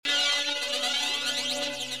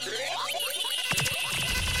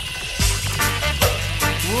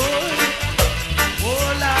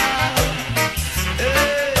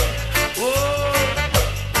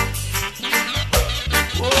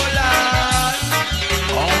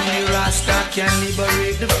can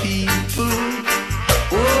liberate the people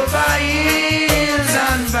over hills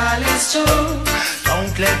and valleys too.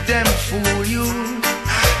 Don't let them fool you.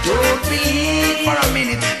 Don't believe for a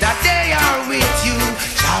minute that they are with you.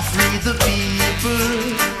 Shall free the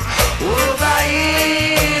people over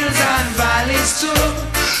hills and valleys too.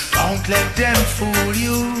 Don't let them fool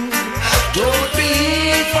you. Don't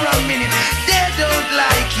believe for a minute they don't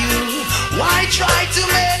like you. Why try to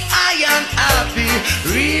make I unhappy?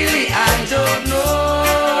 Really, I don't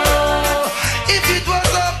know. If it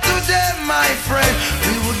was up to them, my friend,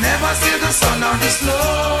 we would never see the sun or the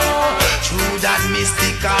snow. Through that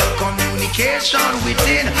mystical communication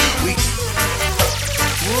within, we.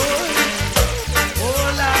 Oh, oh,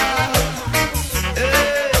 Lord.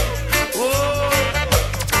 Hey, oh,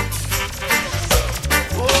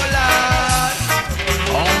 oh, Lord.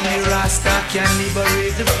 Only Rasta can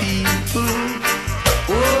liberate the people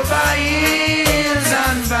over hills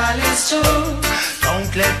and valleys too.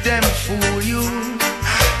 Don't let them fool you.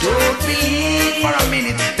 Don't believe for a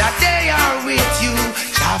minute that they are with you.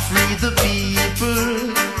 Shall free the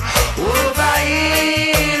people over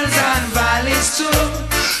hills and valleys too.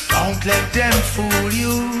 Don't let them fool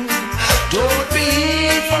you. Don't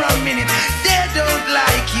believe for a minute they don't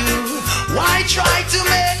like you. Why try to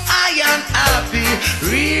make I unhappy?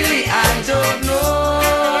 Really, I don't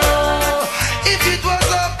know. If it was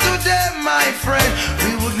up to them, my friend,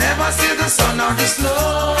 we would never see the sun or the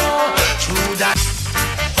snow. Through that.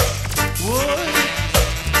 Whoa,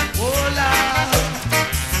 whoa, Lord.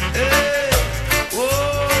 Hey,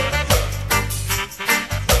 whoa,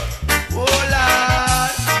 whoa,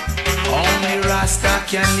 Lord. Only Rasta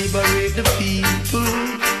can liberate the people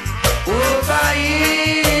over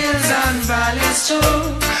hills and valleys too.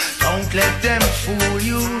 Don't let them fool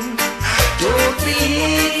you. Don't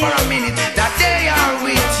believe for a minute that they are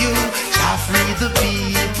with you. Shall free the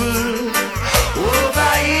people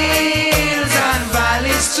over hills and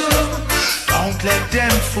valleys too. Don't let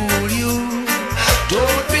them fool you.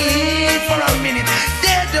 Don't believe for a minute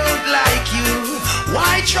they don't like you.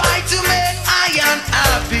 Why try to make I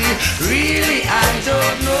unhappy? Really, I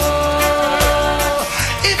don't know.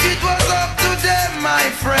 If it was up to them, my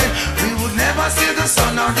friend, we would never see the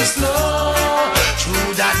sun or the snow.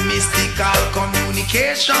 Through that mystical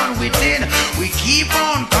communication within, we keep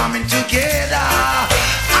on coming together.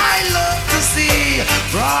 I love to see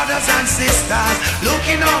brothers and sisters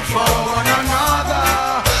looking out for one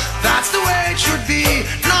another. That's the way it should be,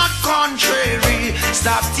 not contrary.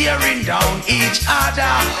 Stop tearing down each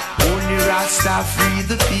other. Only Rasta free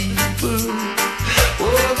the people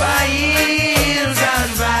over hills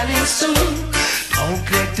and valleys too. Don't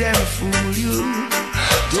let them fool you.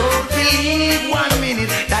 Don't believe 1 minute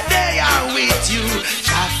that they are with you.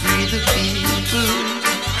 Shall free the people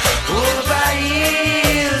over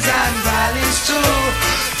hills and valleys too.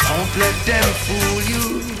 Don't let them fool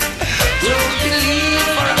you. Don't believe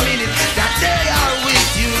for a minute that they are with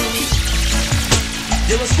you.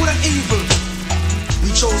 There was good and evil. We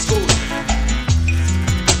chose good.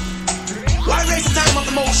 Why waste the time of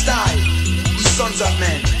the Most High, the sons of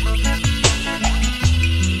men?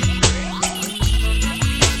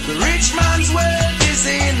 The rich man's wealth is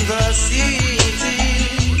in the city.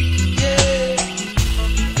 Yeah.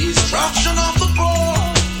 Destruction of the poor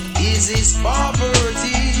is his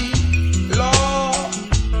poverty. Lord,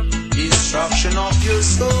 destruction of your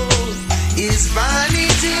soul is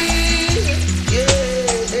vanity. Yeah,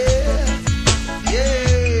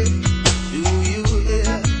 yeah. Do you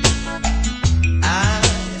hear?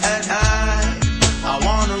 I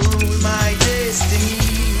wanna rule my destiny.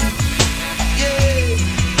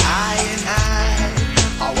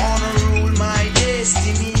 I wanna rule my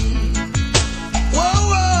destiny. Whoa,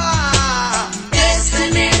 whoa,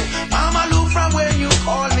 destiny. Mama, look from when you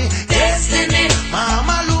call me. Destiny.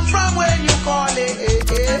 Mama, look from when you call it.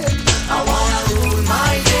 I wanna rule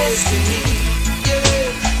my destiny. Yeah,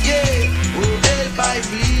 yeah. Oh, help I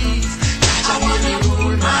please. I wanna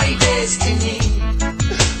rule my destiny.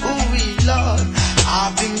 Oh, Lord,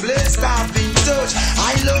 I've been blessed, I've been touched.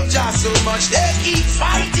 I love Jah so much. They keep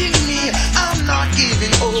fighting me. I'm not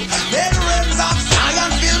giving hope. The realms of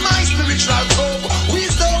science fill my spiritual hope.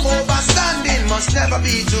 Wisdom overstanding must never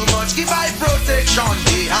be too much. Give I protection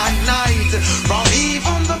day and night from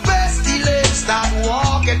even the pestilence that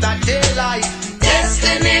walk at that daylight.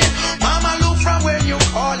 Destiny, Mama, look from when you're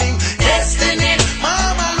calling. Destiny,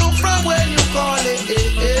 Mama, look from when you call it.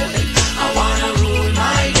 I wanna rule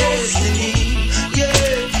my destiny.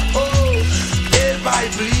 Yeah, oh, if I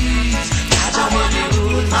please, I wanna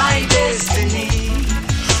rule my destiny.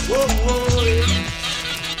 Whoa, whoa, yeah.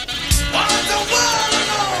 What the world,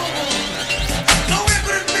 no, it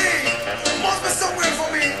could be.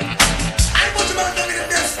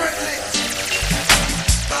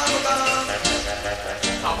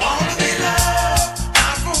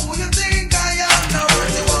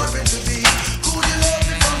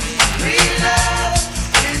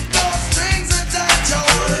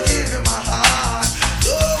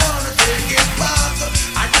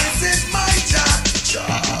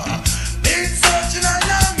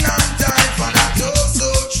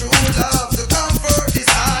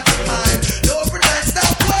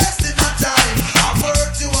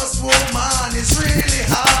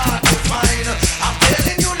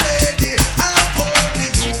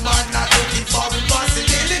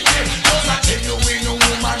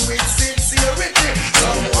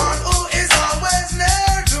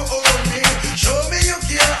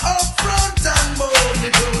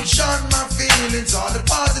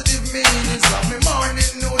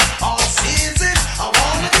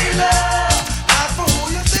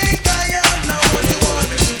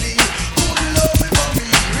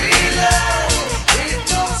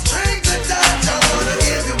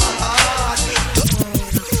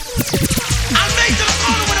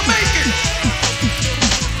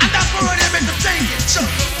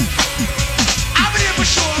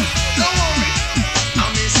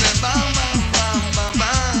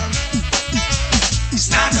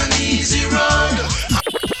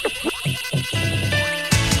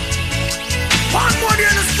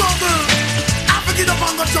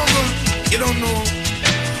 know.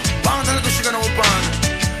 Pounds a little sugar no pan.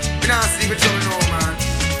 We not sleep with trouble no man.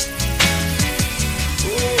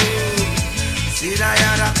 Oh, see I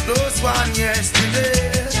had a close one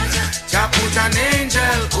yesterday. Jah put an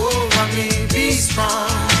angel over me, be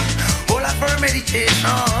strong. All of her meditation.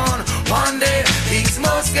 One day things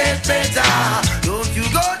must get better. Don't you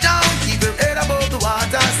go down, keep your head above the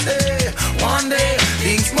water, stay. One day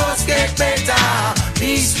things must get better.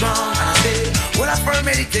 Be strong, and I say, all of her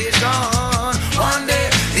meditation. One day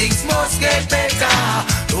things must get better.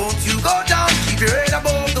 Don't you go down, keep your head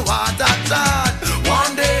above the water, God.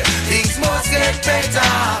 One day things must get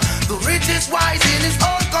better. The rich is wise in his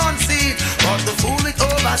own conceit, but the fool with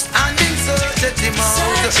overstanding searcheth him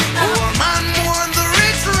out. Poor man mourn the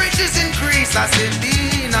rich, riches increase. I said, be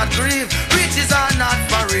not grieve, riches are not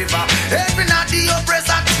forever. Every night the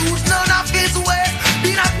oppressor choose none of his ways.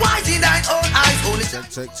 Be not wise in thine own eyes. Only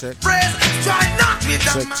check. Praise, try not with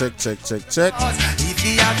the Check. If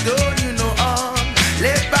he have done you no harm,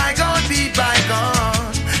 let bygone be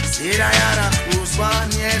bygone. Said I had a close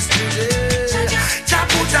one yesterday. Jah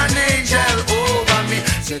put an angel over me.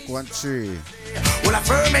 Check 1 3. Well, I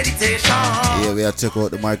firm meditation. Yeah, we have to take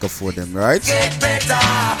out the microphone them, right? Get better.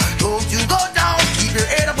 Don't you go down, keep your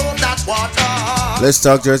head above that water. Let's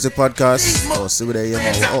Talk Jersey podcast. Oh, see what they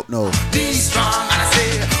are up now. Be strong, and I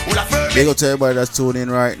say, well, I firm Big up to everybody that's tuning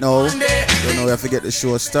in right now. Don't know if we get the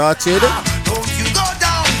show started. Don't you go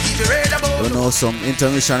down, keep your head above. Don't know some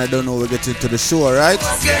intermission. I don't know we get into the show, right?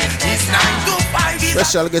 It's 9 to 5.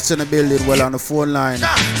 Special gets in the building, well on the phone line.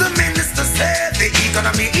 The minister said the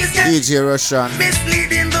economy is DJ Russian,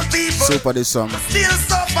 misleading the people. Super this song, Still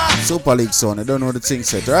suffer. Super League son. I don't know the thing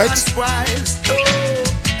set, right?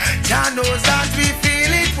 Jah knows that we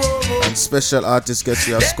feel it. Whoa. And special artist gets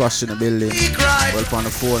you a squash in the building. Well on the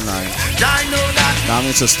phone line. I know that. Now I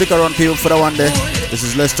mean, so stick around people for the one day. This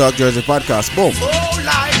is Let's Talk Jersey podcast. Boom. Oh,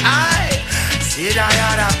 like I said, I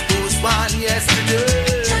had a close one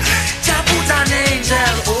yesterday. Jah put an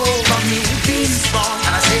angel over me, be strong,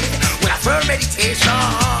 and I say, well, I firm meditation.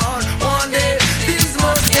 One day things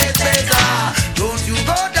must get better. Don't you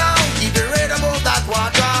go down, keep your head above that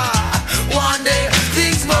water. One day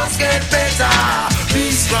things must get better. Be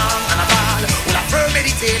strong and a ball. Well, I firm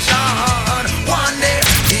meditation. One day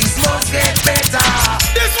things must get better.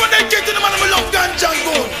 This one they get to the man who love ganja and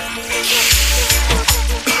gold.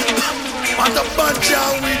 Want a bunch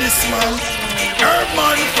of with this man. Herb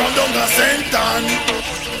man from Donga Sentan.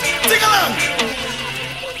 Sing along.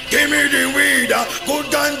 Give me the weed, good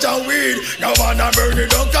ganja weed. Now wanna burn it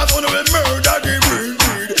down, cause one will murder the weed.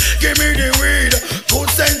 Give me the weed, good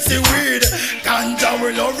sensey weed. Ganja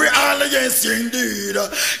will love it all, yes indeed.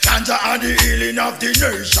 Ganja and the healing of the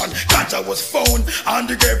nation. Ganja was found on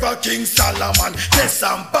the grave of King Solomon. Test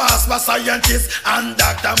and pass by scientists and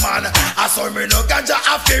Dr. Man. I saw me no ganja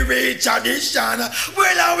after rich tradition.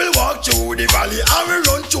 Well, I will walk through the valley, I will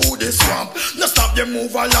run through the swamp. No stop you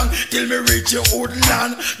move along till me reach your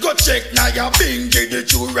woodland. Go check now your bingy, the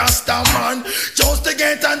true Rasta man. Just to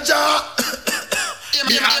get and jar.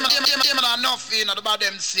 Enough, you know, about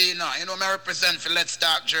them see, you know, me represent for Let's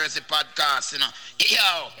Talk Jersey podcast, you know.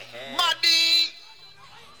 Yo, buddy.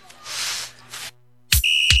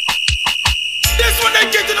 This one they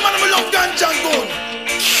get to the man who love ganja and gold.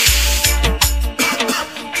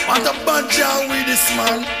 Want a bunch of with this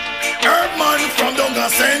man. Herb man from Donga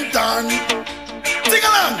Sentan. Sing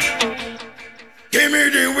along. Give me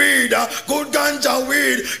the weed, good ganja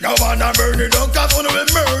weed. Now wanna burn it down, cause one will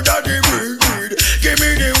murder the weed. Give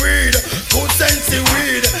me the weed, good sensey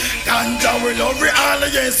weed. Ganja will love it all,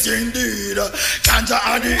 yes indeed. Ganja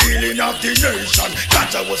and the healing of the nation.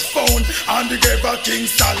 Ganja was found on the grave of King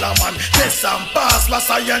Solomon. Test and pass by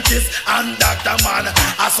scientists and Dr. Man.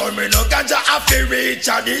 I saw me no ganja after rich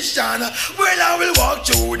tradition. Well, I will walk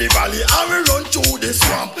through the valley, I will run through the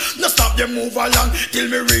swamp. No stop you move along till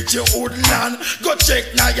me reach your woodland. Go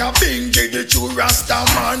check now your bingy, the true Rasta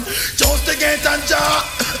man. Just to get and jar.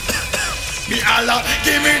 Me Allah,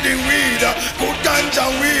 give me the weed, good ganja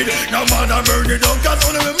weed. Now man I burn it down, cause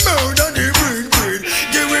one of them murder the weed.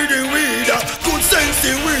 Give me the weed, good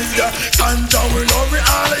sensey weed. Ganja will love it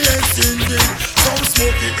all, yes indeed. Some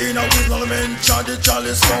smoke it in a weed, no mention the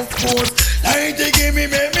chalice of force. 90 give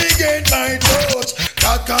me, make me get my touch.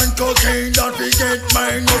 Crack and cocaine, don't forget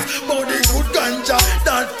my nose. But the good ganja,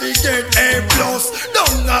 don't forget A+.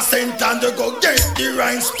 Down a cent and go get the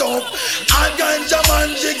right stuff. And ganja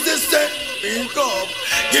man jigs the set. Pick up,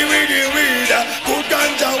 give me the weed, good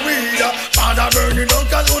ganja weed. Father burn it down,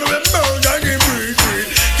 cause one of them murder the weed.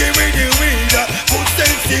 Give me the weed, good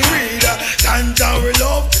sensey weed. Ganja we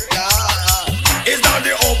love. It's not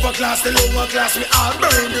the upper upper class, the lower class, we all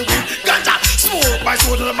burn the weed. Ganja, smoke by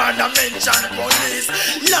soda, the man that mention police.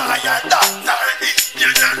 Liar, doctor,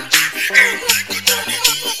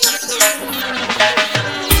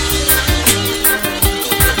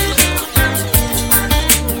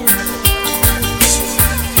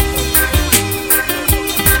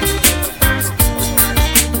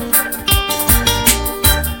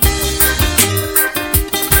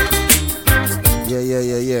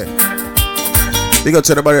 Yeah. Big up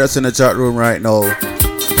to everybody that's in the chat room right now.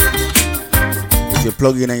 If you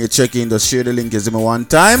plug in and you check in, just share the link, give me one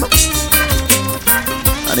time. And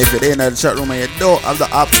if you're in the chat room and you don't have the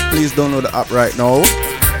app, please download the app right now.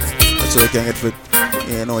 So you can get your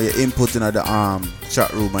input in the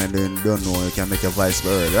chat room, and then you don't know, you can make your voice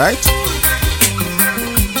heard, right?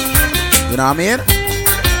 You know what I mean?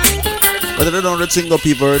 But I don't know the thing of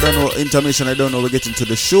people, I don't know information, I don't know we're getting to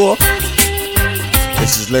the show.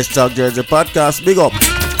 This is Let's Talk Jersey Podcast. Big up.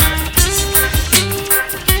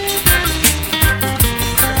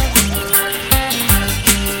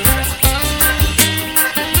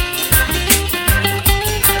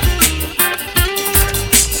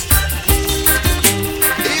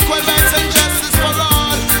 Equal rights and justice for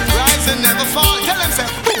all. Rise and never fall. Tell them, say,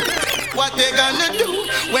 what they gonna do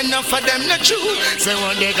when enough of them not true. Say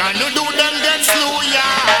what they gonna do, them get slew,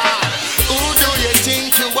 yeah. Who do you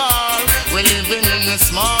think you are? We're living in a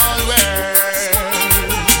small world.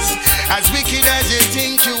 As wicked as you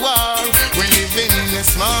think you are, we're living in a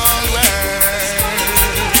small world.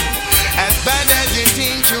 As bad as you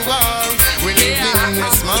think you are, we're living in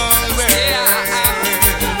a small world.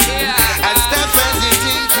 As tough as you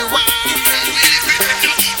think you are.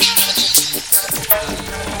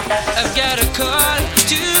 I've got a call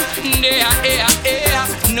today,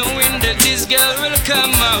 knowing that this girl will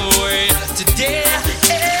come my way today.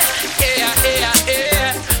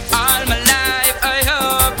 All my life I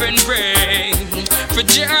hope and pray for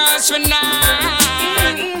just one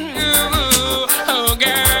night. Oh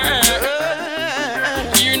girl,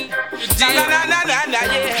 you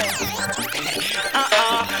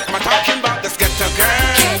I'm talking about this ghetto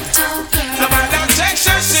girl. No matter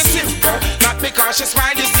Texas, she's simple. Not because she's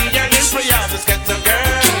smile, you see her in prayer. This ghetto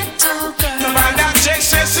girl. No matter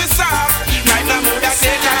Texas, she's soft. Right now, mood I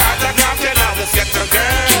take her out of craft. You know this ghetto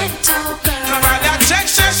girl. No matter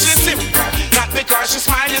Texas, she's simple. Not because she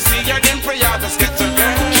smile, you see her in prayer. This ghetto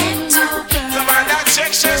girl. No matter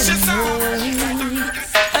Texas, she's soft.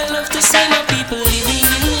 I love to see my people living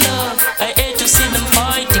in love. I hate to see them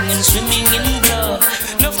fighting and swimming in blood.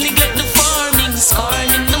 Enough neglect the farming,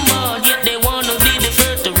 scarring in the mud. Yet they wanna be the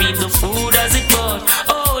first to reap the food as it bud.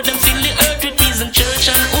 Oh, them fill the earth with peace and church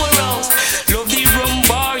and oros. Love the rum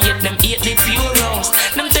bar, yet them eat the pure rose.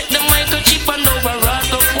 Them take the microchip and over rock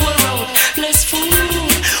up pour out. Less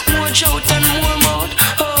food, more shout and more mouth.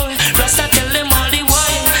 Oh, Rasta tell them all the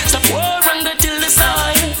while. Stop war and go till the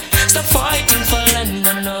soil. Stop fighting for land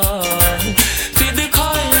and all. Feed the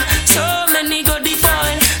coil, so many go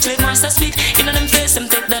defile. Slave master speak in them face, them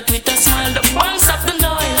take that with a smile. The banks of the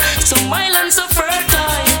Nile, so wild and so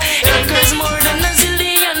fertile. Acres more than a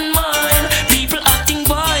zillion mile. People acting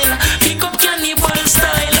vile, pick up cannibal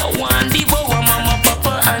style. One devour mama,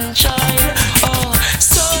 papa and child. Oh,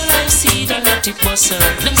 so life seed and let it bustle.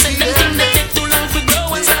 Them say them think that take too long to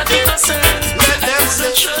grow and start to hustle. I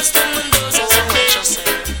don't trust them and those are so precious.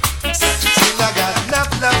 I got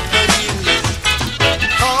love for you.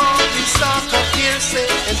 All these talk of hearsay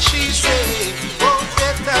and she say won't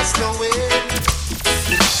get us nowhere.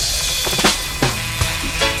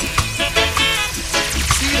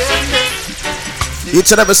 See them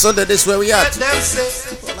Each and every Sunday, this where we at. let them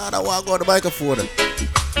say Well, I don't want to go on the microphone.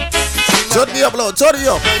 Turn me up, Lord. Turn me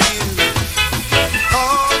up.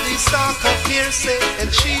 all these talk of hearsay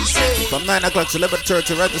and she say From 9 o'clock to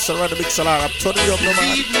 11:30, right this around the big salon. I'm turning you up, no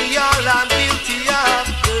man. leave me all I'm guilty of.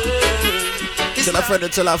 Tell a friend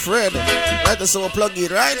and tell a friend. Right this our plug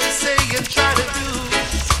in, right? They say you try to do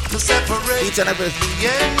to separate Each and every me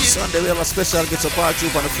and you. Sunday we have a special get up party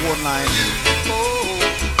on the phone line.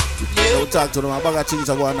 We'll talk to them. A bag of things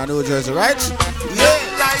are going on in New Jersey, right? Yeah.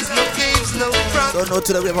 Lies, no games, no front. Don't know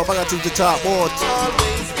today we have a bag of things to talk about.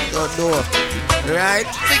 Don't know. Right?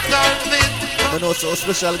 Don't know so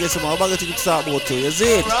special get some a bag of things to talk about too. You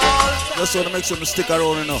see it? Just want to make sure you stick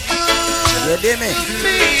around enough. You hear me?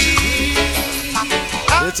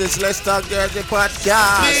 This is Let's Talk Jersey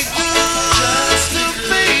Podcast.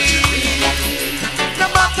 No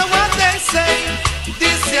matter what they say,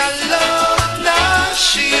 this your love now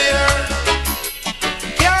share.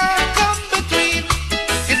 Can't come between.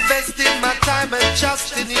 Investing my time and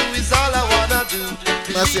trust in you is all I wanna do.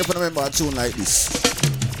 Let's see if I remember a tune like this.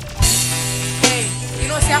 Hey, you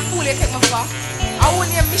know, say a fool you take me for? I won't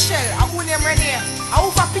name Michelle, I won't name Renee. I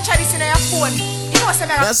will picture this in your phone. You know what I'm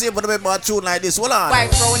saying? Let's see if I remember a tune like this. Hold on.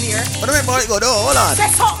 White brown here. But remember how it go though. Hold on. Say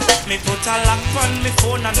something. Me put a lock on me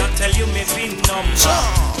phone and not tell you me pin number.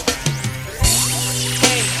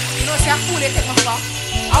 Hey, you know say a fool you take me for?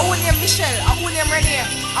 I won't name Michelle, I won't name Renee.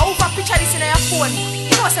 I will picture this in your phone.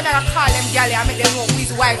 You know what I'm saying? I call them galley and make them know who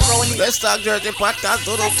is white brown here. Let's talk dirty podcast.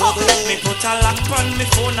 Do. Me put a lock on me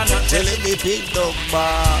phone and not tell Telling me big number.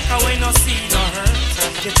 Cause we no see no hurt.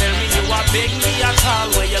 You tell me you are beg me a call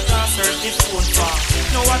where you can't search the phone for.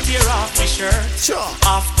 Know what tear off me shirt. Sure.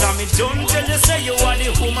 After me done tell you say you are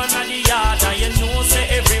the woman of the yard and you know say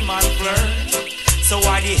every man flirt. So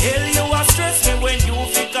why the hell you are stress me when you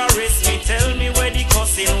fit arrest me? Tell me where the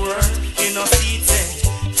cussing work. You know see it.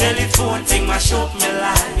 Telephone thing mash up me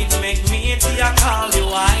life. It make me hate you call you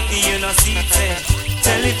why. You know see it.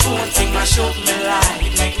 Telephone thing mash up me life.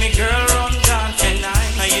 It make me girl run down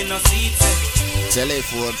tonight. And you know see it.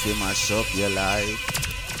 Telephone fi mash up your life.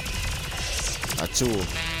 A two.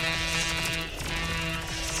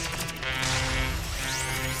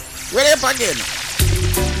 Ready up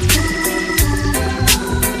again.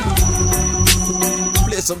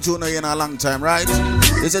 Play some tune in a long time, right?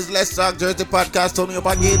 This is Let's Talk Dirty Podcast. Turn me up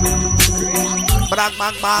again. Bang,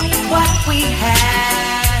 bang, bang. What we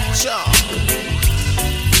have Sure.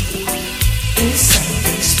 is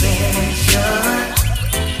something special.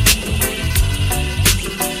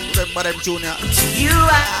 Remember them junior. You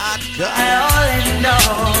are my all in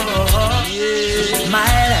all. Yeah. My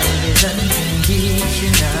love is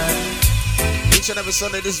unconditional. Each and every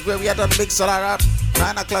Sunday, this is where we are on the big solar rap.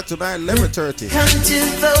 9 o'clock to 11:30. Come to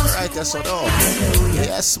those Right, yes or no?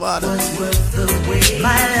 Yes, man. was worth the wait. My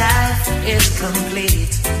life is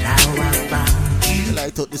complete. Now I found you. I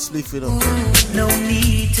took the spliff, you know. No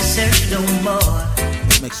need to search no more.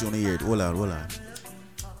 Make sure you hear it. Hold on.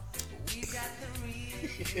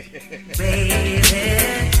 Baby,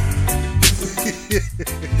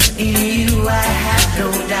 in you I have no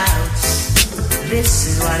doubts. This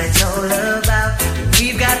is what it's all about.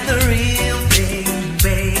 We've got the real thing,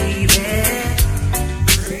 baby.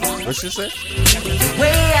 What she say? The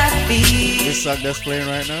way I feel, This song that's playing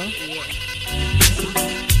right now?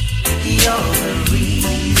 you're the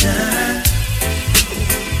reason.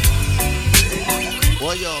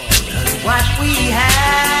 Boy, yo. What we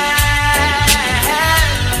have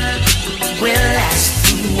will last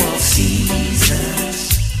through all seasons.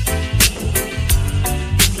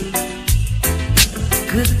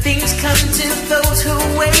 Good things come to those who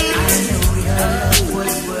wait. I know your love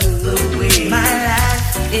was worth the wait. My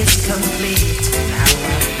life is complete. Now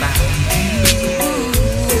I found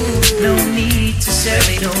you. No need to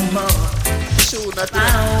search no more. Shoot, not I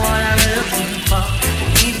know what I'm looking for.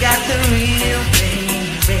 We've got the real thing,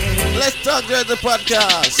 baby. Let's Talk Dirty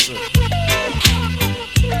Podcast.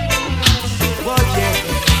 Oh, yeah.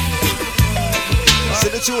 See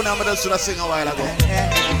the tune I'm going to sing a while ago.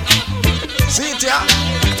 See it, yeah?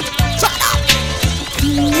 Shut up!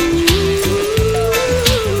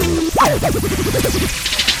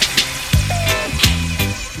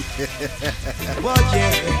 Oh,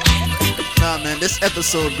 yeah. Nah, man, this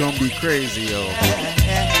episode gonna be crazy, yo.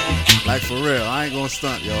 Like, for real, I ain't gonna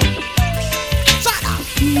stunt, yo. Shut up!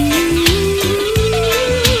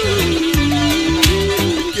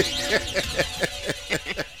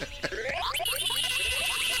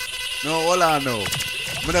 No, all I know.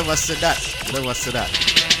 I never said that.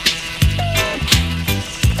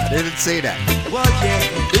 I didn't say that. Oh,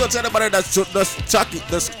 yeah. You gonna tell everybody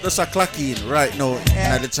that's a clock in right now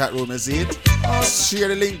in the chat room, is it? Share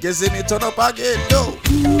the link, is it? Turn up again, no.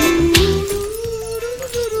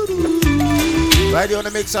 Right here on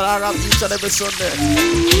the mix, I'll rap each and every Sunday.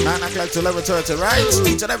 9 o'clock to 11:30, right?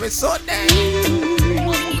 Each and every Sunday.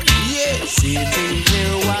 Yeah. Sitting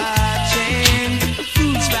here watching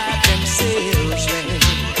fools by themselves.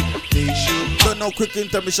 They should Don't know quick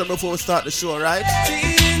intermission before we start the show, right?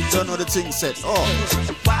 Don't know the thing set. Oh.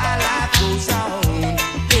 while life goes on,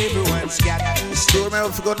 everyone's got to So remember,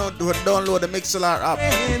 if you're gonna download the Mixlr app,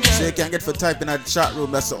 so you can get for typing in the chat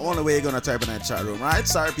room. That's the only way you're gonna type in the chat room, right?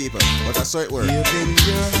 Sorry, people, but that's how it works. give in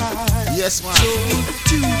your heart. Yes, man.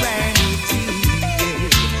 To vanity,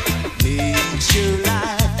 makes your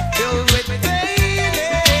life filled with pain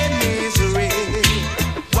and misery.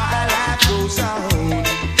 While life goes on,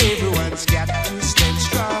 everyone's got to stay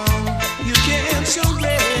strong. You can't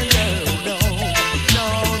surrender, no, no,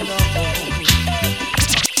 no.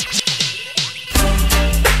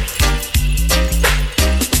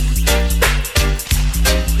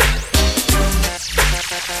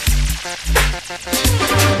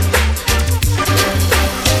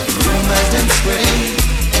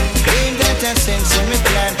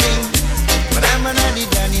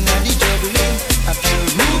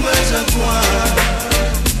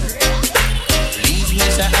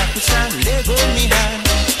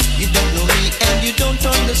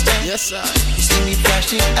 Yes, sir. You see me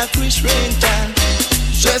flashing a Chris Renton.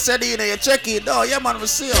 Just said, you know, you check it. No, yeah, man, we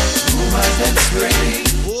see you. Rumors them spreading.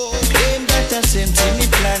 Whoa. Claim that I same thing me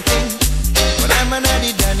planting. But I'm an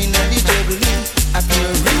addy down in the juggling. I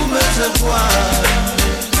feel rumors of war.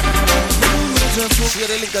 Share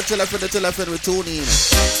the link and tell a friend we tune in.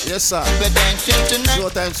 Yes, sir. But I'm shit tonight.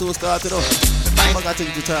 Showtime so started up. Bag of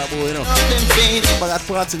things to talk about, you know. Bag of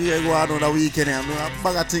party here go on the weekend.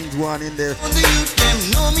 Bag of things go on in there. On the youth them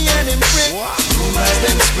know me and them friend. Rumors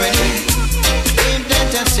them spreading. Claim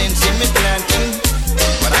that I sense in me planting.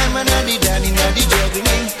 But I'm an addy down in the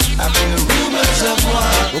juggling. I feel rumors of war.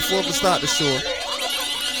 Before we start the show.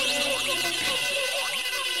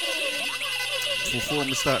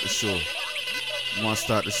 I want to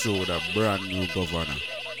start the show with a brand new governor.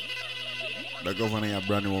 The governor is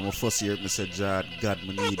brand new. When I first hear it, I said, God, I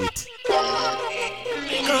need it.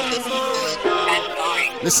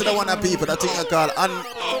 Listen to one of the people, that thing I call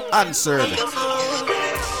unanswered.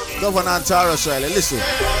 Governor Tara Shiley, listen.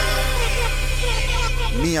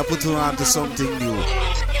 Me, I put on to something new.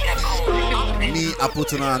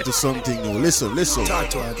 Listen. Talk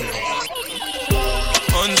to her,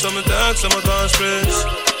 On some attacks, some cause stress.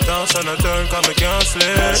 Dance on a turn, come me can't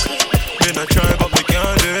slip. Been a try, but me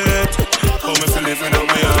can't do it. Come me feel living the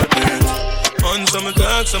way I did. On some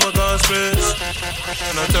attacks, some cause stress.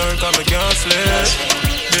 On a turn, come me can't slip.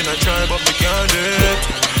 Been a try, but me can't do it.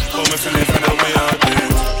 Come me feel living the way I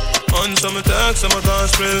did. On some attacks, some cause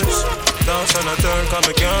stress. Dance on a turn, come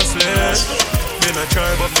me can't slip. Been a try,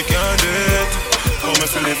 but me can't do it. Come me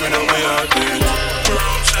feel living the way I did.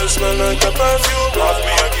 Smell like a perfume. Have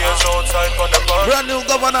me a gaze outside on the bar. Brand new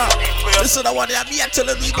governor. Listen to what they are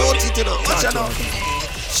telling me about it, you know. Watch out now.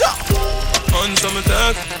 Shut. On some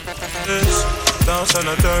attack. Dance on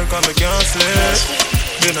a turn, cause me can't slip.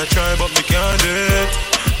 Been a try, but me can't do it.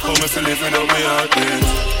 Come me feel living the way I did.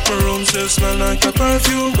 My room still smell like a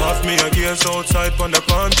perfume. Have me a gaze outside on the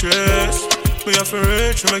palm trees. Me have to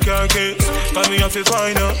reach for my car keys. Cause me have to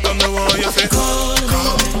find out. I'm the one you feel.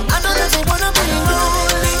 I don't ever wanna be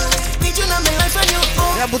lonely. Need you in my life and you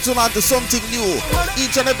own. Yeah, put on to something new.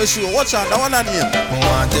 Each and every show. Watch out, that one on him. I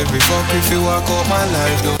want every fuck if you walk out my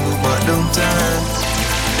life. Don't look back, don't turn.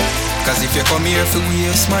 Cause if you come here for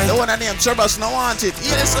waste my The one on him, Trebas, no want it.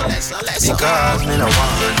 Yes, let's. because me no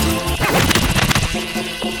want it.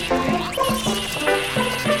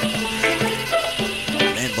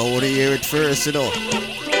 Remember what you hear it first, you know.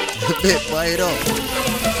 Bit by it up.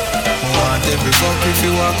 Want every fuck if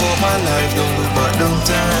you walk out my life. Don't look back, don't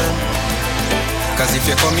turn. Cause if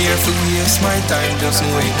you come here for waste my time, just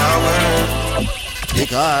know it not work.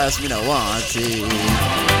 Because me no want it.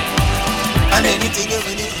 And anything you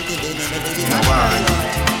No want it.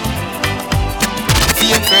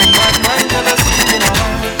 Fake friend, bad mind, jealousy, me no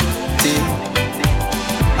want it.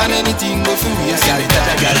 And anything go for waste my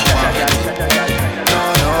time. No.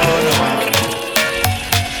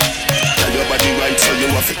 Tell your body right, so you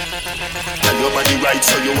have it. Tell your body right,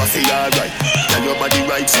 so you have it alright. Tell your body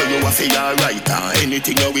right, so you have it alright.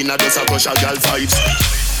 Anything you win, I just a crush a girl fights.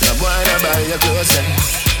 No boy, no buy your clothes, then.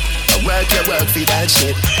 I work for that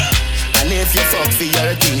shit. And if you fuck for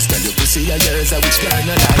your things, tell your pussy or yours, which kind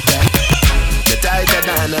of like that. You tighter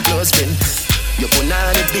than a clothespin. You put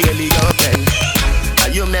on it daily open.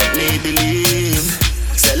 And you make me believe,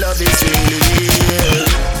 say love is really real.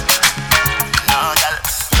 No, girl,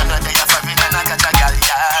 you know they are forbidden and I catch a girl,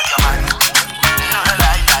 yeah, your man. No,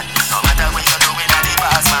 like that. No matter what you're doing, I'm the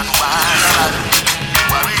boss, man. One,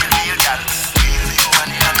 you are real, girl. Real human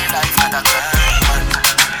in my life, not a girl, man.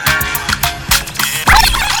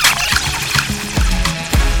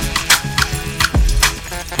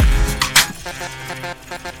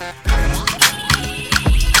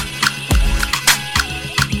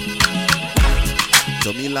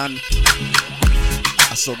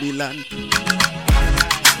 So Milan.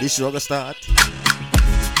 This show gonna start.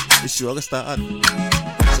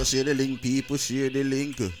 So share the link, people, share the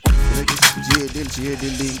link. Share the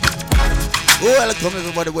link. Welcome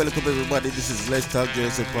everybody. This is Let's Talk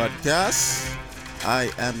Jersey Podcast.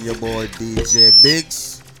 I am your boy DJ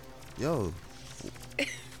Biggs. Yo.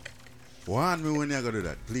 Warn me when you're gonna do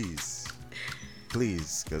that, please.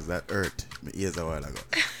 Please, because that hurt my ears a while ago.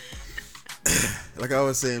 Like I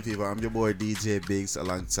was saying, people, I'm your boy DJ Biggs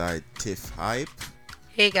alongside Tiff Hype.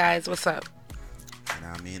 Hey guys, what's up? You know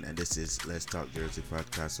what I mean? And this is Let's Talk Jersey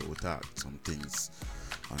Podcast. So we'll talk some things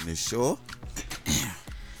on this show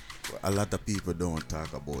a lot of people don't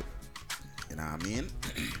talk about. You know what I mean?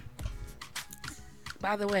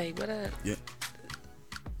 By the way, what a Yeah.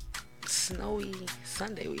 snowy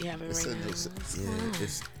Sunday we having right now.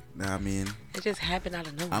 Nah, I mean, It just happened out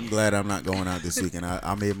of nowhere. I'm glad I'm not going out this weekend.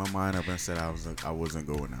 I made my mind up and said I wasn't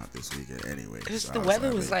going out this weekend anyway. The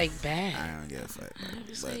weather was like bad. I don't get fucked. It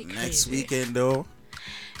was But like next crazy. weekend though,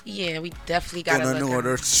 Yeah, we definitely gotta gonna look know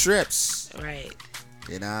out. the trips. Right.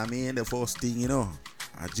 You know what I mean? The first thing, you know,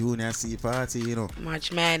 a junior C party, you know.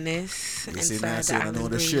 March Madness You see me, I inside say, the I know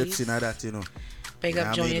Island the trips, Breeze. you know that, you know. Big You know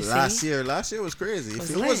up what I mean? Junior C. Last year was crazy. Was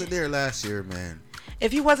If you lit. wasn't there last year, man,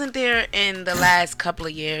 If you wasn't there in the last couple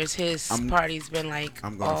of years, his party's been like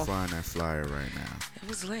I'm gonna off. find that flyer right now. It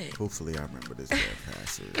was lit. Hopefully, I remember this damn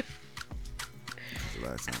password.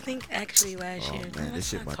 Last I time. think actually last year. Man, No, this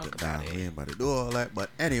shit let's about not to talk die. about We it. ain't about to do all that. But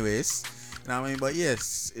anyways, you know what I mean? But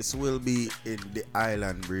yes, it will be in the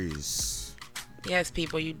Island Breeze. Yes,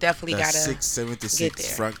 people, you definitely That's gotta 676 get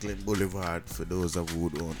there. Franklin Boulevard for those of who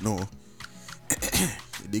don't know.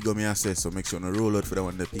 They got me and say so. Make sure to roll out for the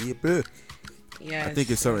one the people. Yes, I think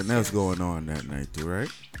it's something yes, else yes. going on that night too, right?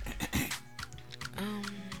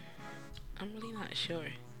 I'm really not sure.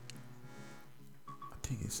 I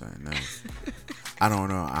think it's something else. I don't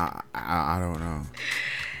know. I don't know.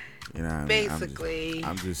 You know what I mean? Basically.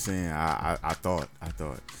 I'm just saying. I thought. You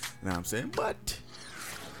know what I'm saying? But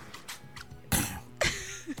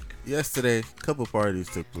yesterday, a couple parties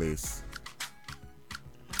took place.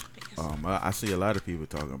 I see a lot of people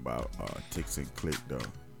talking about Ticks and Click though.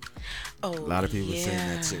 Oh, A lot of people yeah. saying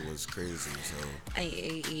that shit was crazy. So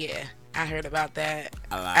Yeah, I heard about that.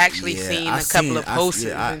 I like- I actually yeah, seen I a couple seen- of I- posters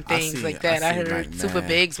yeah, I- and I things seen- like I that. I seen, heard like, Super mad.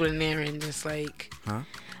 Bigs was in there and just like, huh?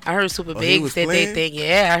 I heard Super Oh, he was Bigs did they playing? thing.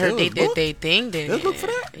 Yeah, I heard They they was did booked? they thing. Then They was booked for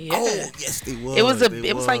that? Yeah. Oh, yes, they was.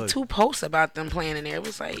 It was like 2 posts about them playing in there. It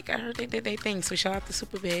was like I heard they did they thing. So shout out to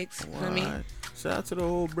Super Bigs. You know what I mean? Alright. Shout out to the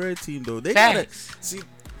whole bread team though. They Facts. gotta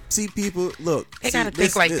see people. Look, They see, gotta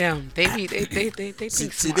this- think like this- them. They think See,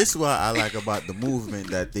 smart. this is what I like about the movement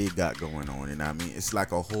that they got going on. You know what I mean? It's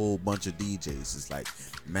like a whole bunch of DJs. It's like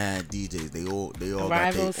mad DJs. They all got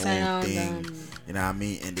Rival their own Sound, thing. You know what I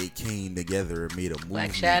mean? And they came together and made a movement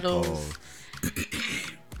Black Shadows. called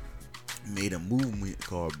made a movement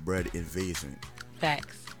called Bread Invasion.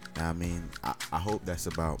 Facts. I mean, I hope that's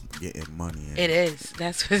about getting money. It is.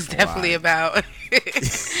 That's what it's definitely Why? about.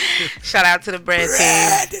 Shout out to the bread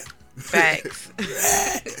team. Facts.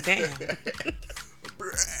 Damn. Bread.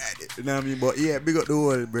 You know what I mean? But yeah, big up the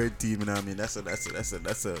whole bread team. You know what I mean? That's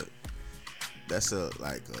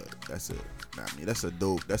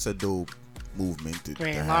a dope movement to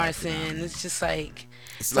Grand have, Larson. you know what I mean? It's just like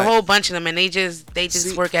it's like- a whole bunch of them, and they just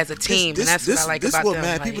See, work as a team, and that's what I like this about what them.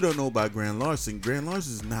 mad like, people don't know about Grand Larson. Grand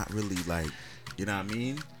Larson is not really like, you know what I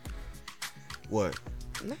mean? What?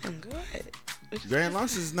 Nothing good. Grand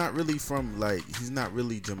Larson is not really from like, he's not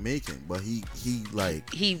really Jamaican, but he like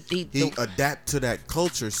He adapt to that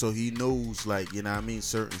culture, so he knows like, you know what I mean,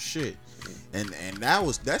 certain shit. And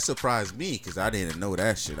that surprised me because I didn't know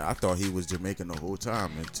that shit. I thought he was Jamaican the whole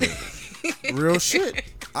time. Until real shit.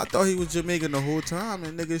 I thought he was Jamaican the whole time,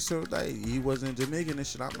 and niggas showed like he wasn't Jamaican and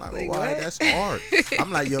shit. I'm like, Like, why? what? That's hard.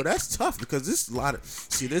 I'm like, yo, that's tough because this a lot of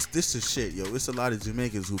this is shit, yo. It's a lot of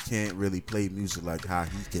Jamaicans who can't really play music like how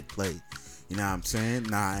he can play. You know what I'm saying?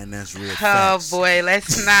 Nah, and that's real. Oh facts. boy,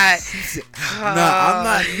 let's not. I'm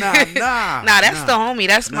not. Nah. That's the homie.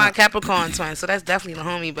 That's my Capricorn twin. So that's definitely the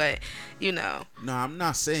homie. But you know, No, I'm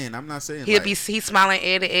not saying. he's smiling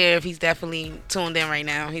ear to ear if he's definitely tuned in right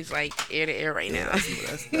now. He's like ear to ear right now.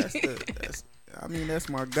 I mean, that's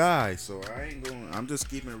my guy. So I ain't going. I'm just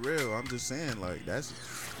keeping it real. I'm just saying, like that's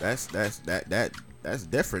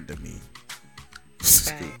different to me.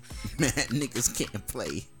 Man, niggas can't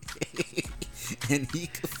play, and he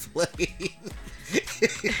can play.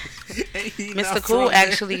 And he not Mr. Cool from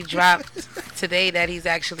actually dropped today that he's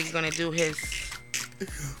actually gonna do his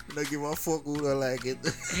there. Give my fuck who I like it.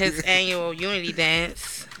 his annual Unity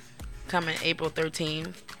Dance coming April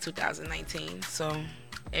 13th, 2019. So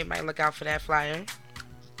everybody look out for that flyer.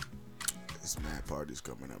 This mad party's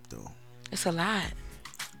coming up though. It's a lot.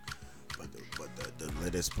 But the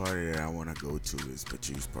latest party that I want to go to is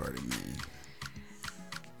Patrice party, man.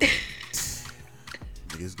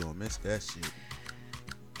 Niggas gonna miss that shit.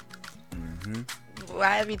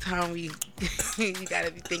 Why every time you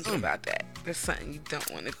gotta be thinking about that? There's something you don't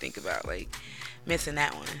want to think about, like missing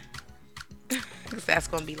that one. Cause that's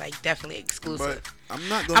gonna be like definitely exclusive. But I'm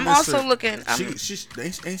not gonna. I'm miss also her. looking.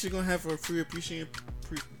 Ain't she gonna have her free appreciation?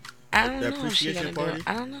 I don't that know if she appreciation gonna do party? it.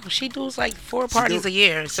 I don't know. She does like 4 parties a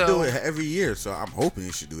year. She do So it every year, so I'm hoping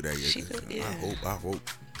she do that year. She do, yeah. I hope.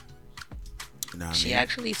 You know what I she mean?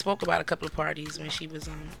 actually spoke about a couple of parties when she was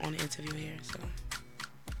on the interview here. So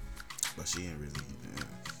But she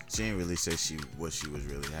ain't really say what she was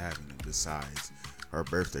really having besides her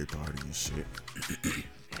birthday party and shit.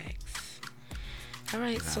 Facts. All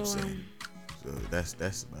right, You know what so I'm saying? So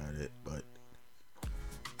that's about it. But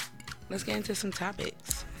let's get into some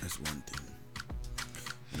topics. that's one thing.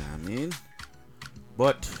 You know what I mean?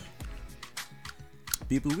 But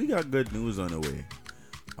people, we got good news on the way.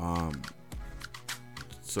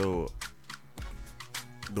 So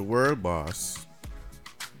the world boss,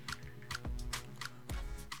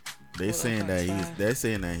 they're saying that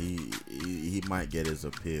he might get his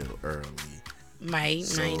appeal early. Might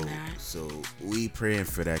not. So we praying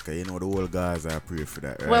for that, cause you know the world guys are praying for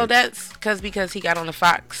that. Right? Well, that's because he got on the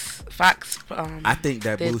Fox. I think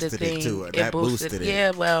that did the boosted thing. it too. That boosted it. Yeah,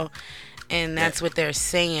 well, and that's what they're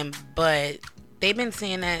saying. But they've been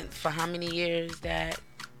saying that for how many years that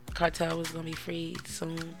Cartel was gonna be freed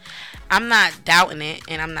soon. I'm not doubting it,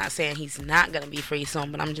 and I'm not saying he's not gonna be free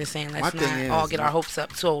soon. But I'm just saying let's not all get our hopes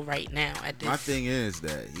up so right now. At this. My thing is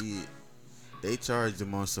that they charged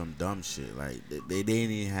him on some dumb shit. Like they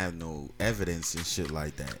didn't even have no evidence and shit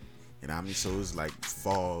like that. You know what I mean? So it was like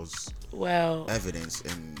false evidence,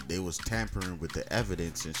 and they was tampering with the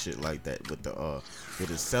evidence and shit like that with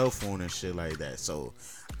his cell phone and shit like that. So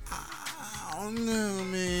I don't know,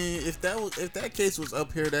 man. If that case was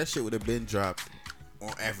up here, that shit would have been dropped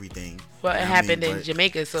on everything. Well, it happened in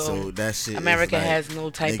Jamaica, so that shit America like, has no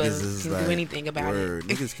type of can like, do anything about it.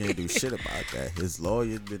 Niggas can't do shit about that. His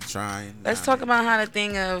lawyer's been trying. Let's talk about how the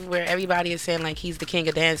thing of where everybody is saying like he's the king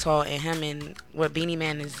of dancehall, and him and what Beanie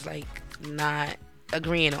Man is like not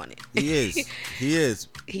agreeing on it. He is.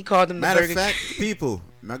 He called him the Matter Burger of fact, people,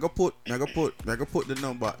 I go put the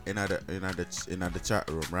number in the chat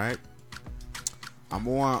room, right? I'm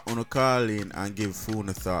gonna call in and give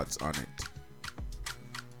Funa thoughts on it.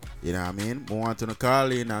 You know what I mean? I want to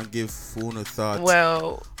call in and give Funa thoughts.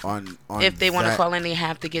 Well, on if they want to call in, they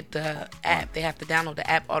have to get the app. They have to download the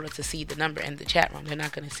app in order to see the number in the chat room. They're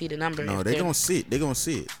not going to see the number. No, they're gonna see it. They're gonna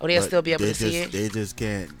see it. Oh, they'll still be able to see it. They just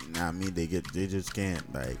can't. Nah, I mean, they just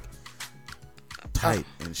can't like type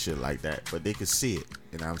and shit like that. But they can see it.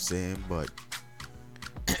 You know what I'm saying? But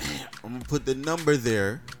I'm gonna put the number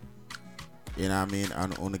there. You know what I mean?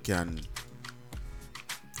 And only can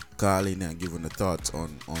call in and give them the thoughts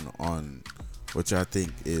on what I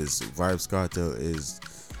think is Vybz Kartel is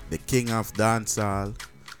the king of dancehall,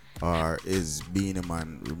 or is Beenie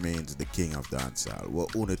Man remains the king of dancehall.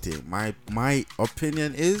 What Una think? My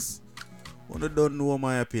opinion is, Una don't know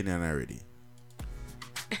my opinion already.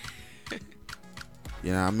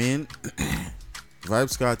 You know what I mean?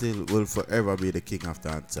 Vybz Kartel will forever be the king of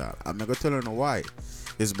dancehall. I'm not gonna tell her no why.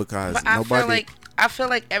 It's because I feel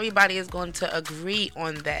like everybody is going to agree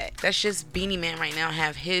on that. That's just Beanie Man right now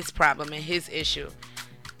have his problem and his issue.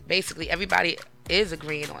 Basically, everybody is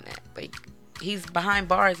agreeing on that. Like, he's behind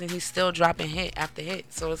bars and he's still dropping hit after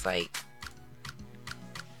hit. So it's like...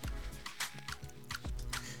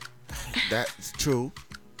 That's true.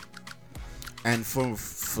 And for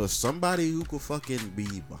somebody who could fucking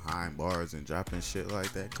be behind bars and dropping shit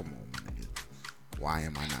like that, come on, man. Why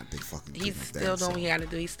am I not the fucking king? He's still doing what he got to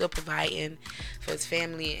do. He's still providing for his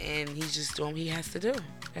family, and he's just doing what he has to do.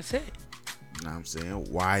 That's it. You know what I'm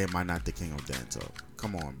saying? Why am I not the king of dancehall?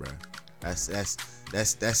 Come on, bro. That's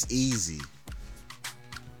easy.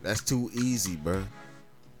 That's too easy, bro.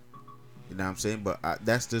 You know what I'm saying? But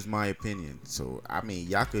that's just my opinion. So I mean,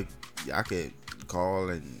 y'all could call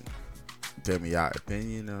and tell me your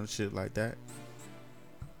opinion on shit like that.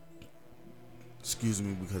 Excuse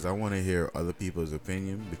me, because I want to hear other people's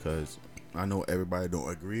opinion, because I know everybody don't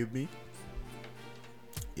agree with me.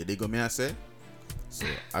 You dig what me I say? So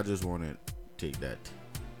I just want to take that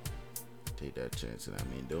chance. And I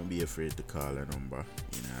mean, don't be afraid to call a number.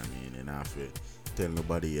 You know what I mean? And I feel tell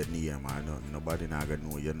nobody your name. I know nobody not gonna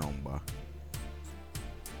know your number.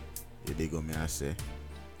 You dig what me I say?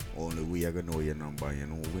 Only we are gonna know your number. You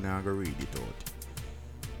know, we not gonna read it out.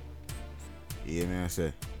 You hear me I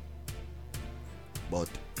say? But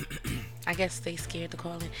I guess they scared to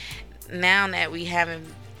call in. Now that we having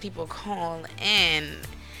people call in,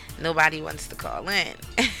 nobody wants to call in.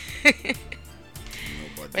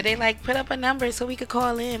 But they like, put up a number so we could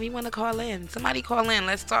call in. We want to call in. Somebody call in.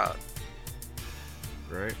 Let's talk.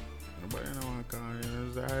 Right? Nobody don't want to call in.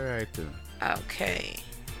 It's alright then. Okay.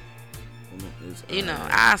 You know,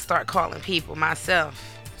 I start calling people myself.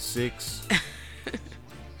 6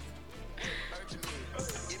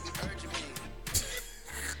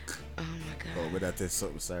 Oh, but that's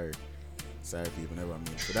something. Sorry, people. Never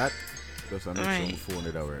mean for that. Just I'm right. Sure phone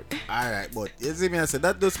it over. All right, but you see me, I said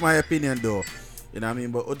that's just my opinion, though. You know what I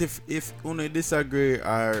mean? But if you disagree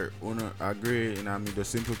or you agree, you know what I mean?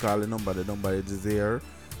 Just simply call the number. The number is there,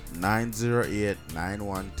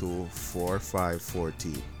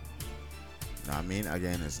 908-912-4514. I mean,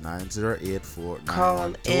 again, it's 9084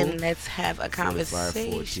 Call in, let's have a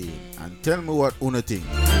conversation. And tell me what Una think.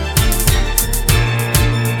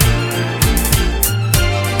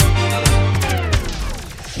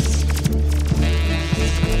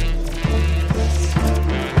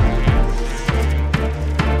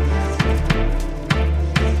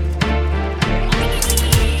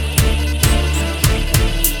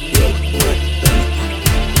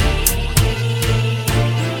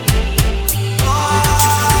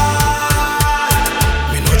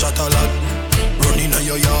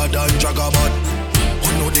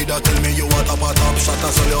 Tell me you want a top shot,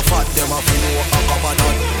 so you fat them off you know a cover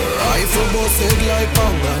that. Rifle busted like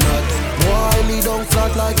Panganat. Boy, me down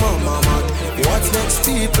flat like Mama Mat. What's next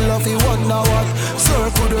people of you wonder what?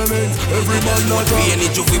 Circle them in, every man not drop.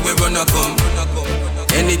 Any joke we run a come.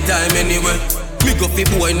 Anytime, anywhere. Me go fi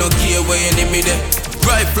boy no care where enemy there.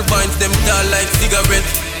 Rifle binds them down like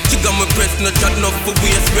cigarettes. Chicken me press no chat no for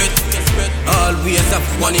waste spread. Always have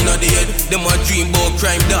one in the head. Them a dream about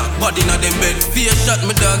crime dark body in them bed. Fear shot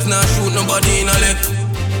me dogs now shoot nobody in a leg.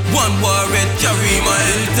 One war red carry my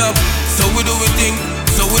head up. So we do we thing,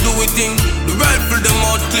 so we do we thing. The rifle them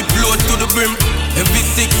out clip load to the brim. Every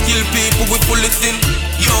 6 kill people we pull it in.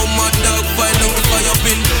 Yo my dog find them with fire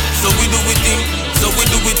pin. So we do we thing, so we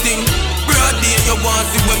do we thing. Broad day you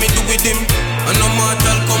want see when me do with him. And no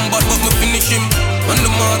mortal combat but me finish him. On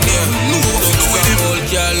the mark there, no what to do with him. All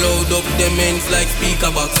car load up them ends like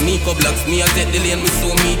speaker box. Nico blocks, me a take the lane, me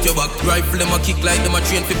so meet your back. Rifle them a kick like them a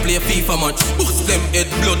train to play a FIFA match. Bust them head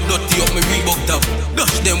blood dirty up me Reebok top.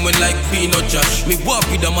 Dash them when like peanut trash. Me walk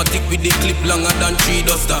with them a tick with the clip longer than 3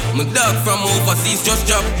 duster. My dog from overseas just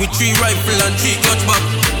chop with 3 rifle and 3 clutch back.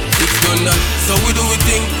 6 gun that, so we do we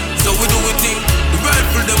thing, so we do we thing. The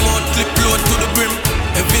rifle them out clip load to the brim.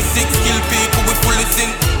 Every 6 kill people we pull it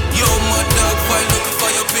in. Yo, my dog, file up the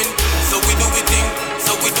fire pin. So we do we thing,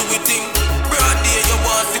 so we do we thing. Broad day, you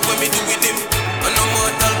want see when me do with him. And no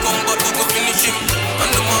mortal combat, we go finish him.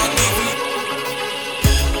 And the mark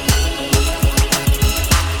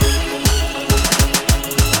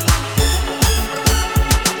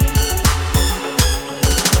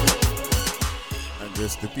And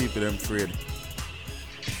just the people them afraid.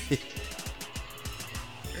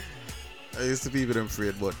 I used to people them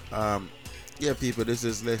afraid, but yeah, people, this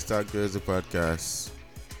is Let's Talk Jersey podcast.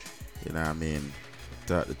 You know what I mean?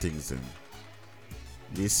 Talk the things in.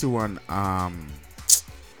 This one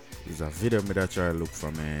is a video me that try to look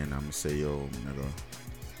for me, and I'm say yo,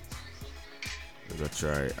 I go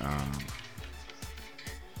try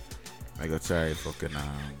I go try fucking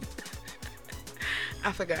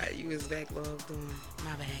I forgot you was backlogged on.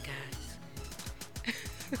 My bad, guys.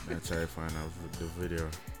 I try to find out the video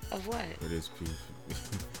Of what? with this people.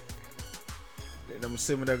 Them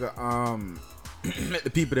say me that go let the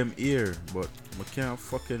people them ear, but I can't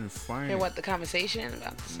fucking find Hear it. what the conversation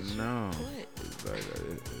about? No. What?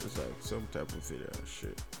 It's like some type of video and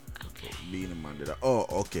shit. Okay. Being a man did that. Oh,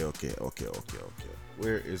 okay.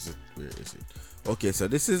 Where is it? Okay, so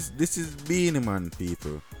this is Beenie Man,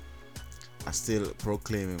 people. I still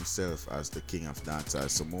proclaim himself as the king of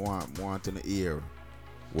dancers. So I want to hear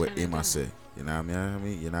what him I say. You know what I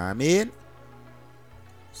mean? You know what I mean?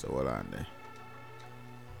 So hold on there.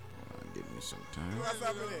 Give me some time. What's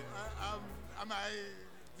happening? Am I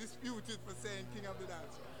disputed for saying king of the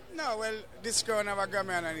dance? No, well, this crown have a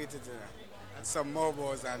Grammy underneath it. And some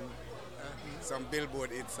mobos and some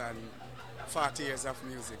Billboard hits and 40 years of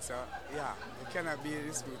music. So, yeah, it cannot be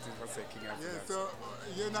disputed for saying king of the dance. So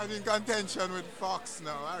you're not in contention with Fox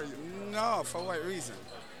now, are you? No, for what reason?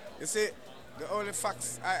 You see, the only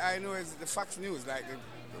Fox I know is the Fox News, like the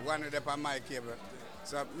one with on my cable.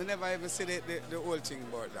 So I never even see the whole thing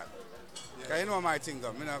about that. Because you know my thing,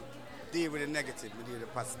 I don't deal with the negative, I deal with the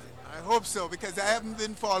positive. I hope so, because I haven't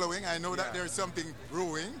been following. I know that there's something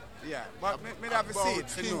brewing. Yeah, but I have to see it.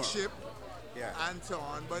 Kingship and so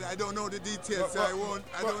on, but I don't know the details, so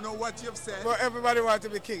I don't know what you've said. But everybody wants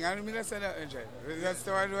to be king. I mean, I say that, that's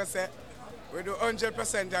the one I say. We do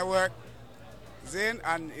 100% of work, Zane,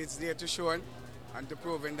 and it's there to show and to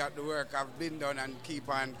proving that the work have been done and keep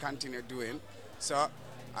on continue doing. So,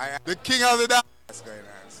 the king of the dance. That's going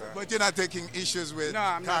on. So. But you're not taking issues with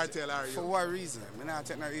Cartel, are you? For what reason? I'm not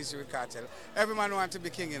taking no issue with Cartel. Every man wants to be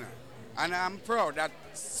king, you know. And I'm proud that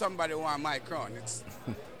somebody want my crown. It's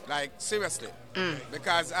like, seriously.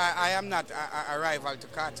 Because I am not a rival to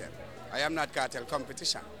Cartel. I am not Cartel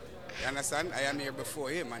competition. You understand? I am here before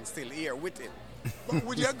him and still here with him. But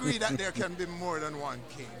would you agree that there can be more than one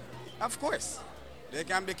king? Of course. They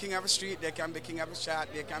can be king of a street, they can be king of a shot,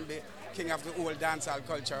 they can be king of the whole dancehall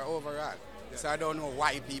culture overall. Yeah. So I don't know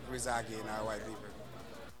why people is arguing or why people.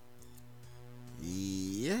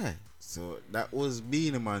 Yeah. So that was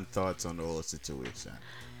Beenie Man thoughts on the whole situation.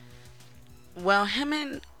 Well, him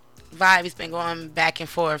and Vibe's been going back and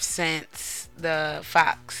forth since the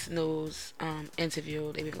Fox News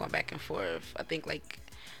interview. They've been going back and forth. I think like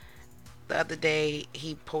the other day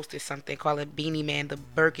he posted something called it Beanie Man, the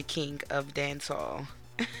Burger King of dancehall.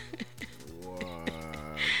 What?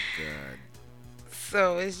 God.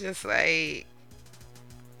 So it's just like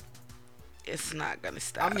it's not gonna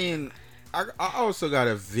stop. I mean, I also got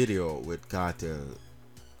a video with Cartel.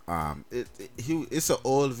 It's an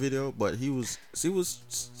old video, but he was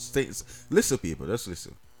saying, listen, people, let's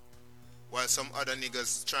listen. While some other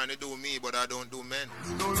niggas trying to do me, but I don't do men.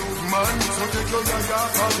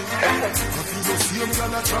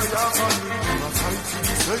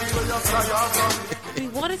 We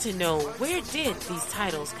wanted to know, where did these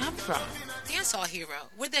titles come from? Dancehall Hero,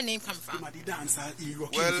 where'd their name come from? Well, dancehall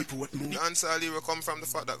hero come from the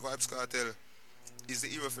fact that Vybz Kartel is the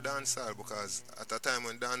hero for dancehall, because at a time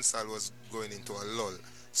when dancehall was going into a lull,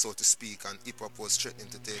 so to speak, and hip-hop was threatening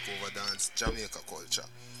to take over dance Jamaica culture.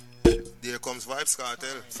 There comes Vybz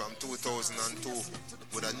Kartel from 2002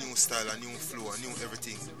 with a new style, a new flow, a new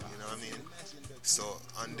everything, you know what I mean? So,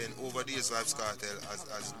 and then over the years Vybz Kartel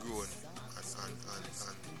has grown and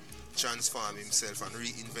transformed himself and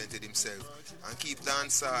reinvented himself and keep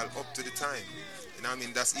dancehall up to the time. You know what I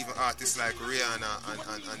mean? That's even artists like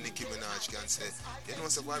Rihanna and Nicki Minaj can say, you know,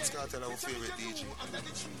 so Vybz Kartel our favorite DJ.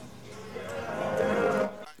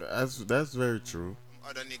 That's very true.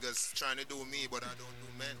 Other niggas trying to do me, but I don't do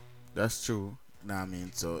men. That's true. Nah, I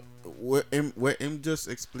mean, so where him just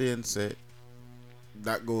explain say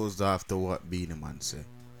that goes after what Beenie Man say.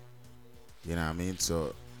 You know what I mean?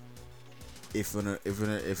 So if in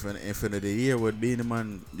the year what Beenie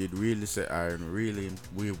Man did really say, and really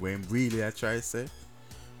when really I try to say,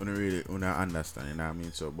 when I understand. You know what I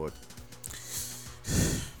mean? So but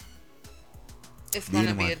it's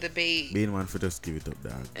gonna be a debate. Beenie Man for just give it up,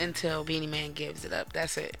 dog. Until Beenie Man gives it up.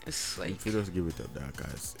 That's it. It's like if you just give it up, dog,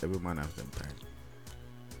 guys. Every man has them time.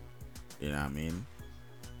 You know what I mean?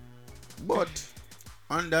 But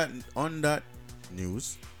on that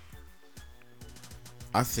news,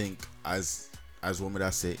 I think as women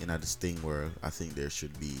that say in the Sting world, I think there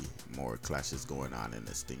should be more clashes going on in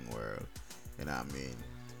the Sting world. You know what I mean?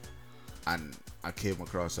 And I came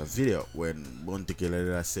across a video when Bounty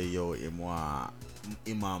Killer say, yo, him a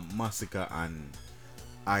massacre and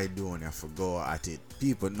I don't have to go at it.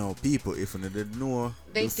 People, if they didn't know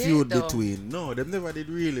they the feud though. between, no, them never did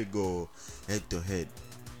really go head to head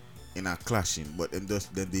in a clashing, but them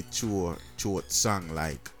did short song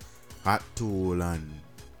like Hot Tool and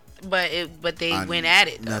but they went at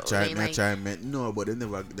it though. No, but they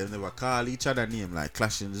never call each other name. Like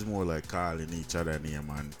clashing is more like calling each other name,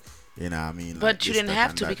 and you know what I mean. But like you didn't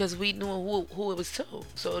have to because we knew who it was to,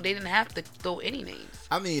 so they didn't have to throw any names.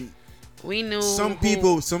 I mean, we knew some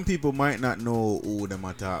people might not know who them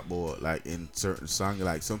are talk about, like in certain songs.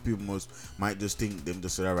 Like some people might just think them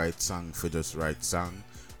just the right song for just right song,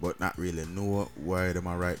 but not really know why them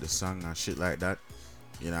are write the song and shit like that.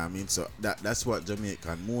 You know what I mean? So that's what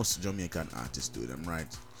most Jamaican artists do, them right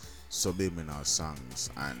subliminal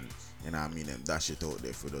songs, and you know what I mean, them dash it out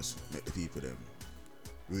there for just make the people them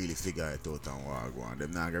really figure it out and what go on.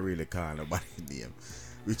 Them not gonna really call nobody name,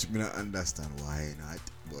 which me not understand why not,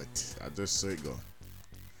 but I just saw it go.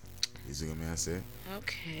 You see what I say?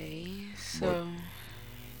 Okay, so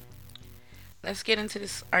let's get into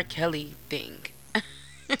this R. Kelly thing.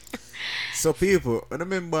 So people, I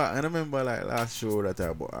remember like last show that I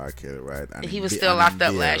about R. Kelly, right? And he was still locked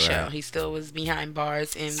up last show. He still was behind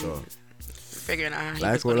bars and figuring out how he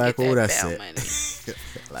was going to get that bail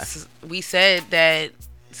money. We said that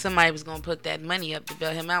somebody was going to put that money up to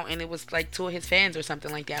bail him out, and it was like 2 of his fans or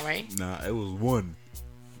something like that, right? Nah, it was 1.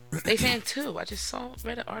 They saying 2. I just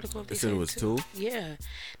read an article. They said it was 2? Yeah.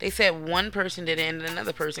 They said one person did it and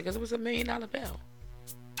another person because it was $1 million bail.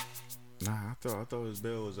 Nah, I thought his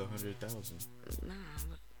bail was 100,000. Nah,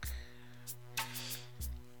 look.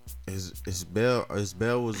 His bail was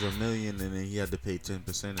 $1 million, and then he had to pay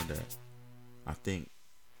 10% of that, I think.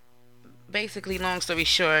 Basically, long story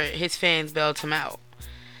short, his fans bailed him out.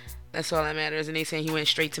 That's all that matters, and they saying he went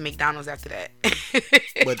straight to McDonald's after that.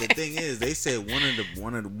 But the thing is, they said one of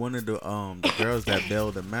the girls that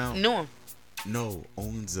bailed him out. No,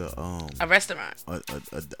 owns a restaurant. A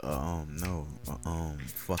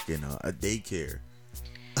daycare.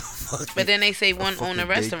 But then they say one owned a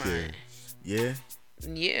restaurant. Daycare. Yeah.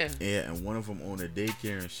 Yeah. Yeah, and one of them owned a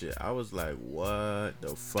daycare and shit. I was like, what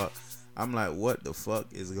the fuck? I'm like, what the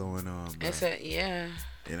fuck is going on, bro? Yeah.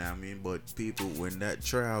 You know what I mean? But people, when that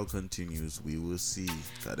trial continues, we will see.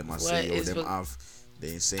 Cause them What say, yo, is them what- have.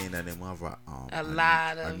 They ain't saying that them have a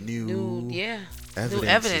lot of new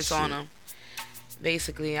evidence on them.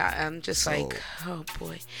 Basically, I'm just like, oh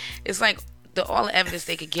boy, it's like all the evidence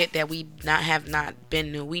they could get that we have not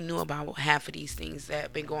been new. We knew about half of these things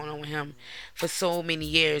that been going on with him for so many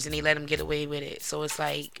years, and they let him get away with it. So it's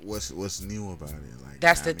like, what's new about it? Like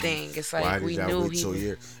that's the thing. It's like we knew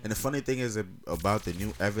he. And the funny thing is about the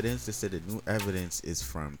new evidence. They said the new evidence is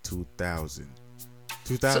from 2000.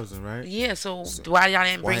 2000, right? Yeah. So why y'all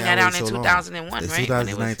didn't bring that out in 2001? It's right?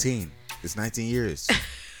 2019. It's 19 years.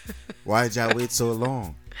 Why did y'all wait so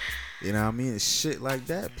long? You know what I mean? It's shit like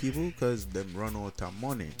that, people, because them run out of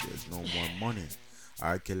money. There's no more money.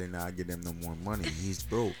 R. Kelly not give them no more money. He's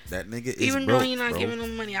broke. That nigga is broke. Even though you're not giving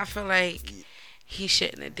him money, I feel like he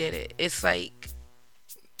shouldn't have did it. It's like,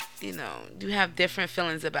 you know, you have different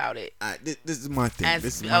feelings about it. This is my thing.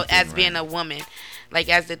 As being a woman, like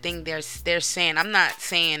as the thing they're saying. I'm not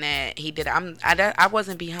saying that he did it. I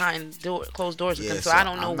wasn't behind closed doors with him, so I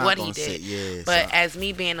don't know what he did. But as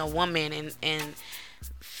me being a woman and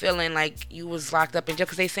feeling like you was locked up in jail,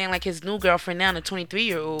 because they saying like his new girlfriend now, the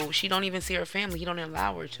 23-year-old, she don't even see her family. He don't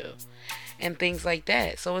allow her to, and things like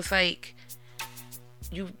that. So it's like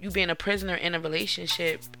you being a prisoner in a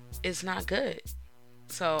relationship is not good.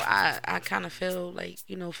 So I kind of feel like,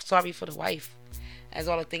 you know, sorry for the wife as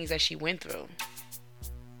all the things that she went through.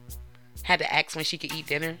 Had to ask when she could eat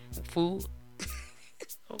dinner, food.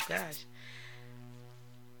 Oh gosh.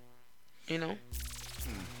 You know?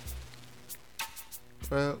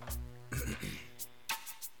 Well,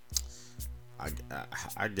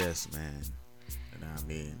 I guess, man. You know what I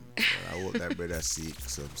mean? I hope that brother seek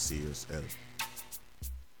some serious help.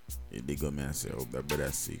 They go, man, say, hope that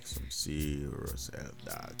brother seek some serious help,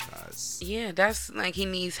 dog. Yeah, that's like he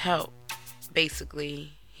needs help,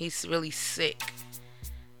 basically. He's really sick.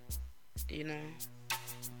 You know?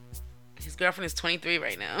 His girlfriend is 23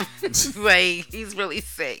 right now. Like, he's really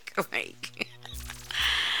sick. Like,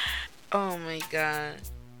 oh my God.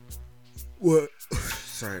 What?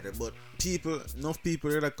 Sorry, but enough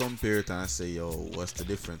people that compare it and say, yo, what's the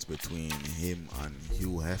difference between him and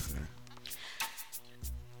Hugh Hefner?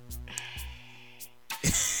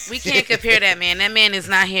 We can't compare that man. That man is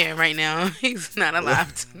not here right now. He's not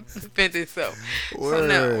alive to defend himself. So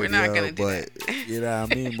no, we're not gonna do that. You know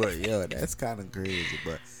what I mean? But yo, that's kind of crazy.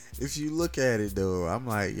 But if you look at it though, I'm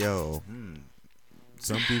like, yo,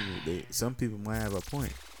 some people might have a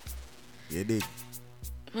point. Yeah,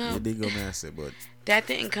 they go master, but that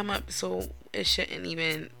didn't come up, so it shouldn't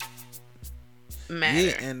even matter.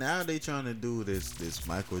 Yeah, and now they trying to do this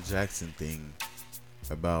Michael Jackson thing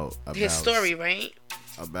about his story, right?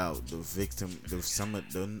 About the victim,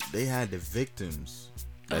 they had the victims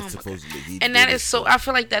that's supposedly he and that is so. I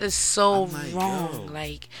feel like that is so wrong.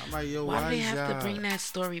 Like, why do they have to bring that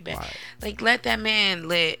story back? Why? Like, let that man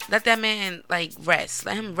live. Let that man like rest.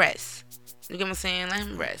 Let him rest. You get what I'm saying? Let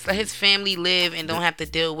him rest. Let his family live and don't have to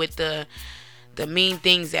deal with the mean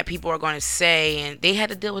things that people are going to say. And they had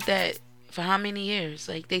to deal with that for how many years?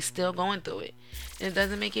 Like, they still going through it. And it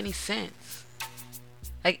doesn't make any sense.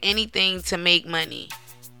 Like, anything to make money,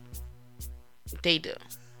 they do.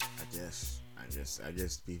 I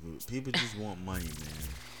guess people just want money, man.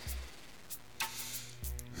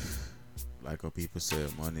 Like what people say,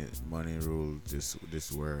 money rules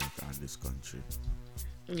this world and this country.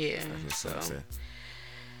 Yeah. That's what some say.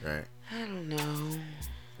 Right. I don't know.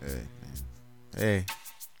 Hey, man. Hey.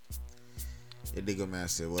 It digger man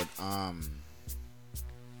said what I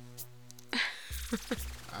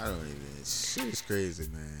don't even. It's crazy,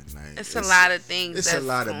 man. Like, it's a lot of things. It's a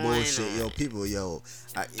lot of bullshit, on. Yo. People, yo.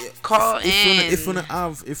 Call in. If you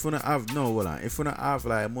have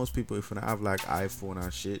like most people, if you have like iPhone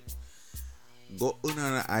and shit, go on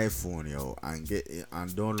an iPhone, yo, and get it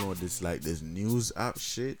and download this news app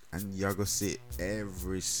shit, and y'all gonna see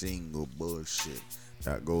every single bullshit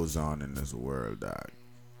that goes on in this world, dog.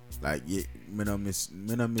 Like, me no miss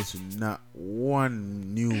not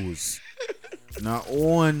one news. Not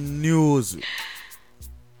one news.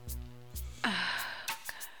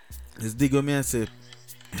 This digger man said,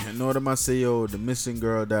 you know what I say, yo, the missing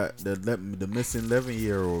girl the missing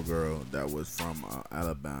 11-year-old girl that was from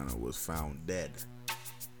Alabama was found dead.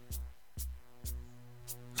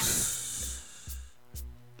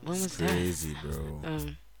 When was crazy, bro.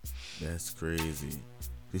 That's crazy.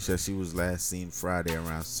 She said she was last seen Friday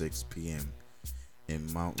around 6 p.m. in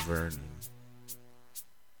Mount Vernon.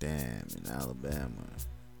 Damn, in Alabama.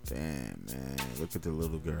 Damn, man. Look at the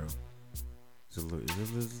little girl. It's a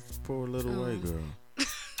poor little white girl.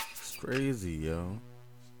 It's crazy, yo.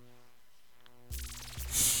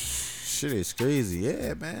 shit is crazy.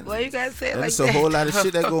 Yeah, man. Why you guys say it like There's that? a whole lot of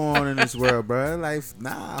shit that go on in this world, bro. Life,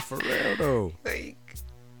 nah, for real though. Like,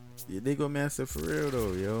 You dig what man said for real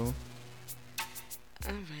though, yo.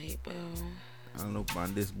 Alright, well. I don't know,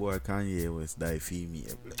 man. This boy Kanye West die female.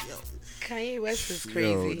 Yo, Kanye West is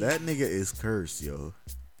crazy. yo, that nigga is cursed, yo.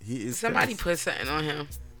 He is. Somebody cursed. put something on him.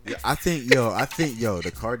 Yeah, I think, the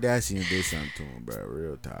Kardashians did something to him, bro.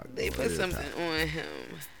 Real talk. They bro. put something on him.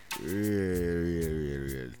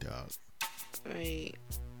 Real talk. Right.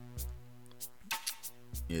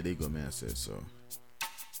 Yeah, they go man said so.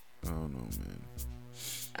 I don't know, man.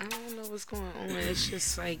 I don't know what's going on. It's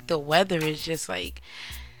just like the weather is just like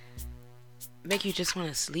make you just want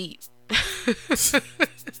to sleep.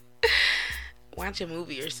 Watch a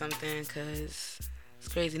movie or something, cause it's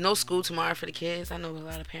crazy. No school tomorrow for the kids. I know a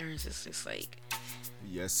lot of parents. It's just like.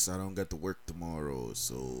 Yes, I don't get to work tomorrow,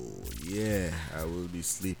 so yeah, I will be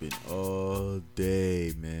sleeping all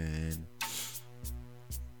day, man.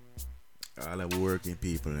 All the working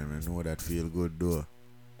people, and I know that feel good though.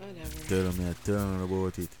 Whatever. Tell them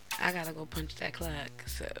about it. I gotta go punch that clock,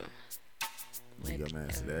 so. Nigga, man,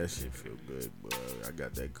 so that shit feel good, boy. I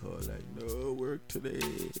got that call like, no work today.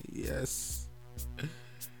 Yes.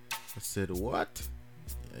 I said, what?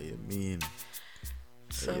 Yeah, you mean?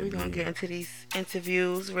 So we're gonna get into these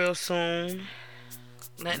interviews real soon.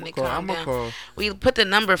 Letting it calm down. Call. We put the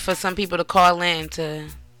number for some people to call in to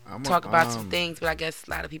talk about some things, but I guess a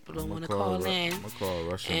lot of people don't want to call in. I'm gonna call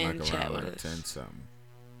Russian and like chat around with like us. 10 something.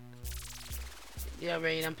 You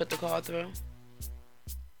already done put the call through?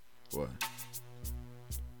 What?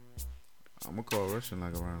 I'm gonna call Russian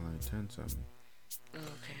like around like 10 something.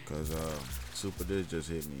 Okay. Cause Super Diz just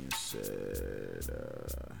hit me and said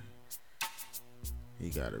he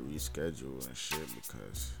gotta reschedule and shit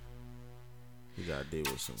because he gotta deal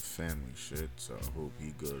with some family shit. So I hope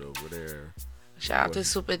he good over there. Shout out to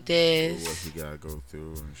Super Diz. What he gotta go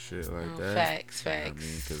through and shit like that. Facts. You know what I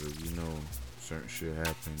mean, because certain shit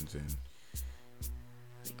happens and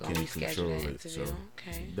you gonna can't reschedule control that it. interview. So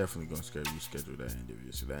Okay. definitely gonna reschedule that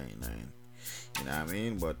interview. So that ain't nothing. You know what I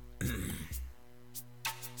mean? But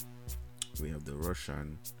we have the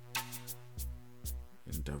Russian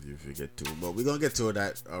interview if we get to, but we're gonna get to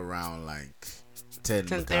that around like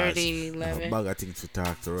 10:30, 11. A bag of things to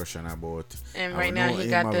talk to Russian about. And right now he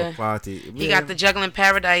got the got the Juggling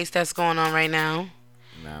Paradise that's going on right now.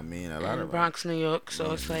 You know what I mean? A lot in of Bronx, New York.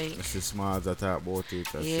 So it's like Mr. Smalls that talk about it.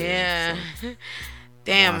 Yeah. So.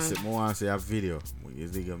 Damn. I want to see a video. But me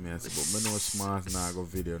know Smalls not go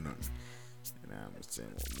video nothing. I'm saying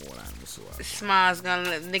more than so. Smiles gonna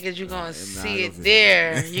let niggas, you gonna see it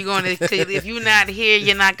there. You gonna if you not here,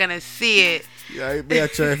 you're not gonna see it. Yeah, you better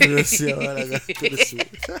try to see what I got to see.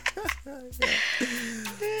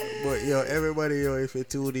 But yo, everybody, yo, if you're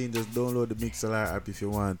tuned in, just download the Mixlr app if you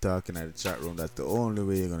want to talk in the chat room. That's the only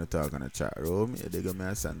way you're gonna talk in the chat room. You dig me?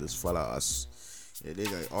 And just follow us. You dig?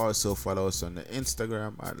 Also follow us on the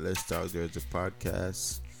Instagram at Let's Talk Jersey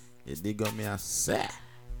Podcast. You dig me? I say.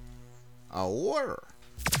 A water.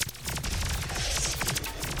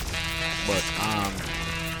 But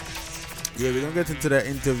yeah, we're gonna get into that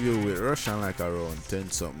interview with Russian like around 10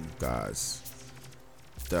 something guys.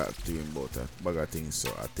 Talk to him about a bag of things, so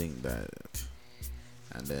I think that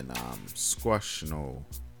and then Squash now.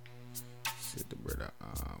 See the brother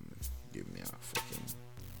give me a fucking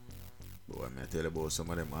boy, I tell you about some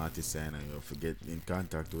of them artists and you forget in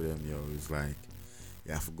contact with them, yo, it's like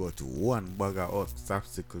you have to go to one bag of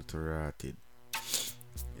obstacle to rotted.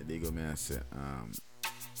 Yeah, they go me and say,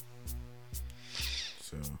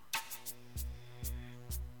 so.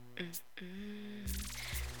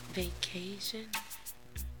 Vacation.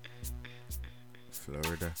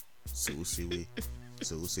 Florida. Susie,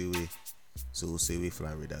 Florida.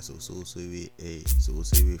 Florida. Susie, hey.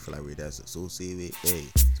 Susie, Florida. Susie, hey.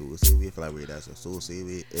 Susie, Florida.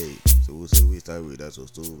 Susie, hey. Susie, Florida.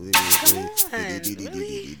 Susie,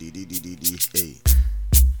 hey.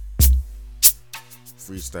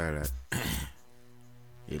 Freestyle that.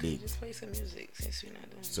 You dig? Just play some music since we're not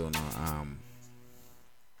doing. So no,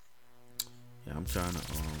 yeah, I'm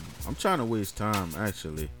trying to waste time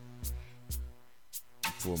actually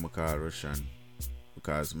before I call Russian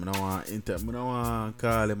because I don't want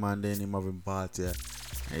call him and then him having party. And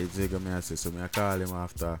he take me and say so I call him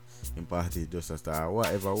after him party just to start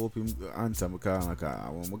whatever. I hope him answer me call when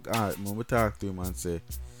I talk to him and say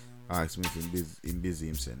ask me if him busy,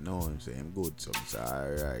 him say no, him say I'm good, so I say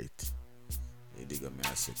alright. He dig me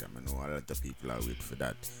a second, I know a lot of people are waiting for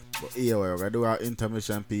that. But here we're gonna do our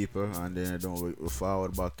intermission, people, and then we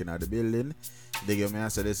forward back in the building. Dig me a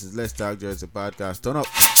say this is Let's Talk Jersey Podcast. Turn up.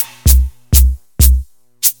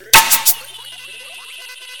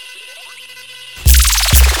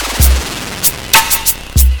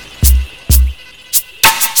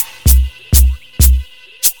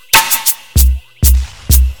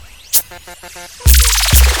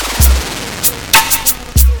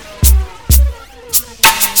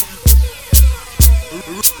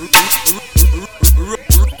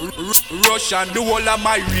 Russian, the whole of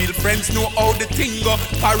my real friends know how the thing go.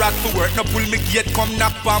 Parrot for work, no pull me gate, come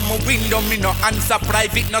knock on my window. Me no answer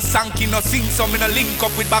private, no sanky, no sing. So me no link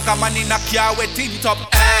up with back a man in a car with tint up.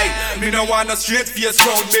 Hey, me no want no straight face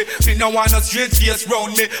round me. Me no want no straight face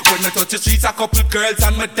round me. When me touch the streets, a couple girls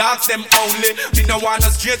and my dogs them only. Me no want no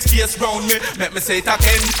straight face round me. Make me say it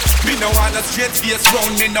again. Me no want no straight face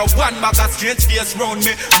round me. No one mag a straight face round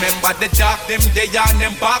me. Remember the dog them they and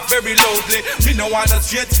them back very loudly. Me no want no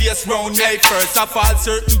straight face round me. Hey, first of all,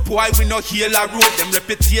 certain boy we no heal a road. Them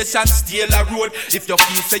reputation steal a road. If you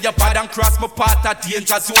feel say you bad and cross my path a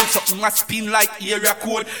danger zone, something a spin like area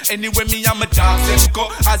code. Anyway, me and my dogs them go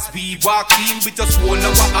as we walk in. We just hold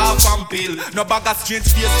our half and bill. No bag of strange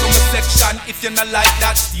face to my section. If you not like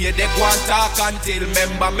that, stay they go and talk until.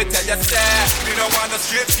 Remember me tell you say, me no want no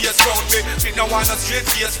straight face round me. Me no want no straight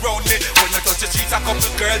face round me. When I touch the streets, a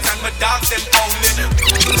couple girls and my dogs them only.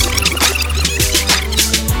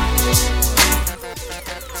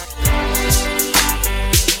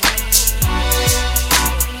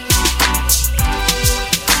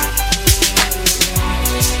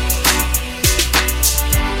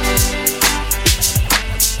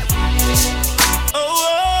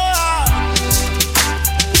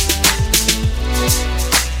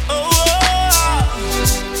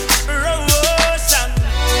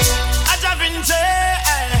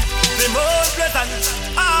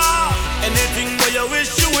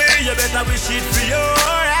 You better wish it for your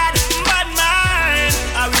head. Bad mind,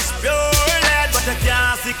 I wish pure lead, but I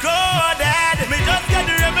can't see coded. Me just get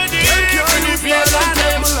the remedy.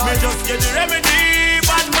 Me just get the remedy.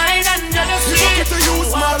 Bad mind and jealousy. To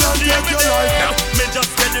use my and take your life. Me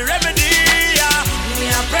just get the remedy.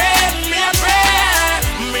 Me a pray, me a pray,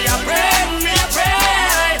 me a pray, me a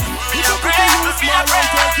pray. Me a pray, me a pray.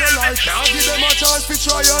 Now give them a chance to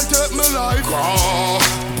try and take my life.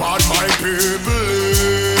 But my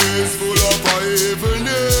people full of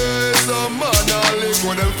evilness. A man a live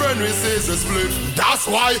when them friend receives a split. That's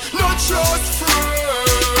why not just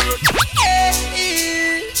friend.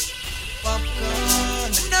 Hey,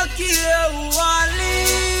 popcorn. No care who I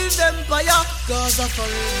leave empire, cause I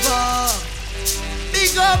forever.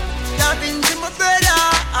 Big up, tapping to my brother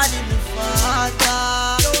and in my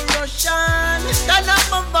father. No Russian, turn up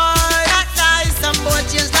my vibe. That nice, some boy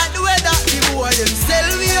change like the weather. The boy them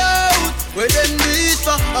sell me out. Where them beat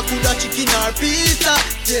for? I coulda chicken or pizza.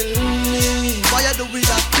 Tell me why you do with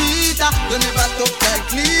that pizza? You never talk like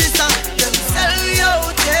Lisa. Them sell me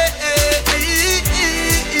out, them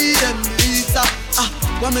pizza.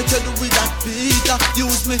 What me tell you with that pizza?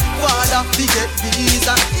 Use me father to get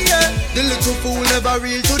visa. Yeah, the little fool never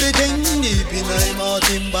real to the thing. Deep in my mouth,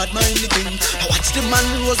 him bad mind the king. I watch the man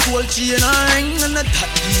rose gold chain and ring, and that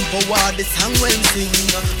deep for what the song when sing.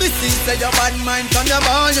 This is say your bad mind from your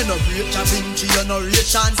born. You no real Chavinci, you no real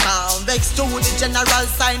chance sound. Vex to the general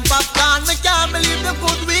sign popcorn. Me can't believe the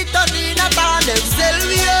good we done in a band. Them sell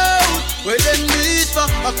me out. Where them meat for?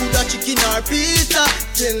 I coulda chicken or pizza.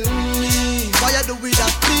 Tell me why you do with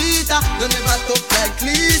that pizza? You never talk like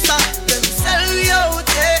Lisa. Them sell me out,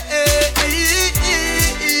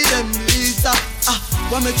 them Lisa.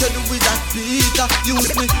 What me tell you with that pizza?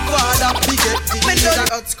 Use me father to get visa.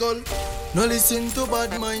 Hot skull, no listen to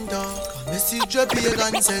bad mind talk. Message your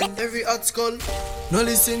pagan send every hot skull. No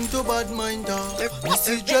listen to bad mind talk.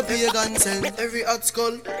 Message your pagan send every hot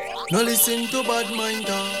skull. No listen to bad mind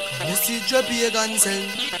talk. Message your pagan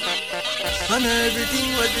send. And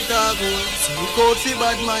everything what we talk about, so look out for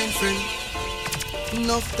bad mind friend.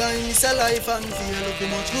 Enough time is a life and feel look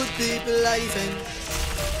how much good people life end.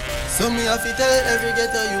 So me have to tell every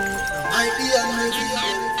ghetto youth, I be and every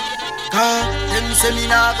car, them say me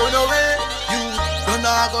nah go nowhere. You don't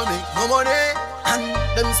nah go make no money. And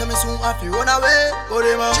them say me soon have to run away. Go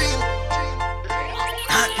them a dream.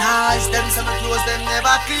 Not nice, them say me clothes them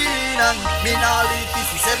never clean. And me nah live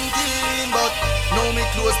 17, but now me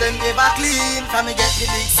clothes them ever clean. From me get the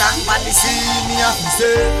big song on the scene. Me have to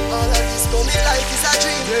say all of this coming like it's a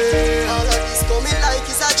dream. All of this coming like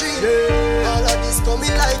it's a dream. All of this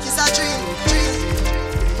coming like it's a dream.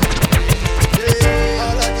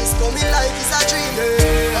 All of this coming like it's a dream.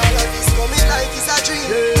 All of this coming like it's a dream.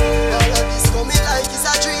 All of this coming like it's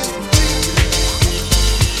a dream.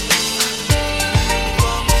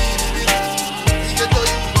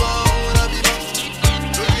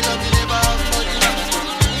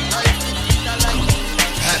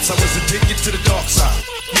 I was addicted to the dark side.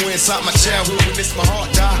 You inside my childhood when it's my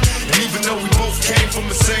heart died. And even though we both came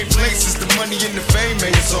from the same places, the money and the fame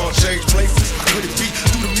made us all change places. Could it be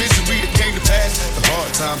through the misery, the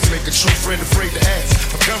Sometimes make a true friend afraid to ask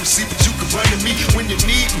for currency, but you can run to me when you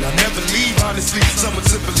need me. I'll never leave, honestly, someone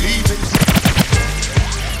to believe in.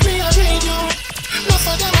 Me, I read you. Enough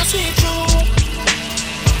of them I see through.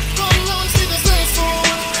 Come on, see the faithful.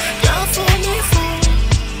 Can't fool me, fool.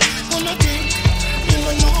 When I think, you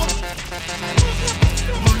know.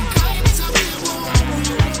 Mankind is a real war.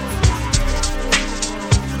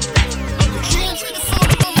 I could change with the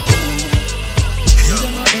phone.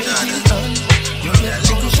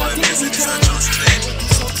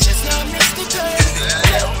 Success now makes the turn.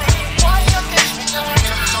 Tell me why you catch me now.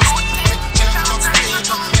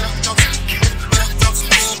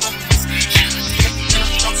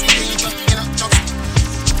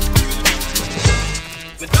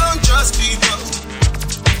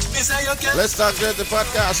 Let's start the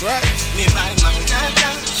podcast, right?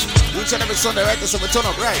 Each and every Sunday, right? So we turn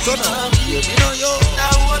up, right? Turn up. You know, yo.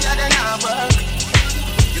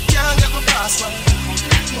 You can't get my password.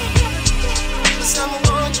 Someone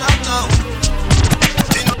won't drop down.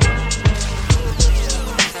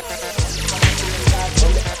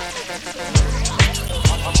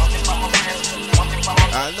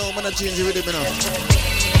 I know I'm gonna change the rhythm now.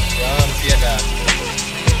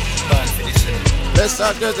 Let's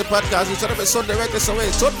start the podcast. Each and every Sunday, right? So we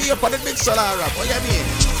turn me up on the big solar rap. What do you mean?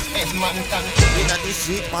 In this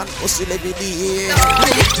week, man, what's every day?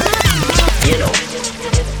 You know.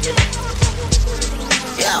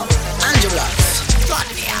 Yo, Angela. God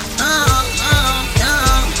damn.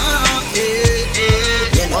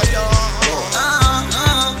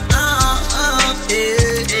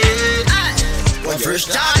 First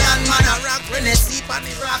Jordan, man, a rock when they sleep on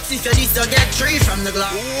the rocks. If you need to get three from the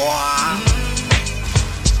Glock.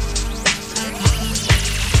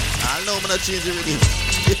 I know I'm gonna change the rhythm.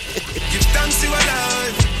 Give thanks you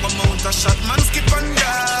alive. One mount a shot, man, skip and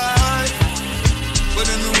die. But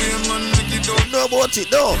anyway, man, make it out. Know about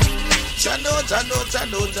it, no. Chano,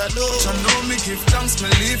 me give thanks, me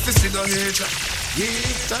leave for see the hater. Give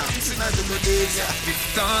thanks in the days. Give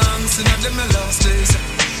thanks in the my last days.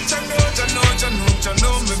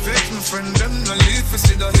 Chano, me vex my friend, them no leave for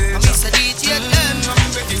see the hater. I'm Mr. DJ them.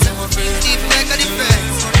 Deep make a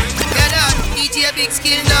difference. Get out, DJ big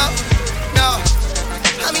skill now. No.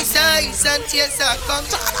 I'm size and tears are come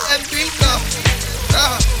and drink up.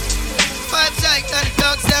 Five sides and the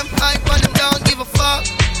dogs them hype on them don't give a fuck.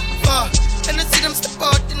 And I see them step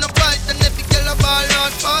out in the fight and if you kill a ball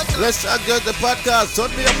out fast. Let's adjust the podcast. Turn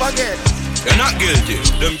me up again. You're not guilty.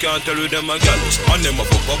 Them can't tell you them a gallus. And them a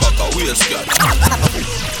fuck back a waist gal.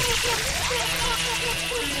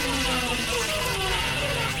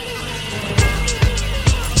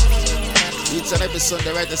 Each and every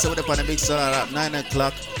Sunday, right? That's up on the big solar at 9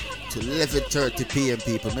 o'clock to 11:30 p.m.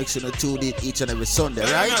 people. Make sure you tune in each and every Sunday,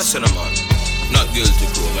 right? Yes, man. Not guilty,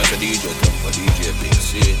 bro. Like a DJ come for DJ Big,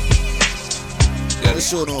 see? Yeah. The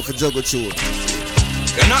show now for Juggle Tune.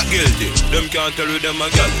 You're not guilty. Them can't tell you them a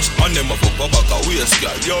gallus. And them a fuck back a waist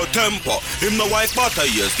gal. Yo, temper. Him no wife butter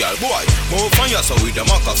years gal. Boy, move on yourself with the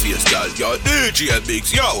maca face gal. Yo, DJ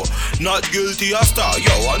Bigs, yo. Not guilty a star.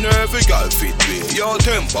 Yo, and every gal fit me. Yo,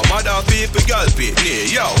 temper. Mother people gal fit me.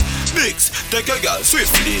 Yo, Bigs, take a gal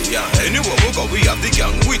swiftly. Yeah, anywhere we go, we have the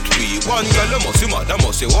gang with we. One gal must see mother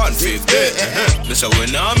must say 150. Me say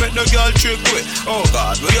when I make no gal trick with. Oh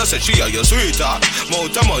God, when you say she are your sweetheart.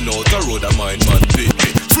 Mount a man out the road a mind man big.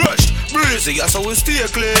 Fresh, breezy, that's how we stay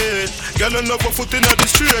clean. Girl and love a foot in the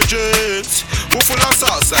straight jeans. We full of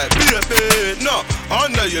sauce like baby. No,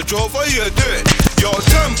 under your drove for your day. Your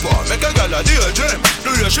temper, make a girl a daydream.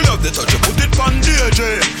 Do you she love the touch, you put it on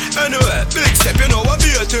daydream. Anyway, big step, you know what be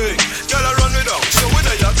a thing. Girl a run it down, so we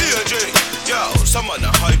know you're daydream. Yo, someone a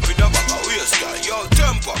hype with the back of waist, girl. Your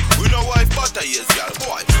temper, we know wife butter yes, girl.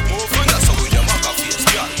 Boy, move on that so with the back of face,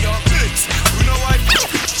 girl. Your pigs, we know wife butter.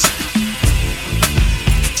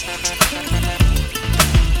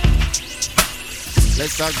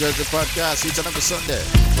 Let's start the podcast each and every Sunday.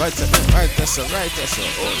 Right, that's right.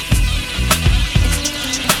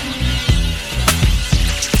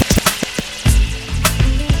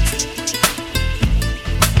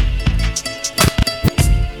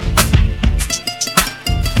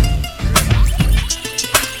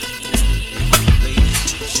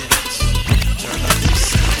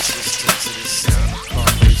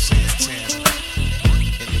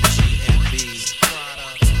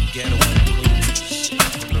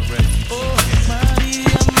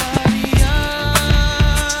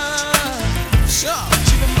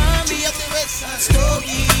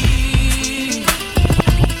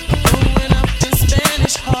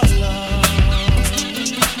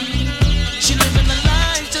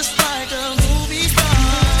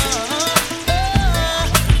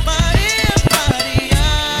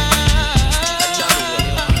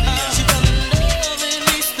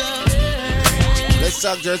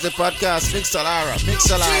 Talk Jersey podcast. Mix Solara.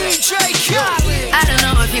 I don't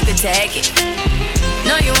know if you could take it.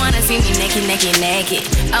 No, you wanna see me naked.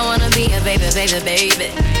 I wanna be a baby.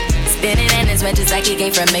 Spinning in his wedges like he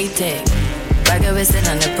came from Maytag. Rocket with it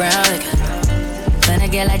on the brown. When I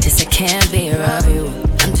get like this, I can't be around you.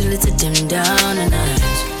 I'm too little to dim down the night.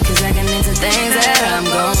 Cause I can into things that I'm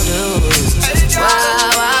gon' do.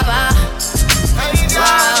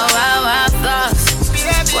 Wow, thoughts.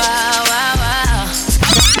 Wow.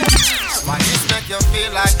 Why this make you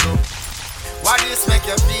feel like though? Why this make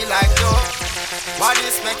you feel like though? Why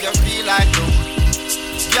this make you feel like though?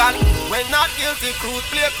 Girl, when not guilty, crude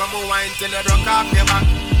play, come on wine till you broke off your back.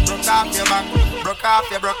 Broke off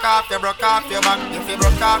your back. If you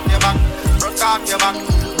broke off your back.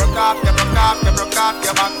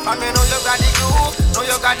 I mean, know you got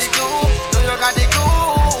the glue.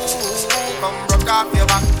 Come broke off your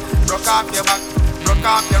back. Broke off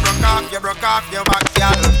your back,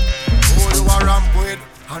 girl. Who you are ramp with?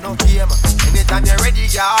 I no game. Anytime you're ready,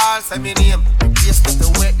 girl, say me name. Face me to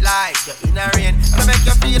wet like you're in a rain. And I make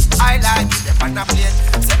you feel I like it, the pan a plane.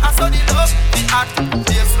 Say I saw the love, the act,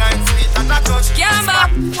 baseline sweet and I touch. Gamba,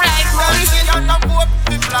 right, boy. On the boat,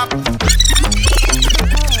 the flap.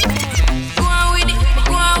 Go on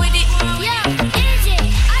with it. Yeah, easy.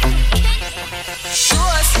 Show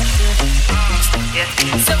us.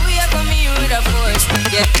 So we are coming with a force.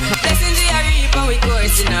 Yeah, blessings we are reaping, we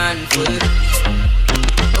coursing on full.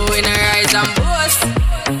 When I rise and boast.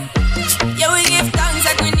 Yeah, we give thanks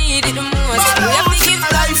like we need it the most. We have to give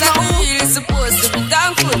thanks like we really supposed to be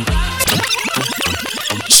thankful.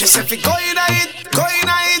 She said, go in it.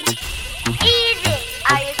 Easy.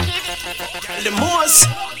 Are you kidding? The most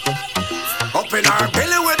up in our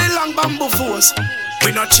belly with the long bamboo force.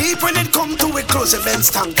 We not cheap when it come to it close events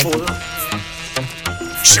thankful.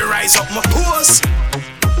 She rise up my pose.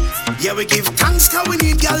 Yeah, we give thanks cause we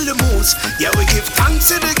need girl the most. Yeah, we give thanks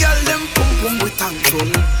to the girl them pum we thankful.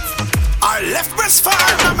 Our left breast far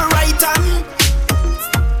on my right hand.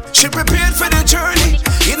 She prepared for the journey.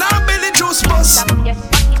 In our belly juice bus.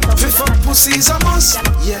 Fifth up pussy's a must.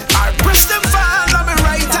 Yeah, our breast them fall on my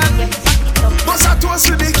right hand. Bust a toast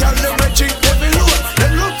to the girl them we drink every load.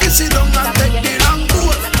 Them look to sit down and take the long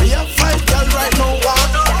boat. We have 5 girl right now.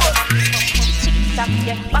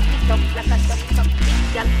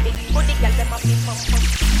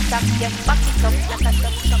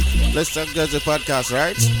 Let's Talk Jersey podcast,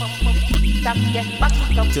 right?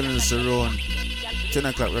 Telling us around 10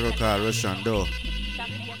 o'clock we go call Russian door.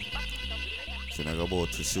 So I go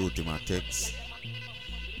about to shoot him a text.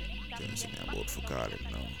 Telling me about to call him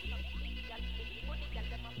now.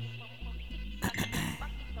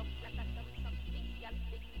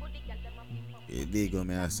 It's big on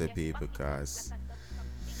me I say people because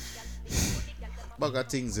bag of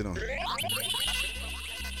things, you know.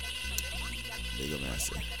 Big on me I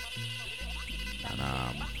say. And a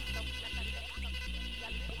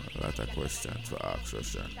lot of questions to ask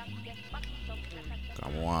Russian.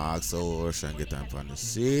 Come on, ask how Russian get time from the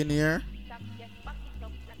scene here.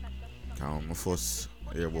 Come on, first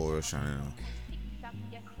hear about Russian, you know.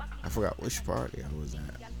 I forgot which party I was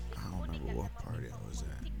at. I don't remember what party I was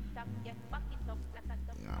at.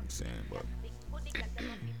 You know what I'm saying? But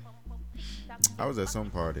I was at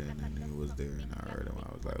some party and then he was there and I heard him.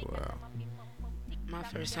 I was like, wow. My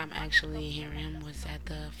first time actually hearing him was at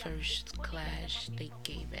the first clash they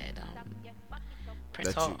gave at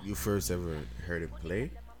Prince Hall. You first ever heard him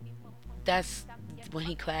play? That's when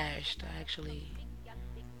he clashed. I actually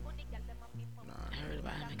heard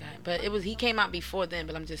about him. But he came out before then.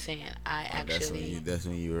 But I'm just saying, that's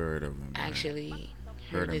when you heard of him. Actually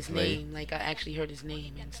heard his name. Like I actually heard his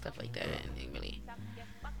name and stuff like that. And he really.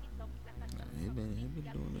 He been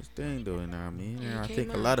doing his thing though, you know what I mean? And I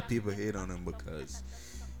think a lot of people hate on him because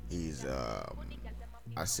he's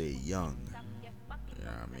I say young. You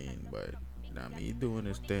know what I mean? But you know what I mean, he doing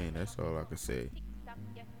his thing, that's all I can say.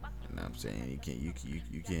 You know what I'm saying? You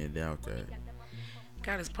can't doubt that.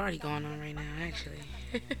 Got his party going on right now, actually.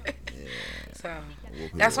 Yeah. So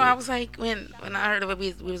that's why I was like, when I heard that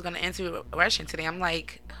we was gonna answer Russian today, I'm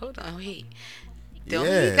like, hold on, wait. Don't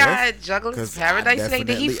he got Juggler's Paradise today?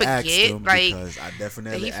 Did he forget? Like,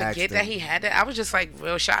 did he forget that he had that? I was just like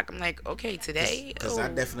real shocked. I'm like, okay, today. Because I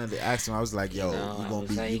definitely asked him. I was like, yo,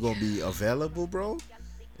 you gonna be available, bro?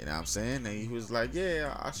 You know what I'm saying? And he was like,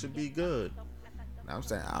 yeah, I should be good. You know what I'm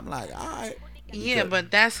saying? I'm like, all right. Yeah,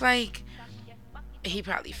 but that's like, he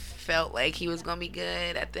probably felt like he was gonna be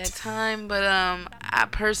good at that time. But I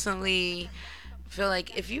personally feel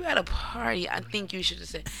like if you had a party, I think you should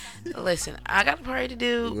just say, listen, I got a party to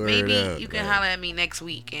do. Word Maybe up, you can holler at me next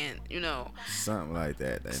week, and something like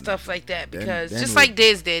that. Then, stuff like that. Because then just like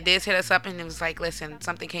Diz did. Diz hit us up and it was like, listen,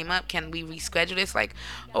 something came up. Can we reschedule this? Like,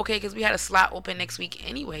 okay, because we had a slot open next week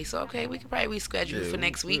anyway. So, okay, we could probably reschedule for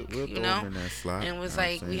next week, we'll you know? open that slot, And it was you know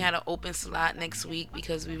like, what I'm we saying? had an open slot next week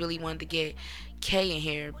because we really wanted to get Kay in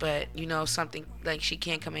here. But, something like she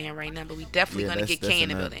can't come in here right now. But we definitely going to get Kay in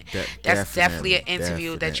the building. That's definitely an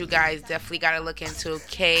interview that you guys definitely got to look into.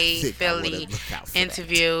 Kay Philly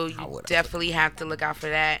interview. You definitely have to look out for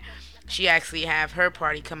that. She actually have her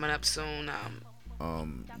party coming up soon.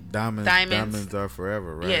 Diamonds Are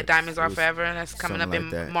Forever, right? Yeah, Diamonds Are Forever. That's coming up in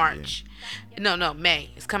that, March. Yeah. No, May.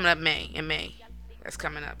 It's coming up in May. That's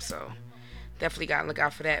coming up. So definitely gotta look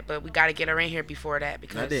out for that. But we gotta get her in here before that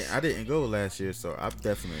because I didn't go last year, so I'm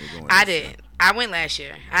definitely going. I did. I went last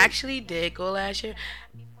year. I actually did go last year.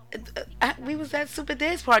 We was at Super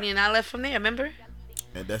Dance party and I left from there. Remember?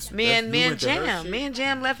 And that's me and Jam. Me and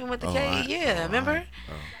Jam left and went to K. Remember?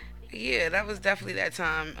 Yeah, that was definitely that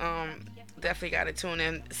time. Definitely got to tune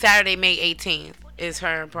in. Saturday, May 18th is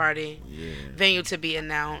her party. Yeah. Venue to be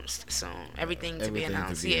announced soon. Everything to be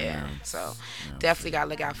announced. So definitely got to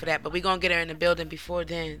look out for that. But we're going to get her in the building before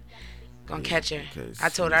then. Going to catch her. I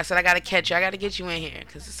told her, I said, I got to catch you. I got to get you in here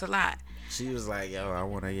because it's a lot. She was like, yo, I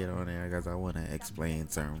want to get on there because I want to explain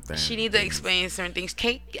certain things. She needs to explain certain things.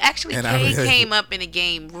 Kay came up in the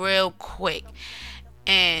game real quick.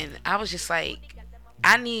 And I was just like,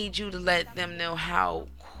 I need you to let them know how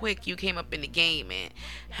quick you came up in the game and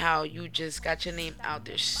how you just got your name out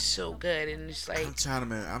there so good. And it's like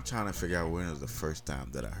I'm trying to figure out when was the first time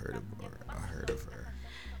that I heard of her.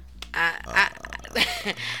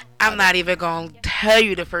 I'm not even gonna tell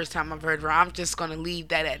you the first time I've heard of her. I'm just gonna leave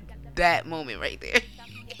that at that moment right there.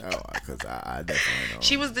 Because I definitely know.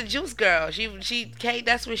 She was the juice girl. Kate.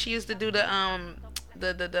 That's where she used to do the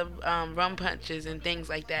rum punches and things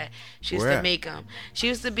like that. She used to make them. She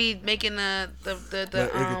used to be making the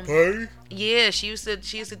yeah. She used to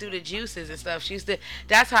do the juices and stuff.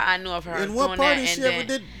 That's how I knew of her. And what party she ever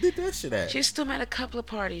did that shit at? She used to at a couple of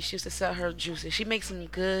parties. She used to sell her juices. She makes some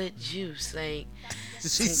good juice, like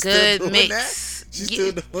some good mix. She's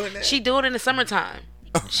still doing that. She do it in the summertime.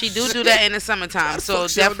 She do that in the summertime, so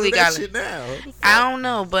definitely got it. I don't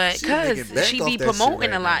know, but cause she be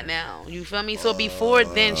promoting a lot now. You feel me? So before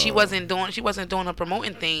then, she wasn't doing her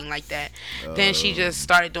promoting thing like that. Then she just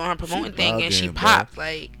started doing her promoting thing, and she popped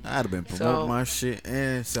like. I'd have been promoting my shit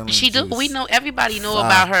and selling. She do. We know everybody know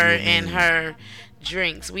about her and her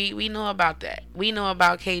drinks. We know about that. We know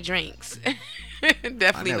about K drinks.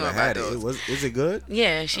 Definitely know about those. Is it good?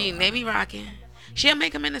 Yeah, they be rocking. She'll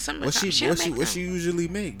make them in the summer. What she usually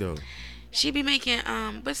make though? She be making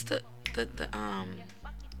what's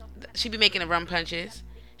she be making the rum punches.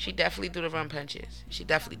 She definitely do the rum punches. She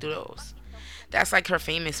definitely do those. That's like her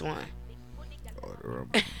famous one. Oh, the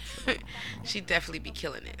rum she definitely be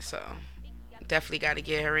killing it. So definitely got to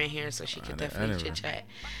get her in here so she can definitely chit chat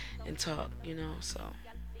and talk. So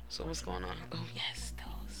what's going on? Oh yes,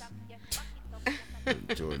 those.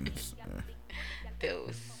 Jordans.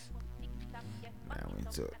 Those.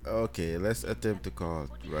 Okay, let's attempt to call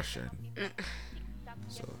Russian.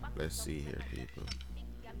 So let's see here, people.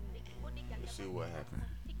 Let's see what happened.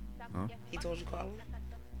 Huh? He told you call him?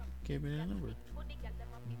 Gave me that number.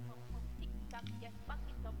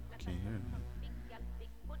 Can't hear him.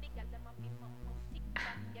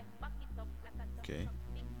 Okay.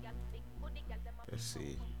 Let's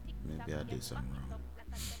see. Maybe I did something wrong.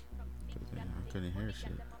 I couldn't hear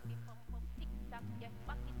shit.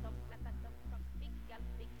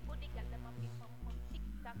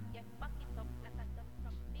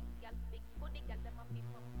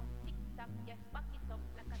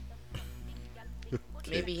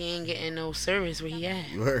 Maybe he ain't getting no service where he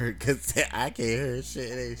at. Word, cause I can't hear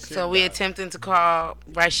shit. So we attempting to call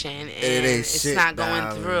Russian and it's not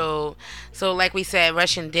going through. So like we said,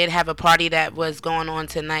 Russian did have a party that was going on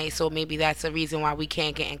tonight. So maybe that's the reason why we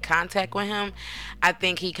can't get in contact with him. I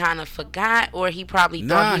think he kind of forgot, or he probably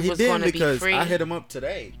thought he was going to be free. I hit him up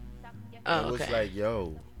today. Oh, it was like,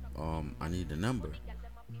 yo, I need the number.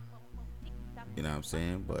 You know what I'm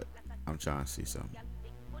saying? But I'm trying to see something.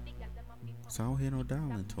 So I don't hear no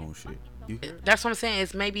dialing tone shit. You hear? That's what I'm saying.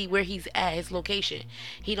 It's maybe where he's at, his location.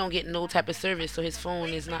 He don't get no type of service, so his phone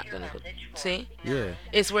is not gonna go. See? Yeah.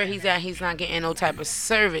 It's where he's at. He's not getting no type of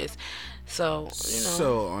service. So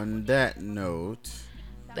So on that note,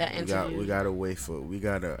 that interview, we gotta wait for.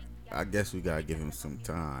 I guess we gotta give him some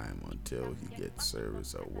time until he gets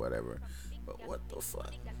service or whatever. but what the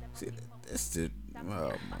fuck? See, it's the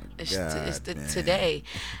oh my It's god, the man. today.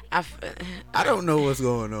 I don't know what's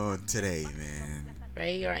going on today, man.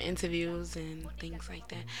 Right, or interviews and things like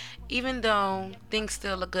that. Even though things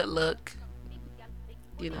still a good look,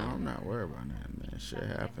 you know. I'm not worried about that, man. Shit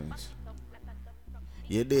happens.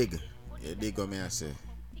 You dig what me I say,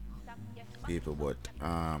 people. But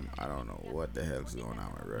I don't know what the hell's going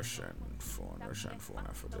on with Russian phone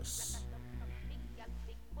after this.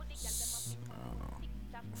 I don't know.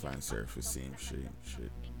 Find surfacing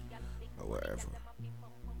shit or whatever.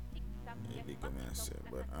 You dig what me I say,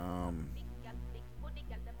 but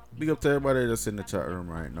big up to everybody that's in the chat room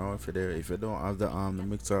right now. If you're there, if you don't have the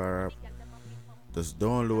Mixer app, just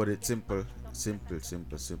download it. Simple.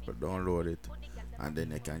 Download it, and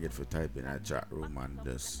then you can get for type in a chat room and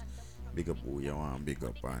just big up who you want, big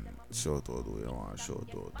up and shout out who you want,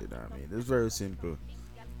 shout out. You know what I mean? It's very simple.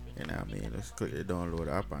 You know what I mean? Just click the download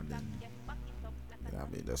app and then you know what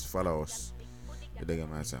I mean? Just follow us. You dig me?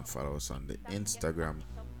 And follow us on the Instagram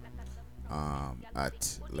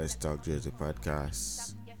at Let's Talk Jersey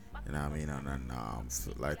Podcast. You know what I mean? And then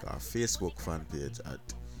like our Facebook fan page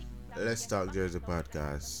at Let's Talk Jersey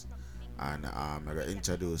Podcast. And I got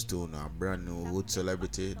introduced to a brand new hood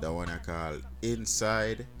celebrity, the one I call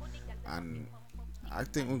Inside. And I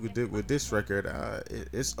think we could do with this record.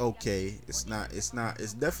 It's okay. It's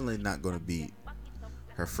definitely not gonna be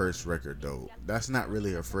her first record though. That's not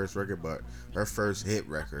really her first record, but her first hit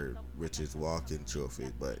record, which is Walking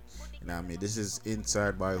Trophy. But you know what I mean? This is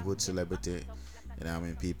Inside by a hood celebrity. You know what I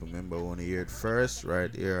mean? People remember when you hear it first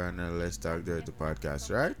right here on the Let's Talk Jersey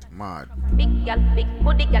Podcast, right? Mad. Big gal, big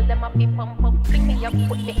booty gal, them a be pump up. Fling me up,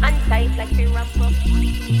 put me on tight like we ramp up.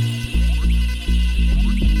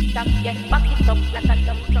 Stop, yeah, back it up like a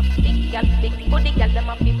dump truck. Big gal, big booty gal, them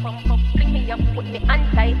a be pump up. Fling me up, put me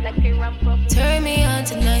on tight like we ramp up. Turn me on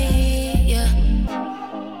tonight, yeah.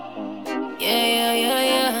 Yeah.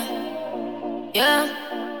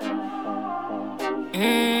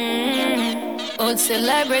 Old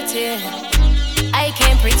celebrity, I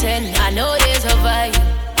can't pretend. I know there's a vibe.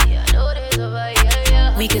 Yeah, I know there's a vibe.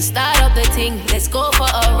 Yeah. We can start up the thing. Let's go for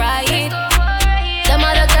a ride. Them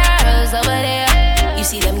other girls over there, you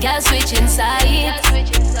see them girls switching sides.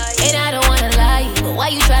 And I don't wanna lie, but why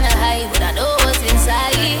you tryna hide? But I know what's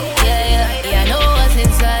inside. Yeah, I know what's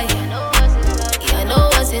inside. Yeah, I know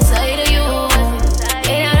what's inside of you.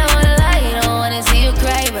 And I don't wanna lie, don't wanna see you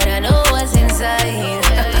cry, but I know what's inside.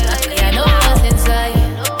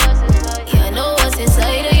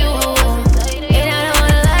 Inside of you, and I don't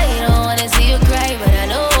wanna lie, don't wanna see you cry, but I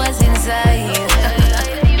know what's inside.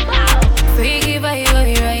 Freaky vibe when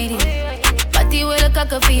we riding, body with a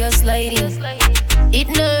cock up for your sliding. It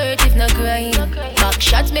no hurt if not crying. Back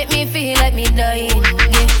shots make me feel like me dying.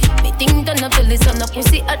 Yeah, me think turn up till the sun up,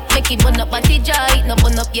 pussy hot, make it burn up, body dry, no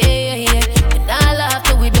burn up, yeah. And I laugh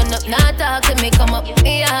till we done up, not talk till me come up,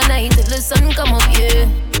 yeah, night till the sun come up, yeah.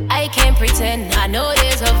 I can't pretend, I know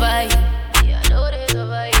there's a vibe.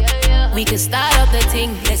 We can start up the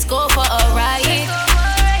thing, let's go for a ride.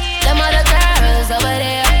 Them other girls over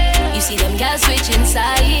there, you see them girls switching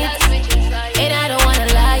sides. And I don't wanna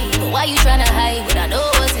lie, but why you tryna hide? But I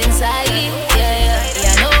know what's inside.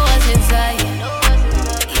 Yeah, I know what's inside.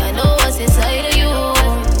 Yeah, I know what's inside of you.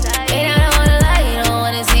 And I don't wanna lie, don't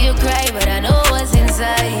wanna see you cry, but I know what's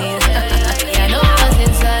inside. Yeah, I know what's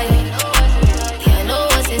inside. Yeah, I know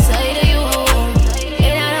what's inside of you.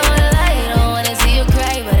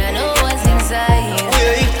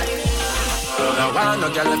 No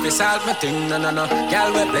girl if you solve my thing, no.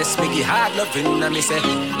 Girl we bless me, give hard loving, and me say,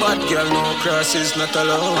 but girl no cross is not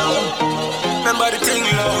alone. Remember the thing,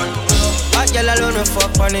 Lord. Hot girl alone no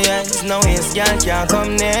fuck on the ends, no his girl can't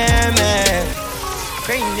come near me.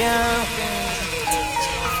 Bring down,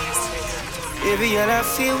 baby, you're a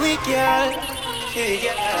feel weak, girl. Hey,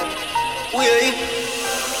 girl, wait.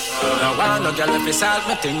 No want no girl if you solve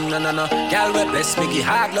my thing, no. Girl we bless me, give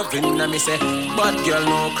hard loving, and me say, but girl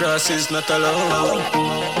no cross is not alone.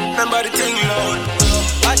 Remember the thing, Lord.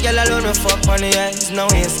 Hot girl alone no fuck on the ends, no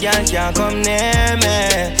his girl can't come near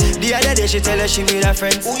me. The other day she tell her she with her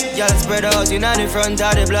friends. Girl spread out in the front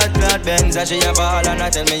of the blood clot Benz, and she a ball and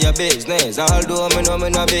I tell me your business. Although me know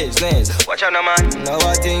me no business. Watch out no man, now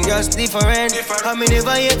I think just different. How me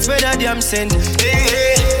never yet spread a damn cent.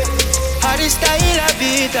 How the style a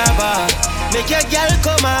beat her back, make your girl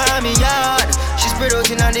come on me yard. She spread out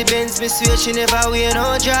in the Benz, me swear she never wear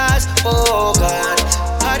no dress. Oh God,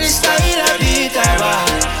 How this style a beat her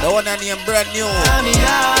bad. The one I name brand new.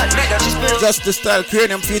 Just the style,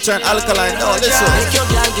 cranium featuring alkaline. No, listen. Make your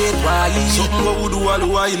girl get wild. Something what we do all the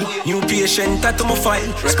while. New patient, tattoo my file.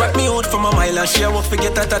 Spread me out from a mile and share what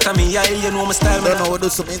forget that me aisle. You know my style. Don't know we do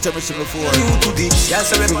some intermission before. New to this. Yeah,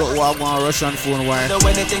 so we got one Russian phone wine. Do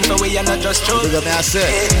anything for we and not just show. Big up me I say.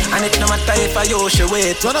 And it no matter if I yo she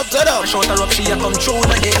wait. Turn up, turn up. Short her up, she a come through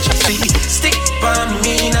the HC. Stick by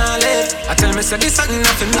me now left. I tell me say this something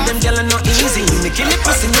not for me. Them gyal not easy. Me kill it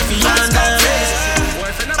pussy if you under.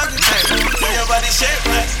 Your body shape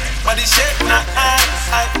nice, body shape nice.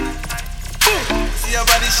 See your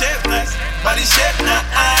body shape nice, body shape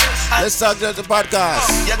nice. Let's talk to the podcast.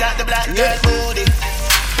 You got the black girl booty,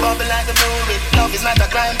 bubble like the movie. Love is not a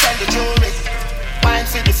crime, tell the jury. Wine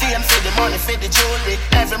for the fame, for the money, for the jewelry.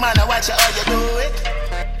 Every man I watch you how you do it.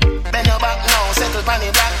 Bend your back now, settle on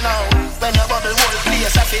the black now. When your bubble whole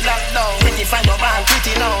place I feel locked down. Pretty find your band,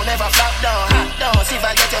 pretty now, never flop down. Hot down, see if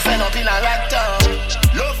I get your friend up in a rack down.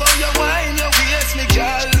 Love how you wine, your waist, me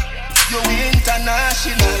girl. You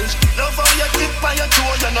international. Love how you tip on your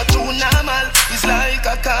toe, you're not too normal. It's like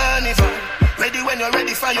a carnival. Ready when you're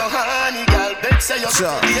ready for your honey, girl. Bet say you're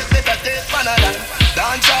better take Panadol.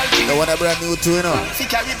 Dance all king. The one I brand new tune, you know.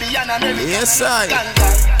 Caribbean American. Yes, I.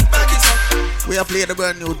 We are playing the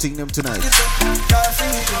brand new thing them tonight.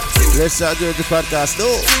 Let's start the podcast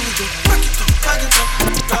though.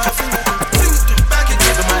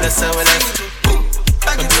 Baby mother so we left.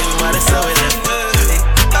 Baby mother so we left.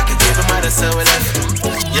 Baby mother so we left.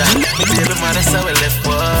 Yeah, baby mother so we left.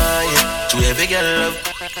 Boy, to every girl love.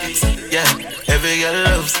 Yeah, every girl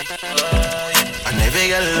loves. And every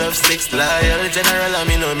girl loves six loyal general. I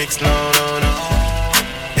mean no mix, no.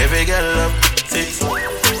 Every girl love six.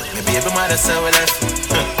 My baby mother so we left.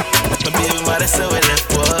 My baby mother so we left,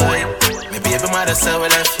 boy. My baby mother so we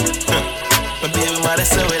left. My baby mother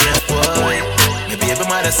so we left, boy. My baby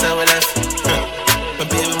mother so we left. My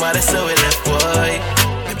baby mother so we left, boy.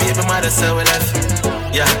 My baby mother so we left.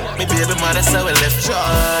 Yeah, my baby mother so we left,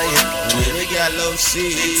 boy. Every girl loves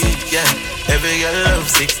six. Yeah, every girl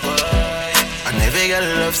loves six, boy. And every girl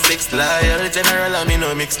loves six loyal general. I mean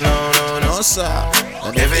no mix, no. No sir.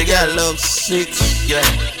 And every girl loves six. Yeah,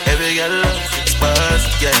 every girl loves six bars.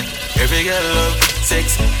 Yeah, every girl loves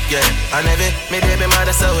six. Yeah, and every me baby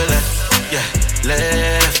mother so we left. Yeah,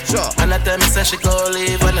 left. Sure. And I tell me say she go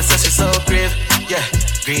leave, and I say she so grieve. Yeah,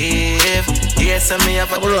 grieve. Yes, and me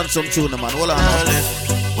have a run some tune, man. Hold on.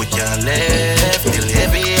 We can't left till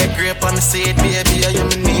every grape on me seat, baby. You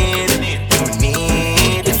me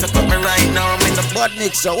need. If you cut me right now, I'm in the bad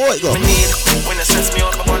mixer. What you go? Me need when you stress me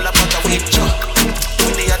out, my ball up on the whip.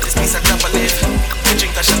 When they at this piece of crap I live. Me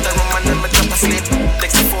drink a shot of rum and then me drop asleep.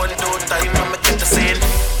 Next to phone, don't time, I'm get the same.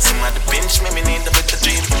 Somebody pinch me, me need a better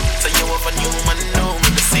dream. So you have a new man, know me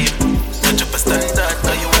the same. Touch up a standard,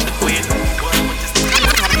 now you want the queen.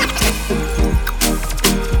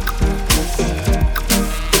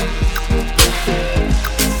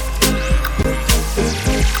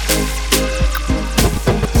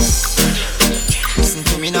 Listen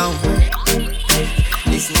to me now.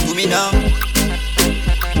 Listen to me now.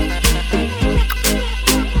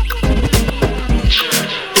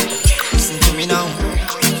 Listen to me now.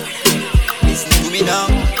 Listen to me now.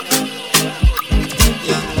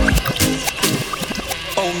 Yeah.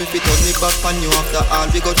 Oh, me fit on me back on you after all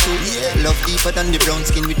we go through. Yeah. Love deeper than the brown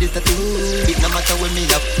skin with the tattoo. It no matter where me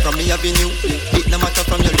up from me having you. It no matter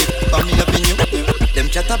from your lip from me having you. Them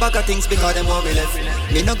chat about things because them want me left.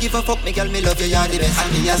 Me no give a fuck, me girl, me love you, you're the best.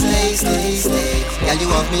 And me a stay. Girl, you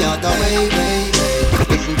have me out the way.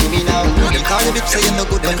 Listen to me now. Them call you bitch, so you no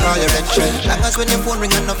good, them call you red shirt. Long as when your phone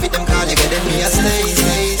ring enough, it them call you get. Then me a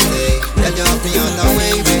stay. Girl, you have me on the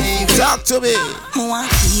way. Talk to me. I want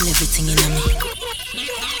to feel everything in me.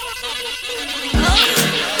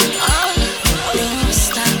 Don't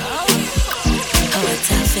stop. Oh,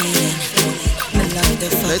 it's a feeling.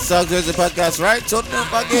 Let's talk to the podcast, right? Turn up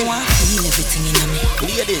again. Feel everything in me.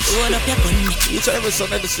 Ladies, roll up your gun. Each and every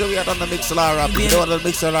Sunday, the story on the Mixlr rap. You don't want the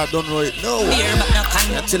Mixlr rap, don't know it. No.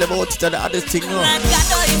 Tell about it and the other thing, no.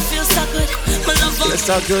 Let's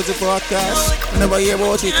talk to the podcast. Never hear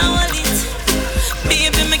about it.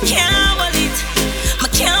 Baby, me can't hold it. Me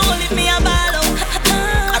can't hold it, me a ball out.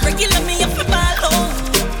 I regular me up a ball out.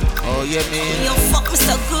 Oh yeah, man. You fuck me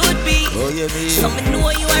so good, B. Oh yeah, man. So me know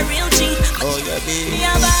you a real G. Oh yeah, man. Me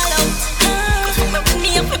a ball out. Fuck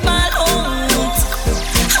me up a ball out.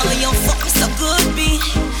 How you fuck me so good, B.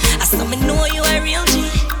 I saw me know you a real G.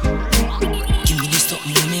 Give me this stuff,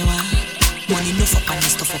 me want. Money no fuck and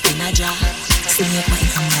this stuff up in a jar. Snake wine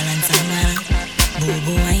from balance and man.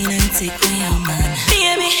 Boo wine and take away your man.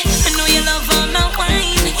 Baby, I know you love all my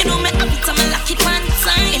wine.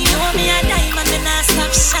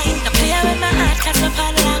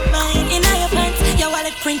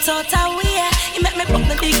 print out a way. You make me put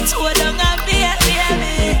the big toe down a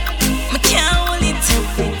baby. Me can't hold it.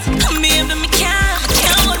 Baby, me can't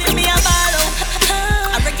hold it. Me a ball out.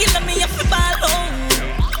 I regular me up a ball out.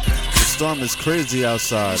 The storm is crazy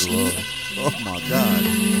outside, bro. Oh my God.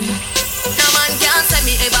 No man can't say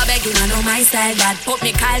me ever begging. I know my style bad. Put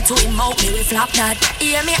me call to him out, me we flop that.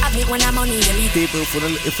 Hear me have me when I'm money, hear me. People,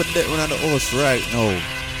 if I dead one on the horse right now,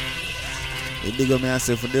 you dig me and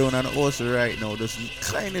say, if I dead one on the horse right now, just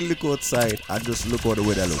kindly look outside and just look how the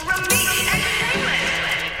weather look.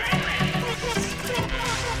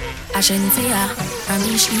 Ashentia,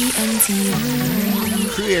 Amish ENT.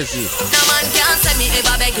 Crazy. No man can't say me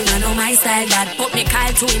ever begging. I know my style bad. Put me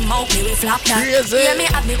call to him out, me we flop that. Crazy. Hear me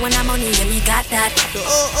have me when I'm money, hear me got that.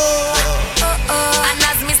 And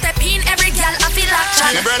as me step in, every girl I feel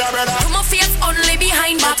action. Brother. To my face only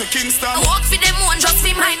behind back. To Kingston. I walk for them one, just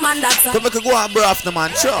for mine, man. That's Come back and go and brush the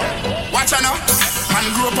man, sure. Watch out now. Man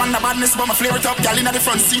grew up on the badness, but my flare it up. Girl in the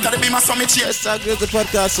front seat of the Beamer Summit chair. Let's start the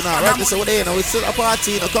podcast now. Right, so we're there now. We still a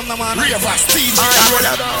party. Now come the man. Ravers, TJ,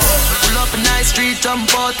 brother. Pull up in nice street, jump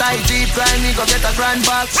out, I Jeep, grind me, go get a grand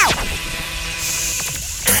box.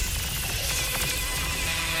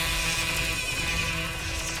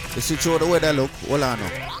 You see through the weather look? Hold on now.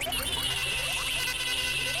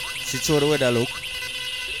 See through the weather look?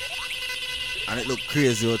 And it look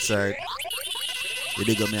crazy outside. You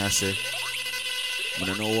dig what me I say? I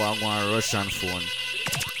don't know why I'm going to rush on phone.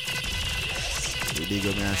 You dig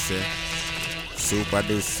what me I say? Super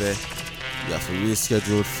this say. You have to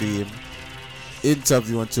reschedule film.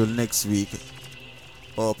 Interview until next week.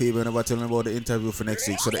 Oh, people never tell me about the interview for next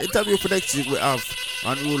week. So the interview for next week we have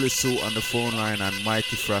Unruly Sue on the phone line and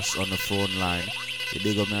Mikey Frost on the phone line. You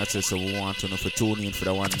dig up me I say, so we want to know for tune in for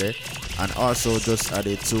the one day. And also just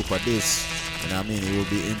added Super this. You know what I mean? He will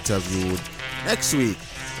be interviewed next week.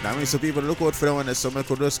 You know what I mean? So people look out for the one day, so I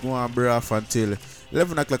could just go and brief until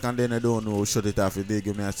 11 o'clock and then I don't know, shut it off. You dig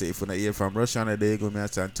up me I say, if you not hear from Russia, they dig up me I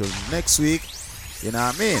say until next week. You know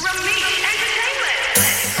what I mean?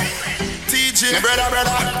 TJ, brother.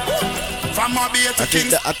 From Mobile to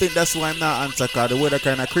Kings. I think that's why I'm not answer, because the weather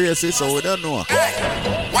kind of crazy, so we don't know.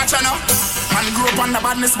 Watch out now. Man grew up on the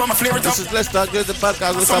badness, but my flare it up. This is Let's Talk Girls, the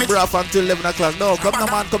podcast with some brief until 11 o'clock. No, come the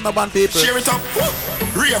man, people. Share it up.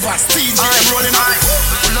 Ravers, TJ, rolling on.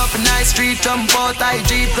 Pull up in nice street, jump out, I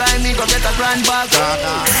Jeep, grind me, go get a grand box.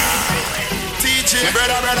 TJ,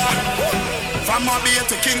 brother. From Mobile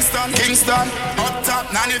to Kingston, up top,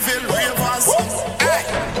 Nannyville, Ravers. Hey,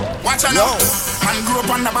 watch out now. Man grew up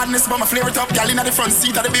on the badness, but my flare it up. Girl in the front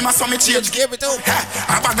seat of the Beamer Summit change. Give it up.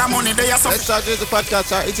 I bag of money, they are so. Let's Talk Girls, the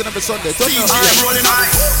podcast, it's every Sunday. TJ, rolling on.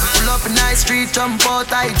 Pull up in nice street, jump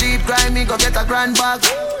out, I Jeep, grind me, go get a grand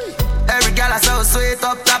box. Every gal I so sweet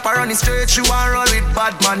up top, I run it straight. She want roll with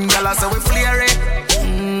bad man, gal I so we flare it.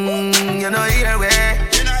 You know here we.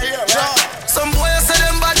 Some boys say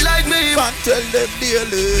them bad like me. Can't tell them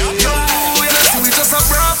daily. No, you know we just a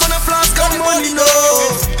braff on a flask of money, no.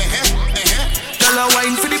 Gal a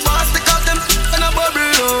wine for the boss, take out them and a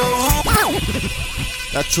bubble.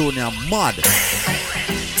 That tune is mad.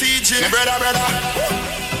 TJ, brother.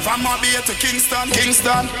 From Mobile to Kingston,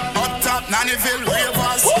 up top, Nannyville,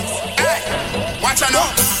 Ravers. Hey, watch out now.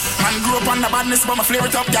 Man grew up on the badness, but my flare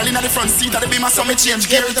it up. Girl in the front seat of the Beamer Summit change,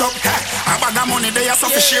 gear it up. I bag of money, they are so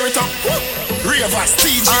to share it up. Ravers,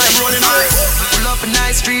 TJ, rolling on. Pull up in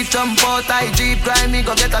nice street, jump out, I Jeep, grind me,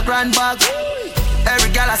 go get a grand box. Every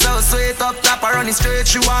gal I so sweet up top, I run it straight.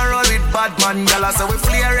 She want roll with bad man, gal I so we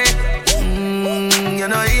flare it. You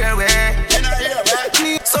know here we.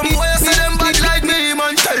 Some boys say them bad like me,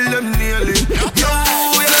 man, tell them nearly. Yo,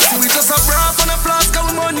 you know we just a braff on a flask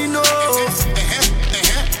of money, no.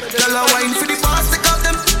 Tell a wine for the boss, take out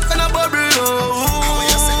them and a bubble, no.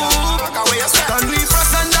 Can we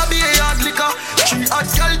press and a be a hard liquor? She hot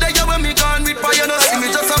girl there when me gone with fire, no. See me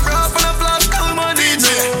just a braff on a flask of money,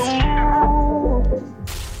 no.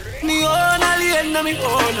 Me own alien, no me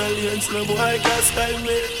own alien, so boy can't style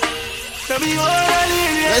me.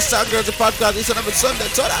 Let's Talk Girls, the podcast, it's every Sunday.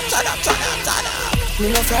 Turn up. Me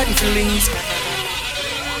no frightened feelings.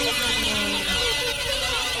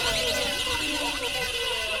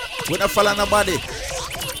 We don't follow nobody.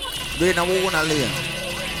 We don't want to lane.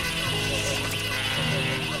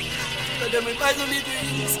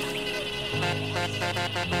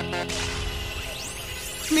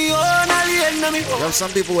 Me own alien, no me You have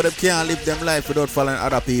some people who can't live them life without following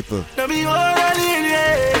other people. no me own alien,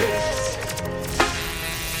 yeah.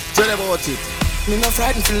 Tell them about it. Me no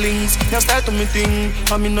frightened feelings, now start to me thing.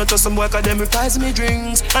 I me not just some boy cause them reprise me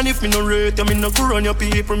drinks. And if me no rate, I me no go run your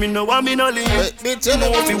people. Me no want me no leave. Me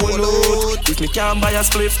know if you will out. If me can't buy a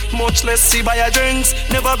spliff, much less see buy a drinks.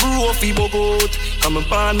 Never grew up fi bogot. Come and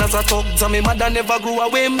born as a thugs and me mother never grew a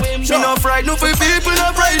whim. Me no frightened for people,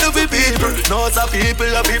 no frightened for people. No some people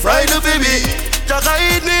a be frightened for me. Just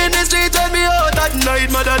hide me in the street and me out at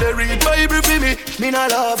night. Mother they read Bible for me. Me no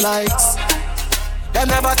love likes. Them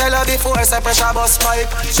never tell her before, say pressure bus pipe.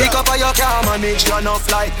 Pick up on your car, manage your enough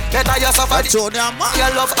light. Better you suffer your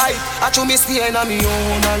love hype. I chew me staying on me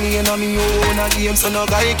own, a lane on me own, a game, so no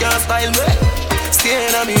guy can style me.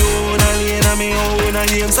 Staying on me own, a lane on me own, a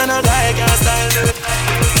game, so no guy can style me.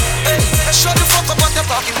 Hey, shut the fuck up what you're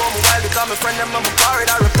talking about me while because my friend them on my car in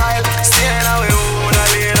a reptile. Staying on me own, a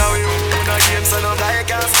lane on me own, a game, so no guy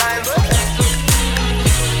can style me.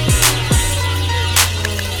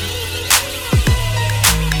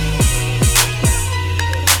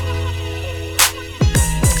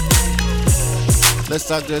 Let's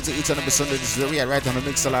talk Jersey each and every Sunday. This is where we are right on the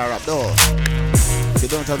Mixlr app though. If you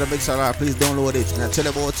don't have the Mixlr app, please download it and I'll tell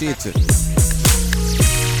you about it.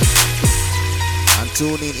 And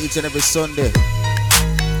tune in each and every Sunday.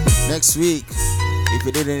 Next week, if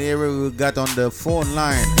you didn't hear it, we got on the phone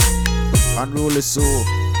line Unruly Soul.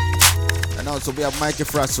 And also we have Mikey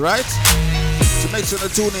Frost, right? So make sure to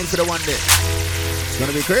tune in for the one day. It's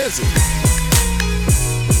gonna be crazy.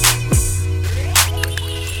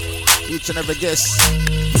 Each and every guest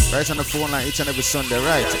right on the phone line each and every Sunday,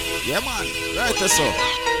 right? Yeah man, right or so.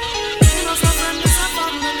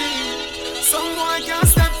 Some boy can't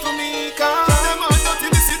step for me, cause them are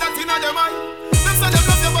dirty, this is that in their mind. Them say them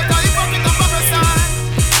love you, but I fuck it up on the side.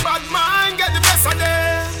 Bad mind get the best of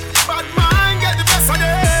them. Bad mind get the best of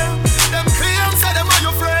them. Them claim say them are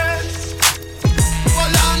your friends.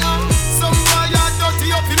 Well I know, some boy are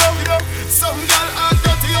dirty up, you know. Some girl are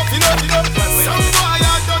dirty up, you know. Some boy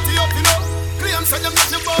are dirty up, you know. Claim say them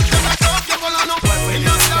not your boss, them not talk, you well I know. Me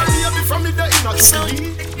just start baby from me the inner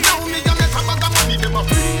Jubilee. Now me a make a bag of money, them a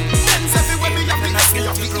free. Everywhere me have the next me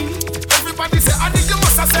have the everybody say, I think you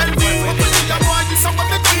must have sent me. But when you boy, this is what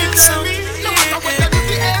they don't tell me. No matter what they do,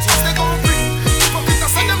 the air force they gon' bring. People think I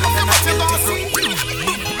say them love them, what you gon' see.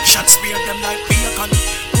 Shots spear them like bacon.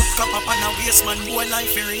 Put cup up on a waist, man, boy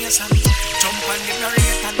life erase and jump and give no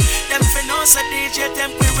rate and them finance a DJ,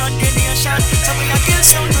 them we run the nation. So we a kill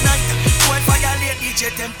sound tonight. Boy violate DJ,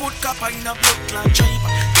 them put cup in a blood clot drive.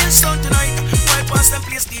 Kill sound tonight. Boy pass them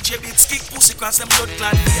place DJ beats, kick pussy cross them blood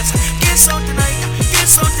clot face. Kill sound tonight.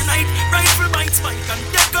 Rifle bites mic and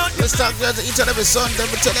take out. Let's talk to each and every Sunday,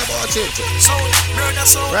 we tell them about it. So, murder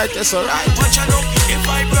so. Right, that's alright. Watch out up, if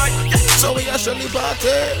I bright. So we actually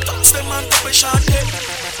party. Touch them and couple shot them.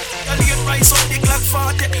 The late rise up the clock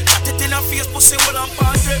 40. Got it in a face, pussy with a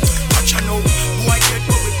party. Watch out now, boy get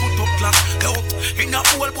what we put up clock. Out, in a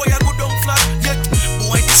hole, boy I go down flat. Yet,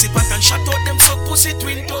 boy dissipate and shut out them so pussy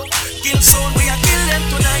twin toe. Kill sound, we a kill them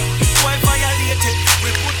tonight. Boy violated,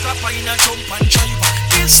 we put rapper in a jump and drive.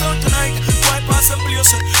 Kill sound tonight, boy pass them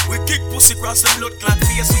place. We kick pussy cross them blood clot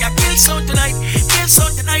face. We a kill sound tonight,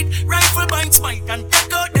 rifle bites mic and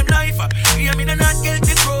take out them life. Hear me not get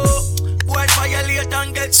the crow. Boy violate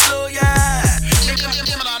and get slow, yeah.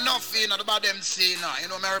 Enough, you know, about them see, you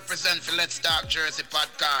know, me represent for Let's Talk Jersey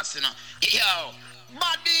podcast, you know. Yo,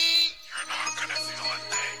 buddy.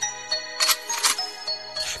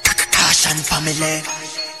 Caution family,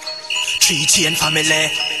 3 chain family.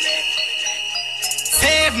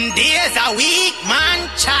 7 days a week, man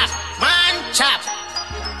chop.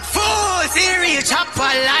 Full serial chop for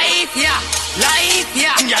life, yeah.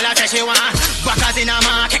 Y'all a say she want backers in a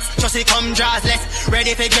market, just he come draws less.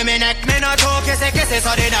 Ready for give me neck, me no talk, kiss it,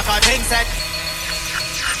 so they knock a drink set.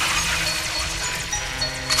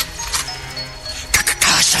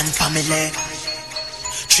 Caution family,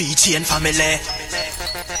 3 chain family.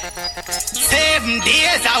 7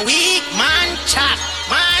 days a week, man chop.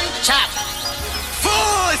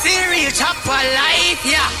 Full serial chop for life,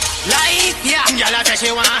 yeah. Y'all a say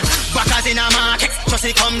she want backers in a market, just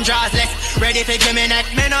he come draws less. Ready for give me neck,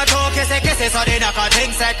 me no talk, kiss it, so they knock a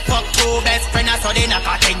drink set. Fuck 2 best friends, so they knock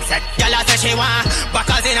a drink set. Y'all a say she want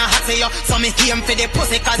backers in a hot see you, so me aim for the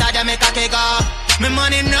pussy, cause I dem make a kick off. Me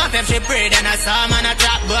money enough if she breathe and I saw man a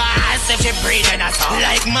drop bass if she breathe and I saw.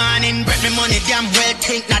 Like morning bread, me money damn well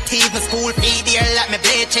think. Not even school fee dear like me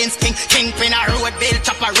bleaching skin. Kingpin a road bill,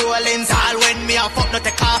 chop a rollings. All when me a fuck not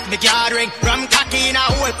take off me gathering. Rum cocky in a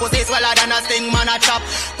whole pussy swallow than a sting man a chop.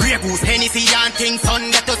 Grey goose, Hennessy and thing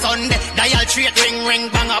Sunday to Sunday. Dial straight ring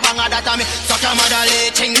banga that a me. Suck a mother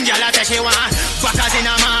leeching, y'all a say she want backers in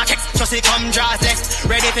a market, so she come draws less.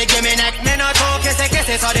 Ready for give me neck, me no talk, kiss it,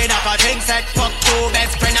 so they knock a drink set. Fuck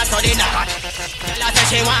the knocker. Tell her say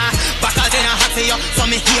she want backers in a hot for you. So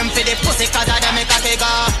me aim for the pussy cause I dem make a take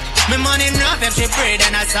her. Me money enough if she breathe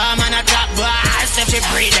and I saw man a drop bass if she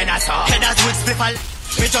breathe and I saw. Headers with spliffle.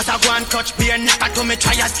 Me just a go and touch beer knocker to me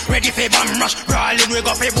trials. Ready for bomb rush. Brawling we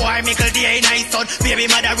go for boy Michael D.A. nice son. Baby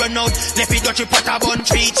mother run out. Left it dutchy pot a bun.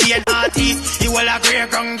 3 chain artist. You all a grey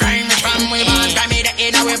ground grind me from we born. Grind me the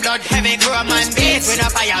inner with blood. Heavy crew man beat. With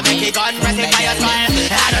a fire make it gun. Press it fire smile.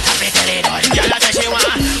 I don't have it till it done. Y'all a say she want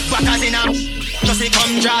backers in a just he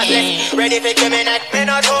come jawless. Ready for give me that. Me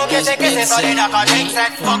not joke. Kiss it so the knocker drink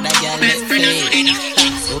set. Fuck best friend of the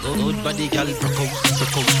knocker. Good body girl broke out.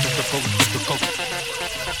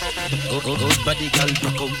 Good body girl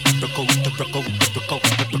broke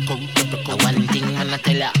out. One thing I'ma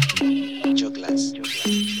tell ya. Jugglers.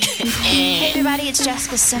 Hey everybody, it's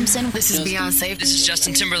Jessica Simpson. This is Beyonce. This is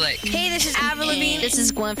Justin Timberlake. Hey, this is Avril Lavigne. This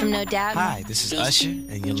is Gwen from No Doubt. Hi, this is Usher,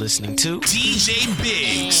 and you're listening to DJ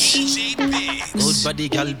Biggs. Good body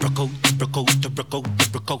girl broke out.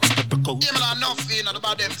 Yeah, man, enough, you know,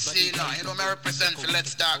 about them scene, you know, me represent for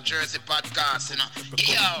Let's Talk Jersey podcast, you know.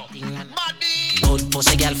 Yo, body. Good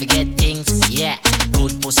pussy girl forget things. Yeah,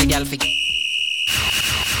 good pussy girl forget.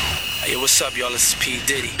 Hey, what's up, y'all? This is P.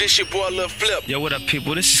 Diddy. This your boy, Lil Flip. Yo, what up,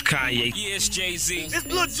 people? This is Kanye. Yeah, it's Jay-Z. It's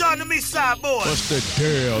Lil Jon the East Side Boy. What's the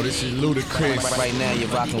deal? This is Ludacris. Right now, you're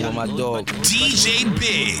rocking with my dog. DJ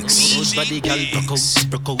Biggs. Good body girl broke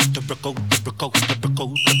out. Good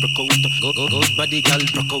body girl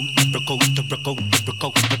broke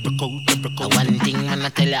out. One thing I'ma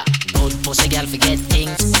tell ya. Good pussy girl forget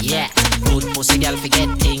things. Yeah, good pussy girl forget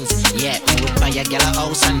things. Yeah, we would buy a girl a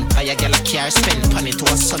house and buy a girl a car. Spend money to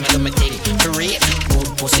a summer do me thing. For real,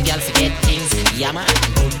 good pussy girl forget things. Yeah man,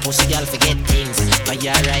 good pussy girl forget things. Buy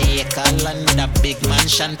a acre land with a big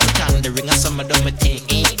mansion. Put on the ring of summer do me thing.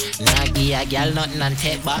 Nah give a girl nothing and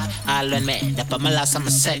take back. All when me, that my last I'm a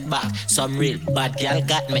setback. Some real bad girl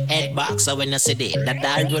got me head back. So when you see that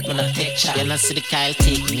dark road when I take shot. You not see the Kyle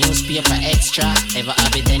take newspaper extra. Ever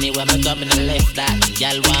have it anywhere me go me no left that.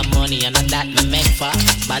 Girl want money and that me make for.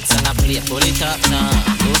 Bad song I play, pull it up now.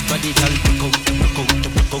 Good body girl broke out.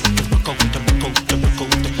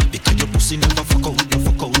 Because your pussy never fuck out.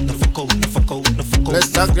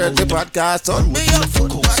 Let's Talk Jersey podcast on.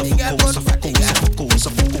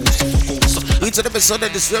 Each episode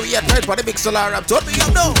of this very right for the big solar rap. Turn me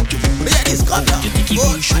up now. Yeah, this gun now. Good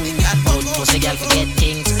pussy girl forget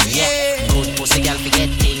things. Yeah, good pussy girl forget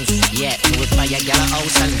things. Yeah, we would buy a girl a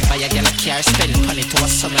house and buy a girl a car. Spend money to a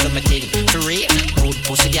summer do me thing. For real, good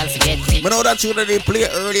pussy girl forget things. I know that you already play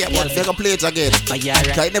earlier, but they can play it again.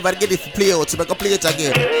 I never get it to play out, so I can play it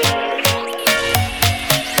again.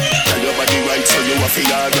 Your body right, so you a feel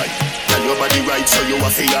alright. Your body right, so you a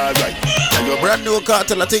feel alright. Your brand new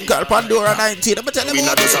cartel, I think called Pandora 19. Let me tell you about it. We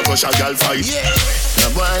not just a push a girl fight. Yeah. No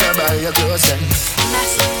boy no buy your clothes then.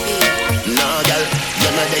 No girl,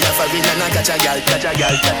 you're not there for real and I catch a girl.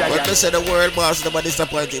 When they say the world boss, never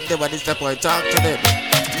disappoint him, never disappoint. Talk to them.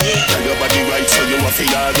 Yeah. Your body right, so you a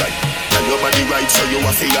feel alright. Your body right, so you a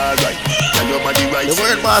feel alright. Your body right. The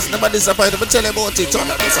world boss never disappoint. Let me tell you about it. You're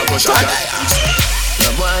not just a push a girl. No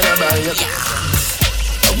boy no buy your clothes.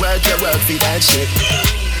 You work for that shit.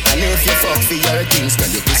 And if you fuck for your things, can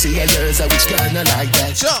you pussy a yours a which kinda like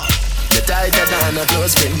that? Sure. You tighter than a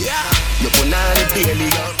clothespin. Yeah. You put on it daily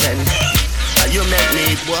open. And you make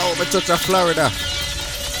me. Wow, me touch a Florida.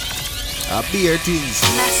 A beer things.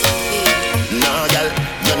 No, girl,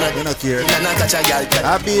 you're not here. You're not catch a girl.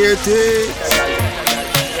 A beer things.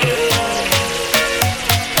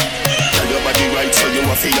 Tell your body right, so you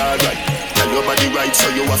a feel alright. Tell your body right, so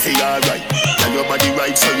you a feel alright. Tell your body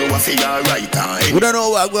right, so you a feel alright. We don't know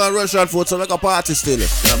what I'm going to rush out for, so like a party still.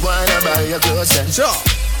 No wanna buy your clothes then. Sure.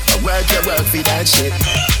 You work for that shit.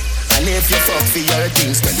 And if you fuck for your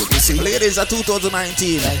things, can you see? Ladies are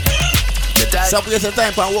 2019. Stop wasting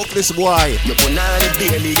time and walk this boy. You put on it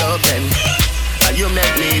daily open. And you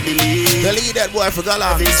make me believe. Believe that boy for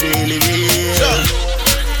Gala. It's really real. Sure.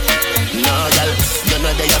 No, girl, you're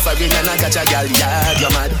not there for real and I catch a girl. Yeah,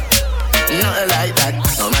 you're mad. Nothing like that.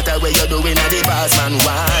 No matter where you're doing at the boss, man,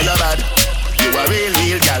 why you're bad? You a real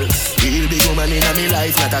girl. Real big woman in my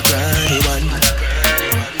life, not a cranny one.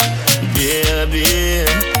 Baby.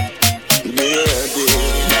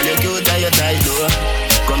 Girl, you cute and you tight, though.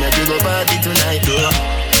 Come here to go party tonight, though.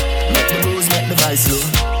 Make the blues, make the vice slow.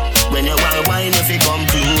 When you want wine, if you come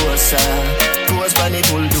closer. Close by the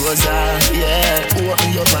bulldozer. Yeah,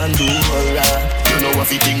 open your pan door. You know what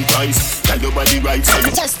you think twice. Tell your body right, so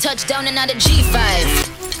you just touched down and out of G5.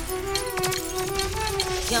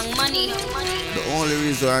 Young Money. The only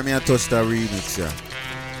reason why I touch that remix, yeah.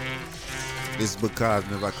 this because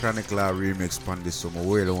me have a Chronic Law remix on this, so I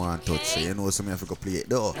really want to touch. So you know, so me have to go play it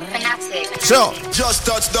though. Sure. Just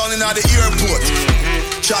touched down in the airport.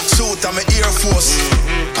 Track suit and my Air Force.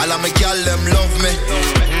 All of my gal them love me.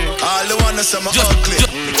 All the wanna say my ugly.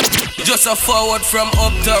 Just a forward from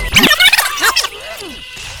up top.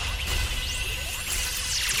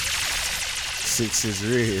 6 is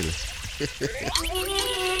real.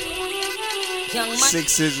 Young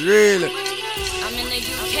 6 is real. I'm in the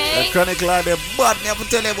UK. The Chronic Law, the bad, me have to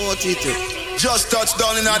tell you about it. Just touched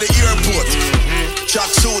down in the airport.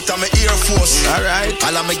 Track suit and my Air Force. Alright.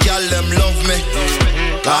 All of my gal them love me.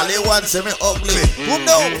 All they want say me ugly. Who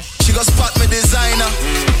know? She go spot me designer.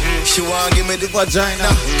 She want give me the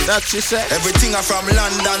vagina. That she said. Everything I from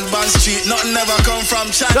London, Bond Street. Nothing ever come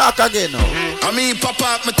from China. Talk again now. I mean pop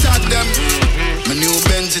up, me tag them. My new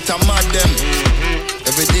Benz it a mad them.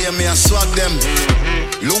 Every day me a swag them.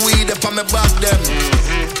 Louis up on me back them.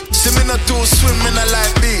 See me not too swim in a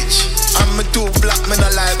light beach. And me too black, me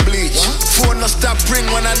not like bleach. Phone no stop ring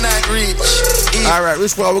when a night reach. Alright,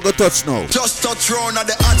 which part we go touch now? Just touch round at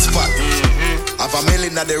the hot spot. Have a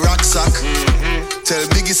million at the rucksack. Tell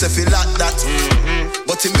Biggie say fi like that.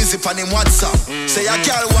 But him busy on him WhatsApp. Say a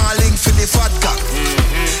girl want link for the fat cock.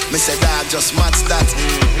 Me say dog just match that.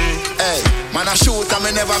 Hey, man I shoot and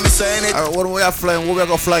me never miss anything. Alright, when we are flying, where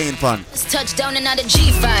we go flying pan? It's touchdown and out of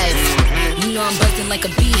G5. You know I'm buzzing like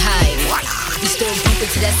a beehive. We still bumping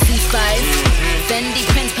to that C5. Fendi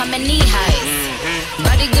prints pa my knee highs.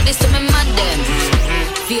 Body good is to me mad them.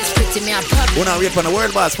 Feels pretty me I pop. We now wait for the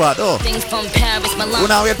world boss part though. Things from Paris, Milan. We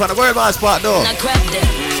now wait for the world boss part though. And I grab them.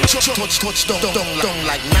 Touch down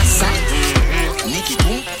like NASA. Nicky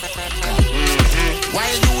boom.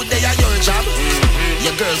 While you there at your job,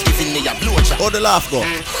 your girl's giving me a blowjob. How the laugh go?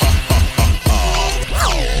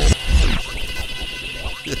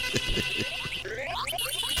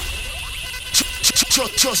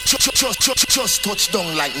 Just touch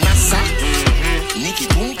down like NASA. Nicky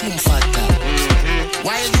boom boom fatta.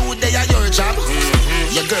 While you there at your job,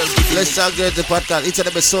 your girl's giving me. Let's start the podcast. It's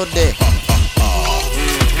another Sunday.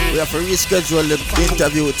 We have to reschedule the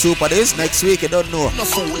interview with Super this next week. I don't know. No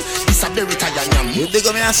fool, it's a very tired. You dig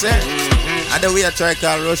me, I say? And then we are trying to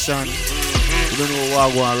call Russian. You don't know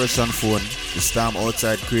what I go on Russian phone. The storm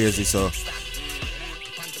outside crazy, so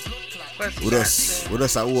we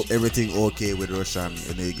just hope everything okay with Russian.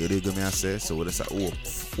 You dig me, I say? So we just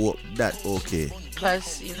hope that okay.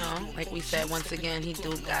 Plus, you know, like we said, once again, he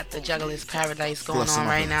do got the Juggler's Paradise going on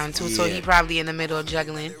right now too. Yeah. So he probably in the middle of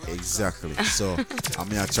juggling. Exactly. So I'm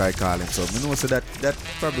gonna try calling. So you know, so that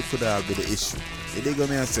probably could have been the issue. You dig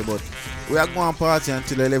me, I say? But we are going to party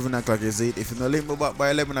until 11 o'clock. Is it? If you don't link me back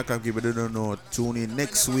by 11 o'clock, you don't know. Tune in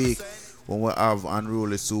next week when we have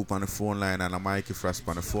Unruly Soup on the phone line and a Mikey Frost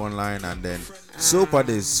on the phone line, and then Super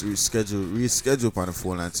Days reschedule on the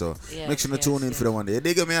phone line. So make sure to tune in for the one day. You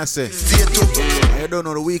dig me, I say? I don't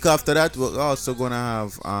know, the week after that we're also gonna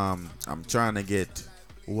have I'm trying to get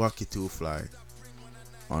Wacky 2 Fly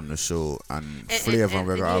on the show and Flavor.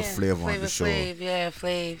 We're gonna have Flavor on the show.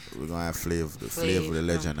 Flav. We're gonna have Flavor the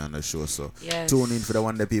legend on the show. So tune in for the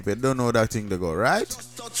one day people don't know that thing to go, right?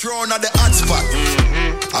 Touch round at the hot spot.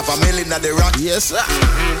 Have a million at the rock. Yes, sir.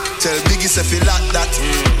 Tell Biggie say fi like that.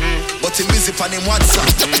 But him busy on him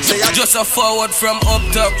WhatsApp. Say just a forward from up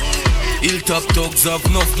top. Hilltop dogs have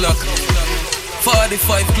no clock.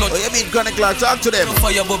 45 clutch. Oh, you mean Chronic Law? Talk to them. No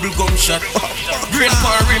fire bubble gum shot. Green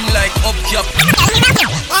pan rim like up cap.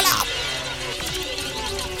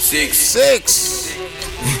 6.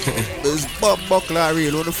 This Bob Buckler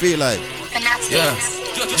real. What do you feel like? Yeah.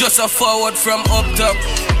 Just a forward from up top.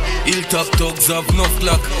 Hilltop dogs have no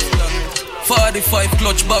clock. 45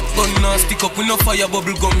 clutch back gun now stick up with no fire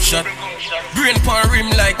bubble gum shot. Brain pan rim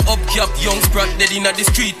like up cap. Young sprat dead in the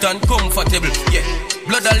street and comfortable. Yeah.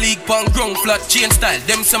 Blood a leak pan ground flat chain style.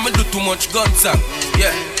 Them say me do too much gun song.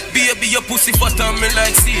 Yeah. Baby your pussy fat and me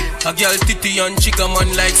like seed. A girl titty and chica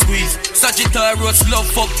man like squeeze. Sagittarius love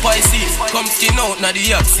fuck Pisces. Come skin out na the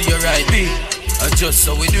yak see you right B. And just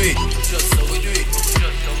so we do it.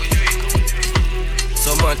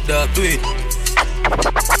 So mad dog do it.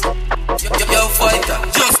 Yo fighter,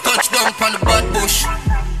 just touch down on the bad bush.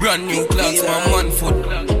 Brand new clocks, man, 1 foot.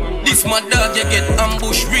 This my dog, you get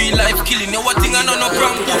ambush. Real life killing, you what thing I know no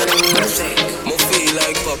brown bush. Mo feel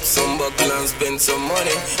like pop some buckle and spend some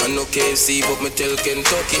money. I no KFC, but me tell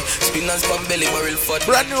Kentucky. Spin and spam belly barrel fat.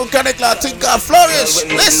 Brand new Chronic Law, think of flourish.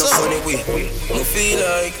 Listen. Mo feel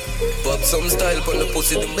like pop some style on the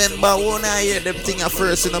pussy. Remember when I hear them thing at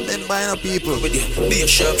first, you know, remember you know people. Be a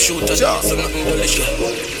sharp shooter, so nothing delicious.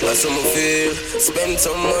 That's how I feel. Spend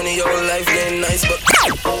some money, your life ain't nice, but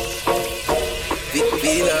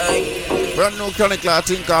feel like Brand new chronicle I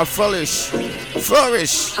think called Flourish.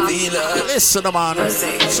 Flourish. Feel like Listen, man.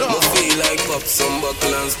 So. I feel like pop some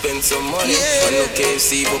buckle and spend some money. I know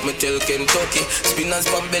KFC, but me tell Kentucky. Spin and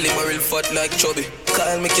span belly, barrel fat like chubby.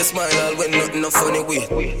 Kyle make you smile all when nothing no funny way.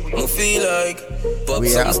 I feel like pop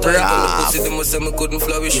some style on the pussy, they must say me couldn't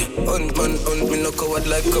flourish. Hunt me no coward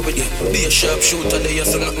like covered, yeah. Be a sharp shooter, they have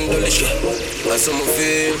some nothing dullish, yeah. That's how I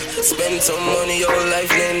feel. Spend some money, your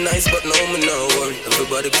life ain't nice, but no me no worry.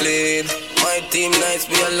 Everybody clean, my team nice,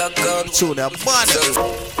 we are locked on. To the bottom.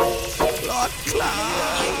 Lord Feel like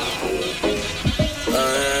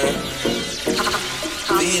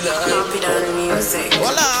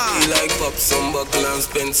Feel like pop some buckle and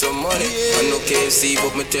spend some money. I know KFC,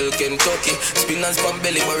 but me tell Kentucky. Spin and span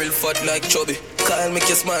belly, barrel fat like chubby. Kyle make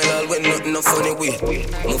you smile all when nothing no funny way.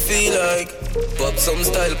 Me feel like pop some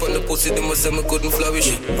style pon the pussy, they must say me couldn't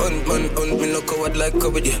flourish. Hunt me no coward like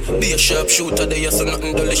covered, yeah. Be a sharp shooter, they have some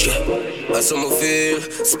nothing dullish, yeah. That's how me feel.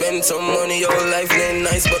 Spend some money, your life ain't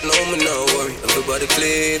nice, but no me no worry. Everybody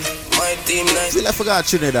clean, my team nice. Feel like I forgot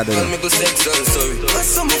Trinidad though. Me go sex and sorry.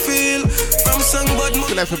 That's how me feel. From song bad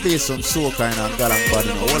feel like I play some soca and galang body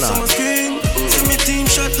now. Hold on. See me team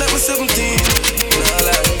shot like we're 17. Nah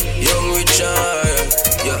like young Richard.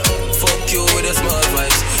 Yeah, fuck you with a small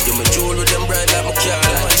vibes. You my jewel with them bright like my car.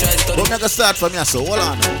 Like my try to but me go start from here, so hold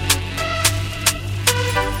on now.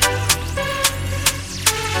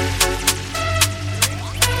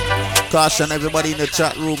 Caution everybody in the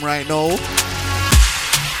chat room right now.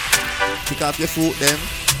 Pick up your foot them.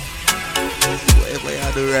 Whatever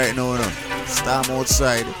you do right now, no. Storm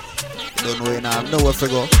outside. You don't know you now. Nowhere to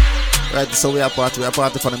go. Right, so we are party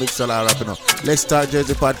for the mix all wrapping up. Let's start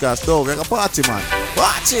Jersey Podcast. No, we're a party, man.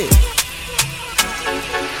 Party!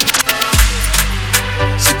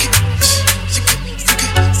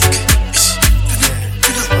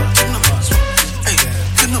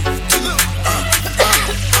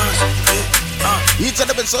 Each of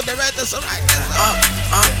them is on the right, that's all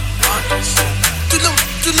right.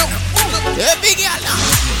 Yeah, big yalla.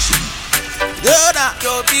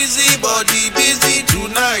 Your busy body, busy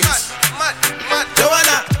tonight.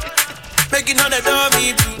 Joanna, making on the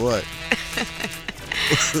dummy. What?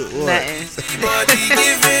 What? Body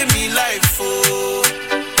giving me life, oh,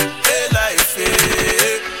 hey life,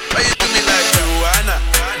 hey. Why you do me like Joanna,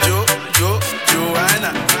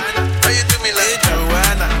 Joanna? Why you do me like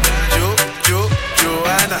Joanna,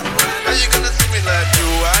 Joanna? How you gonna do me like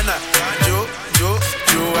Joanna,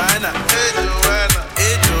 Joanna? Hey Joanna,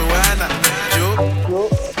 hey Joanna,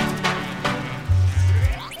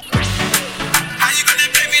 How you gonna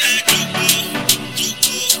play me like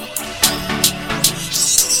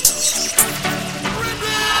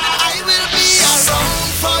I will be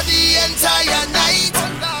around for the entire night.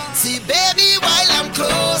 See, baby, while I'm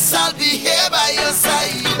close, I'll be here by your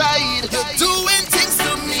side. You're doing things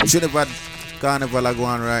to me. Trinidad Carnival are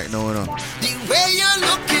going right now, you know. The way you're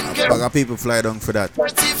looking, girl. Bag of people fly down for that.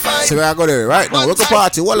 So we are going there right now. We're going to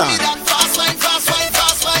party. Hold on. Fast wine, fast wine,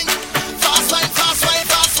 fast wine. Fast wine, fast wine,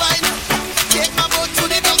 fast wine. Take my boat to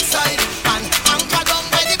the dockside and anchor down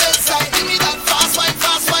by the bedside. Give me that fast wine,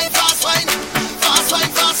 fast wine, fast wine. Fast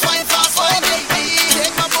wine, fast wine, fast wine, baby.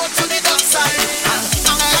 Take my boat to the dockside and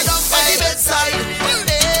anchor down by the bedside.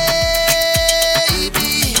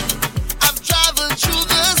 Baby, I've traveled through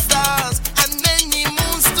the stars and many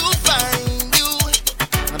moons to find you.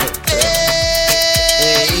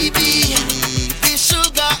 Baby, the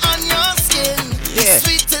sugar on your skin, Yeah. the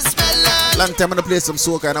sweetest melody. Long time I'm going to play some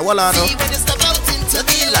soca and hold on now. When you step out into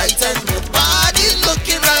the light and your body's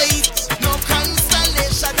looking right, no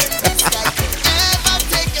constellation in the sky can ever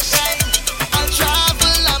take a shine. I'll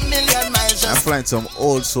travel a million miles I'm just flying some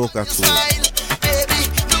old soca too. smile. Baby,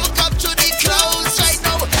 look up to the clouds right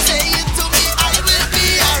now. Say it to me, I will be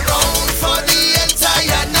around for the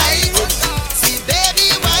entire night. See, baby,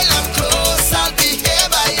 while I'm close, I'll be here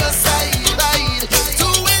by your side.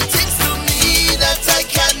 Doing things to me that I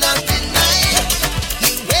cannot deny.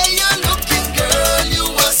 The way you're looking, girl, you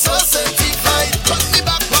are so certified. Put me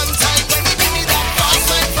back one time when you give me that fast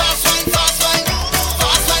wine, fast wine, fast wine.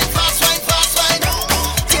 Fast wine, fast wine, fast wine.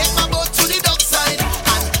 Take my boat to the dockside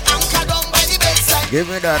and anchor down by the bedside. Give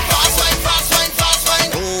me that. Fast wine, fast wine, fast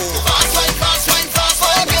wine. Fast wine, fast wine, fast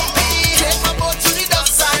wine, baby. Take my boat to the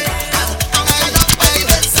dockside and anchor down by the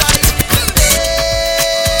bedside.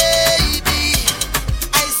 Baby,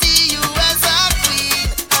 I see you as a queen,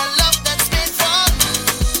 a love that's made for me,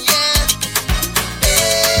 yeah.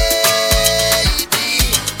 Baby,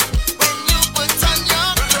 when you put on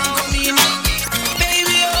your crown,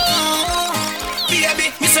 baby, oh, baby,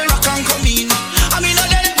 me say rock and come in. I mean, no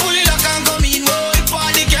let it pull it, rock and come in. Oh, if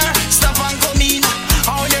all the girl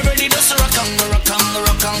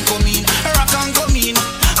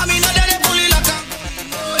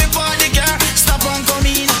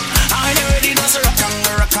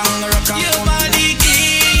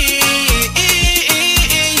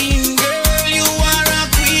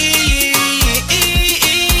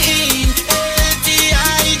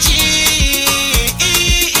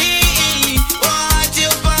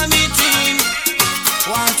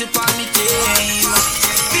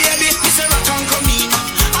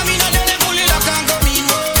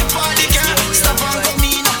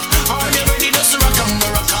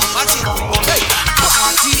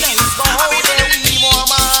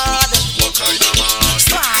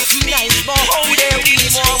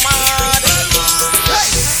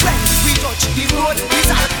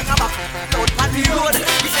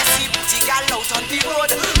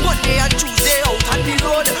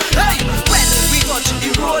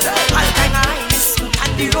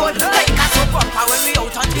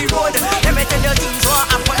the things what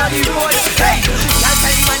happen on the road. Hey, y'all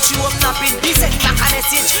tell him and she up napping. He send back a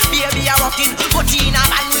message, baby I walking. But in a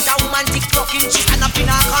man with a woman TikToking. She stand up in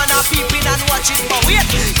a corner peeping and watching. But wait,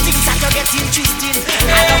 things that you get interesting.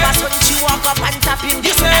 All of us when she walk up and tap him.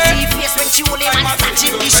 You see that see face when she only man touch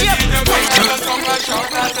him. The shape.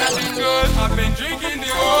 I've been drinking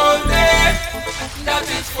the whole day. That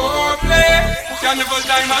is foreplay. Carnival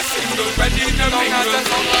time a single, ready to mingle.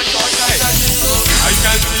 I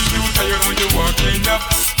can see you, so you know you're walking up.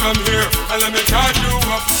 Come here, and let me charge you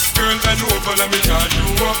up. Girl, bend over, let me charge you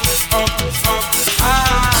up. Up.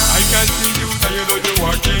 I can see you, so you know you're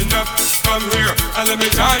walking up. Come here, and let me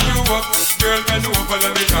charge you up. Girl, bend over,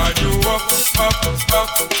 let me charge you up.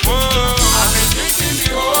 Whoa. I've been drinking the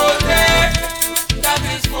whole day. That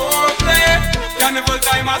is foreplay. Carnival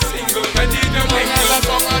time a single, ready to mingle. A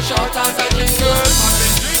song as short as a jingle. I've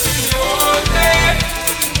been drinking the whole day.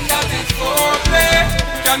 That is foreplay.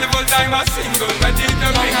 Carnival time a single, ready to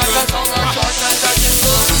mingle. A song as short as a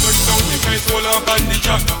jingle. Push down the face, hold up on the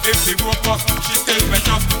track. If the rope up, she still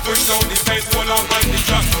better. Push down the face, hold up on the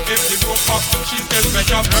track. If the rope up, she still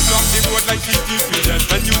better. Run along the road like TTPS.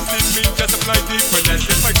 When you see me, just apply the finesse.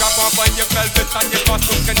 If I grab up on your velvet and your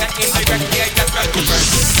costume connect indirectly, I get well to rest.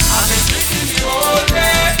 I've been drinking the whole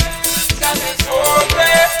day. That is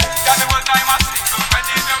foreplay. Carnival time a single,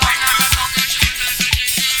 ready to mingle.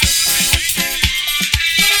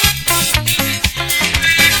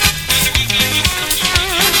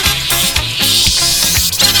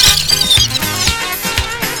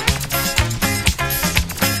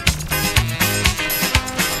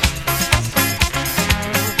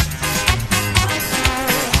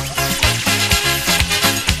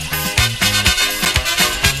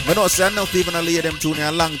 I know say enough people not lay them tune in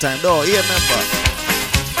a long time though. You remember?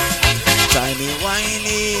 Tiny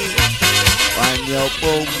whiny, wine your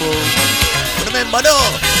boom boom. Remember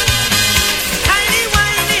though? Tiny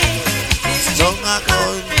whiny, this song a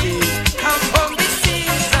country. Come home this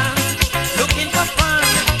season, looking for fun.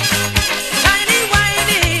 Tiny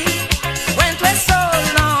whiny, went west so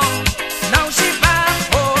long. Now she back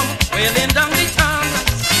home, wailing down the tongue.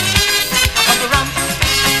 A couple rump,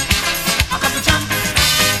 a couple jump.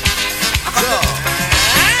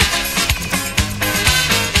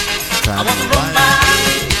 I want to run back,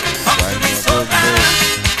 up to me so bad.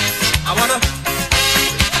 I want to.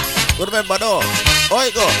 What remember though? Oh,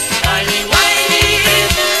 it go. Tiny whiny,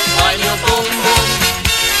 wine your boom boom.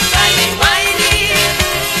 Tiny whiny,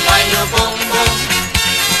 wine your boom boom.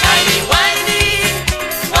 Tiny whiny,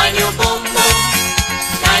 wine your boom boom.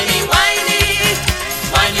 Tiny whiny,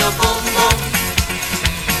 wine your boom boom.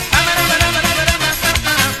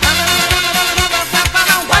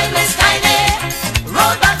 Wine Miss Tiny,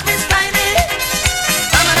 roll back Miss Tiny.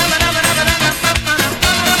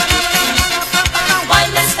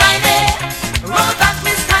 Wine Miss Tiny, roll back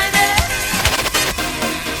Miss Tiny.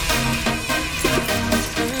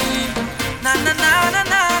 Na na na na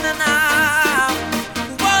na na na.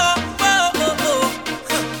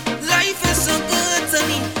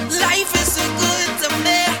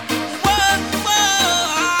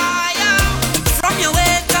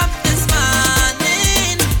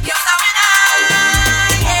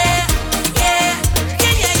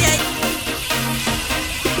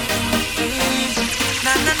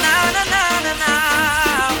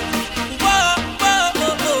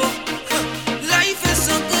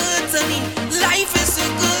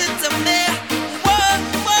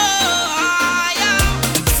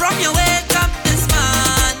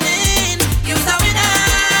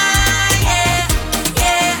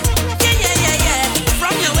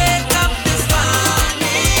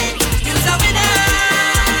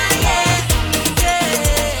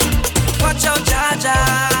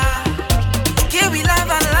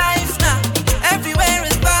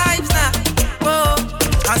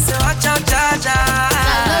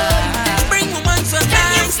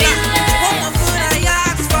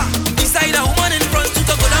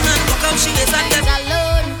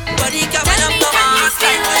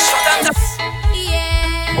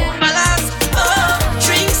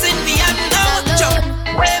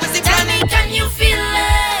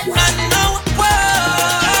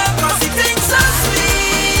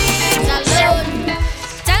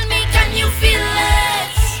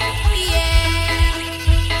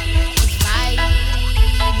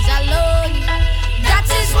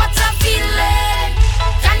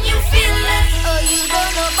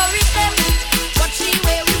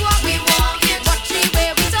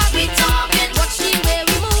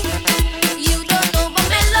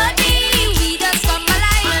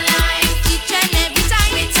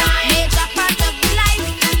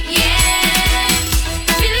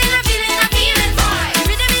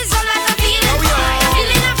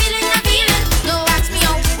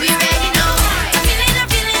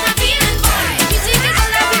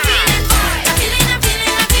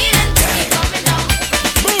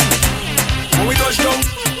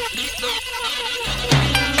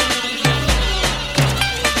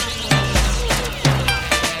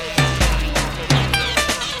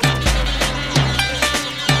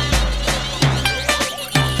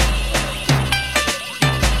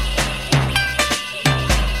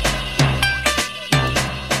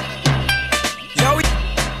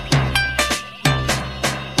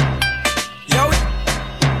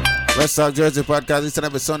 Let's Talk Jersey podcast. It's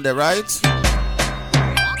every Sunday, right?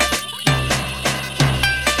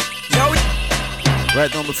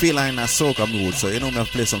 Right now, I feel like in a soca mood, so you know me have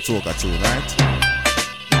to play some soca tune, right?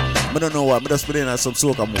 I don't know what, I just play in some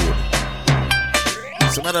soca mood.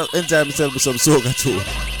 So I enjoy myself with some soca tune.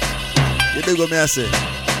 You dig what me I say?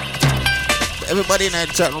 Everybody in that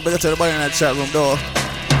chat room, better tell everybody in that chat room, though.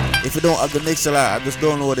 If you don't have the mixer, just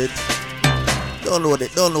download it. Download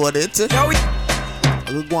it.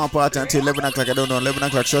 We'll go on party until 11 o'clock. I don't know, 11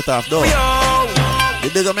 o'clock shut off, though. You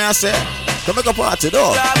dig what me I say? Come make a party,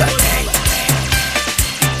 though.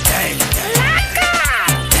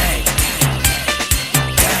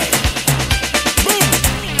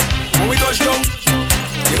 When we touch down,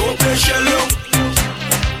 the whole place shell down.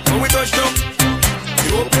 When we touch down, the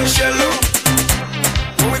whole place shell down.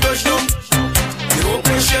 When we touch down, the whole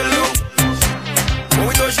place shell down. When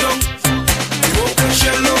we touch down, the whole place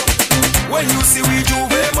shell down. When you see we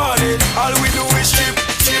Juve morning, all we do is chip.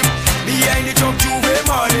 Behind the truck Juve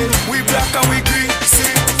morning, we black and we green, see.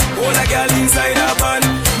 All a girl inside a van,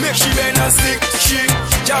 make she bend and stick, she.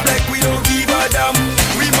 Job like we don't give a damn.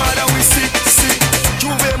 We mad and we sick.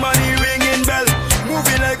 Juve money ringing bell,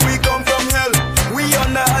 moving like we come from hell. We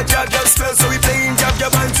under a jab spell, so we playing jab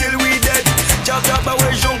until we dead. Jab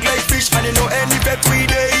away junk like fish, and you know any bet we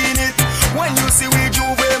dey in it. When you see we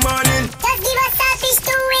Juve morning, just give us that fish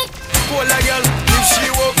to it. Call a girl, if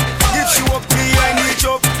she walk behind the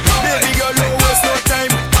chop. Baby girl, no waste no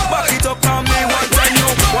time. Back it up on me one time,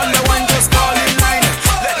 no. One just fall in line.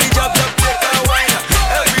 Let the jab take a wine.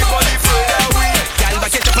 Everybody feel that we. Girl,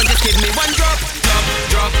 back it up and just give me one drop.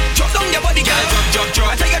 Drop down your body, girl. Drop.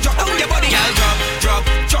 I tell you, drop down your body, girl. Drop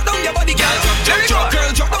down your body, girl. Drop.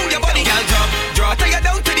 Girl, drop down your body, girl. Drop. I tell you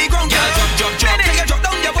down to the ground, girl. Drop. I tell you drop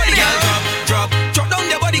down your body, girl. Drop down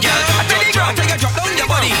your body, girl. I tell you drop down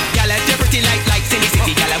your body. Girl, let your pretty like City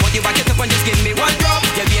City. Girl, I want you back it up and just give me one drop.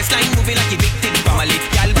 Your baseline moving like a big titty family.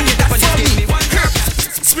 Girl, back it up and just give me one drop.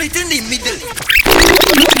 Split in the middle.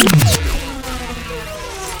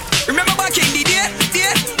 Remember back in the day?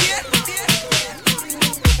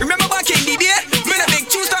 Remember back in the day? When a big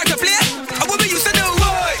tune start to play, and what we used to do?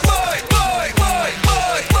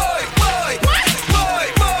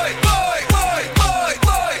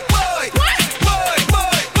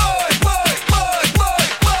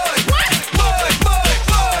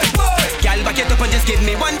 Girl, back it up and just give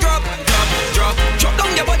me one drop. Drop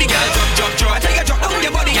down your body, girl. Drop. I tell you, drop down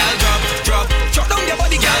your body, girl. Drop down your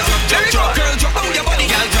body, girl. Drop. Girl, drop down your body,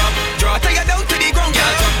 girl. Drop. I tell you down to the ground,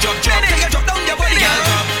 girl. Drop. I tell you drop down your body, girl.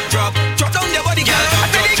 Drop down your body, girl. I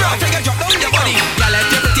tell you drop down your body. Girl, let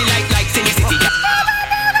your pretty like City City.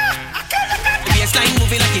 Baseline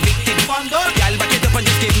moving like a big titty. Girl, back it up and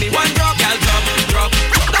just give me one drop. Girl, drop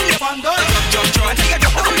down your body. Drop. I tell you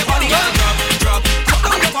drop down your body, girl. Drop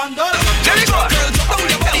down your body. Let me go. Girl, drop down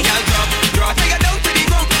your body, girl. Drop. I tell you down to the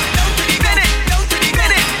ground, down to the Bennett. Drop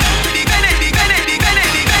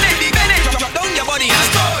down your body, girl.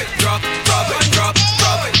 Drop.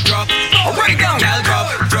 Right down, girl. Drop.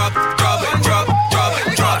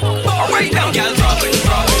 Right down, girl. Drop.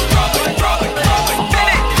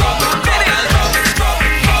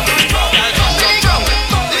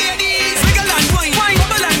 Ladies, wiggle and wine,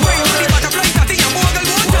 bubble and wine. The butterfly starting your bogle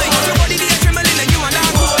one time. Your body be a trembling and you and I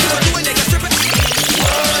go. You do it like a stripper.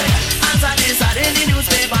 Answer this ad in the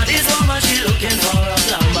newspaper. This woman she looking for a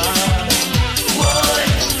plumber. Boy,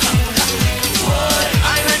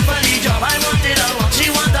 I went for the job. I wanted a walk. She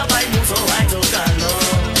want a bite move, so I took her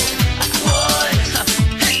love. Boy,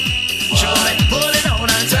 show it, pull it on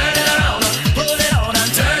and turn it around. Pull it on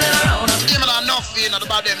and turn it around. Give me that enough, you know,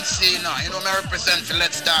 about them see, you know. You know, me represent for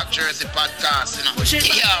Let's Talk Jersey podcast, you know. Push it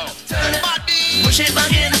back, yo, turn it, body. Push it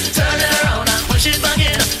back in, turn it around and push it back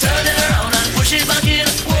in, turn it around and push it back in.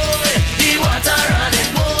 Boy, the water running,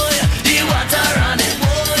 boy, the water running,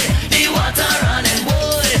 boy, the water running,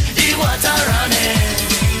 boy, the water running.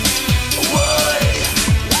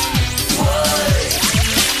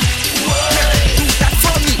 Do that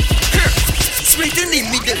for me. Split in the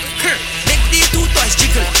middle. Make the two toys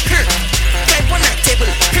jiggle. Climb on that table.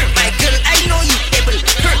 My girl, I know you able.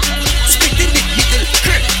 Split in the middle.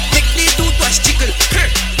 Make the two toys jiggle.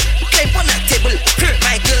 Climb on that table.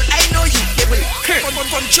 My girl, I know you able.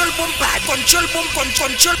 Control boom bad. Control boom bad.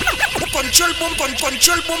 Control boom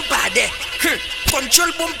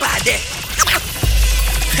bad.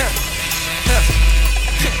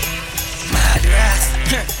 Madras.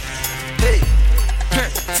 Hey.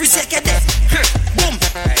 Free second. Boom.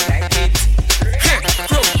 I like it.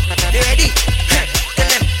 Bro, you ready? Tell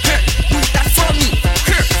them. Do that for me.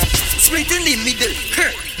 Split in the middle.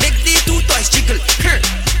 Make the two toys jiggle.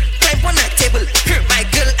 Climb on that table. My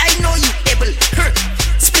girl, I know you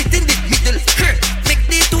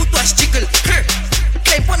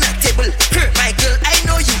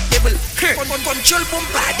Natural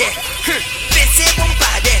bombade, Bese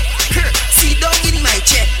bombade, sit down in my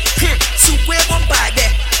chair, Super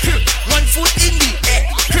bombade, 1 foot in the air,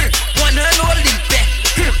 1 hand holding back,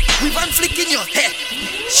 with 1 flick in your hair,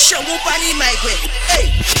 show up on in my way,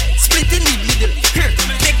 hey, split in the middle,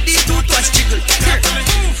 make the 2 toes jiggle, type on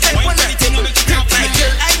a table, my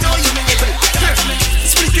girl, I know you able,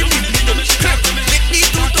 split in the middle, make the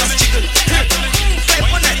 2 toes jiggle, type on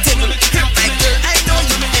a table, my girl, I know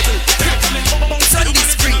you able, bounce on the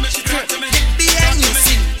spring, make behind you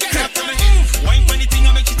sing,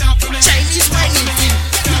 Chinese whining thing,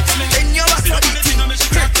 then you're back for the thing, what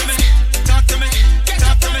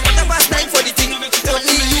about 9 for the thing,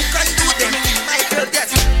 only you can do them, my girl,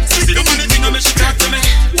 that's split in the middle, talk to me,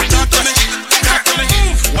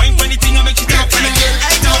 wine when the thing I make you talk to me, girl,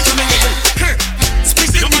 I know you able,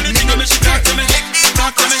 split in the middle, talk to me,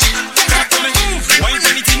 wine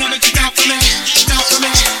when the thing I make you talk to me,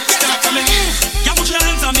 you put your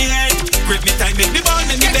hands on me head, grip me tight, make me ball,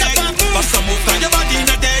 make me beg, bust some move, turn your body in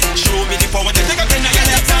a dead, show me the power, then take a pen of your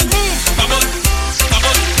left hand, bubble,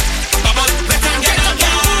 bubble, bubble, let them get on,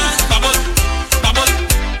 bubble, bubble,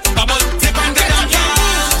 bubble, tip and get on,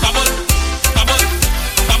 bubble, bubble,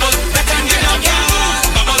 bubble, let them get on,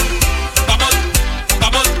 bubble, bubble,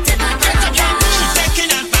 bubble, tip and get on. She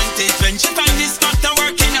taking advantage when she find this spot and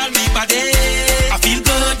working on me body. I feel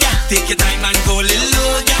good, yeah. Take your time and go little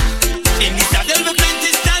low, yeah. In the saddle with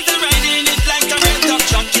plenty styles and riding it like a red top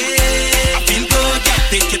jockey. I feel good, yeah.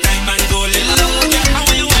 Take your time and go little low, yeah. How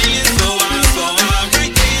you whine it so right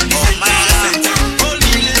in the center. Hold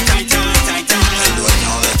me a little tighter, tighter.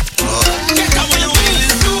 How you whine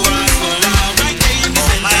it so right in the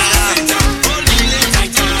center. Hold me a little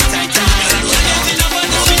tighter, tighter. Getting up on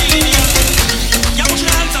the feeling. You put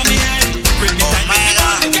your hands on me head, grip me tight, make me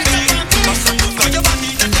ball, make me beg. Bust some move, got your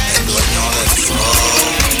body in the dead.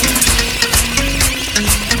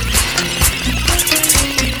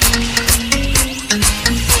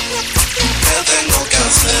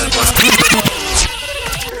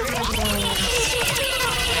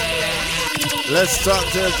 Let's Talk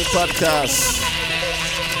Jersey podcast.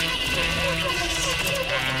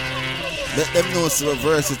 Let them know so we're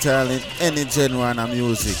versatile in any genre of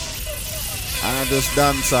music. And I just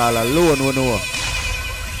dance all alone, we know.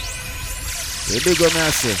 You dig what I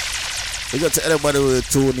say? We got to everybody who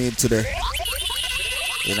tune in today.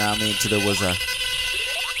 You know what I mean? Today was a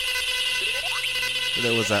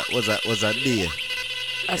day.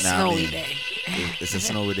 A snowy day. It's a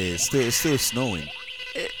snowy day. It's still snowing.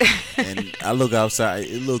 And I look outside.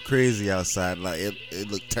 It look crazy outside. Like it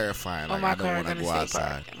look terrifying. Like I don't want to go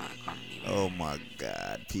outside. Oh my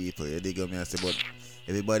God, people! You dig what me I say? But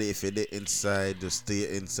everybody, if you're inside, just stay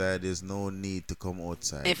inside. There's no need to come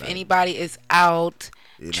outside. If anybody is out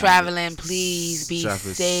traveling, please be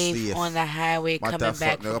safe on the highway coming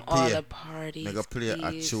back from all the parties. I'm gonna play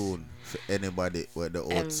a tune for anybody where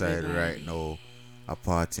they're outside right now. A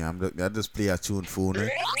party. I just play a tune for me.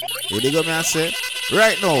 You dig what me I say?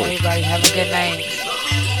 Right now. Everybody have a good night.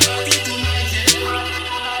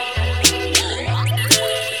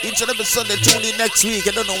 Each and every Sunday, tune in next week.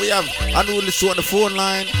 I don't know, we have Unruly Show on the phone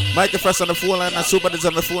line, Michael Frost on the phone line, and Superdiz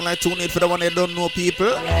on the phone line. Tune in for the one that don't know people.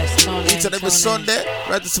 Yes, each and every Sunday,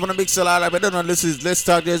 right this is the Mix Live. I don't know, this is Let's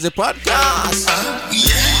Talk Jersey podcast.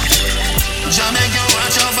 Jamaica,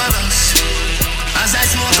 watch over us as I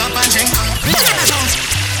smoke up and drink up.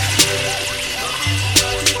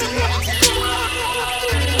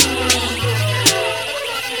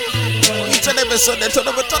 Each and every Sunday, turn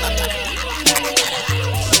up.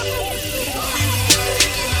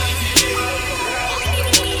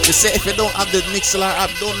 You say if you don't have the Mixlr app,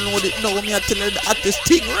 don't know it. No, me I tell you the hottest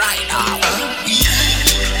thing right now.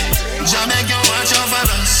 Jamaica, watch over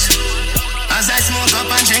us as I smoke up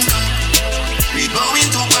and drink up. We going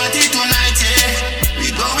to party tonight, yeah. We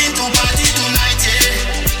going to party tonight,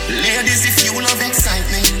 yeah. Ladies, if you love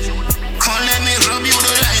excitement, come let me rub you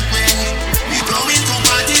the right way. We going to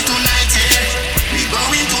party tonight, yeah. We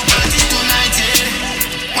going to party tonight,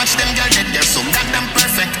 yeah. Watch them girls, they're so goddamn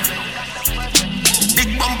perfect.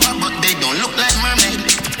 Big bumper, but they don't look like mermaid.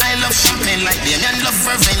 I love champagne like them and love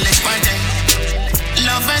vervain. Let's party.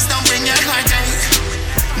 Lovers don't bring your heartache.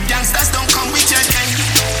 Gangsters don't come with your gang.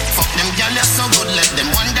 Fuck them girls, they're so good. Let them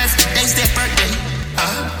wonder if today's their birthday.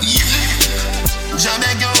 Yeah.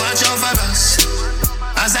 Jamaica, watch over us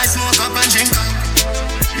as I smoke up and drink up.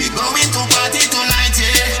 We going to party tonight,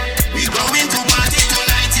 yeah. We going to party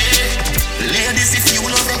tonight, yeah. Ladies, if you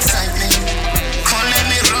love excitement, come let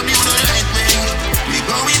me rub you the right way. We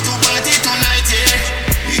going to party tonight, yeah.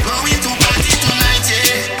 We going to party tonight,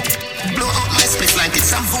 yeah. Blow up my split like it's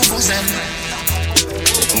some vuvuzela.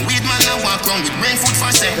 Weed man, I walk ground with rain food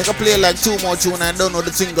for sale. They can play like 2 more tunes and don't know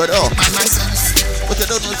the thing got up. But they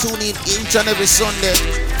don't know tune in each and every Sunday.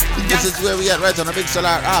 This is where we at right on the Big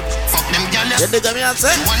Solar app. Fuck them gals. You dig me and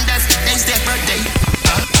say? One day's their birthday.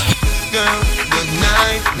 Girl, good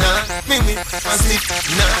night, nah. Mimi, I sleep,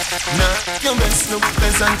 nah. Your best look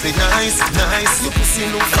pleasantly nice. Your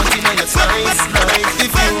pussy look funky, now you're nice.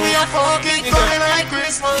 If you me a fuck it, coming like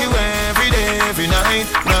Christmas. You every day, every night.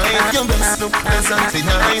 Your best look pleasantly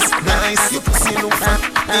nice. Your pussy look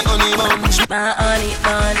funky, the honey bunch. My honey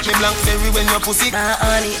bunch. Me black berry when your pussy. My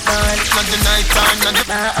honey bunch. Not the night time, not the.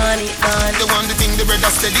 My honey bunch. The one, the thing, the bread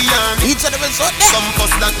that's steady on. Each of them is Sunday. Some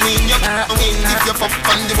fuss that mean you win. If you fuck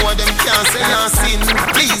on the boy, them can't say no sin.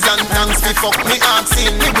 Please and thanks me fuck me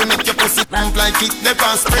asking. Me will make your pussy pump like it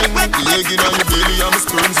never spring. The egg in on the belly and my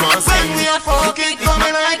sperms want sing. When we a fuck it,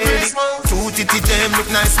 coming like Christmas. Two titty them look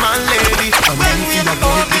nice man lady. When we a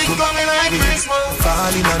fuck it, coming like Christmas.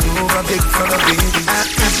 Falling all over big for a baby.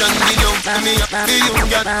 Vision the young, me up the young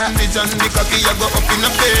girl. Vision the cocky you go up in a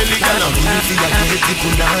belly. Girl I'm easy, I get it,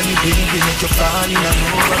 pull on the baby. Make you falling all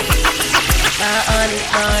over. My honey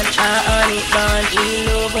bunch, you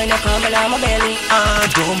love when you come along my belly.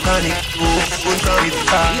 Don't panic, don't panic.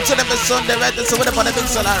 Each of them is Sunday, right? So what about the Big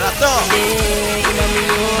Solar app, though? Yeah, you know me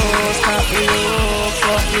love, stop me love,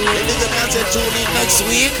 fuck me. They nigga man say tune in next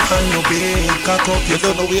week. And no big cock up. You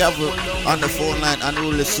don't know we have on the phone line,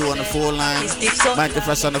 Unruly Sue on the phone line, Michael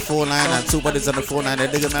Fresh on the phone line, and Two Buddies on the phone line. The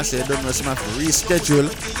nigga man say don't know, so I have to reschedule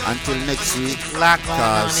until next week. Lot going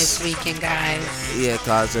on this weekend, guys. Yeah,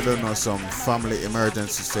 cause I don't know some family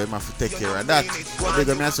emergency, so I have to take care of that. The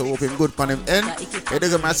nigga man say hope him good on him end. The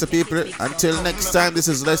nigga man say people, until next time, this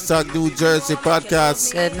is Let's Talk New Jersey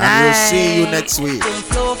podcast. Good night. And we'll see you next week.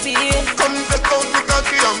 Come take out the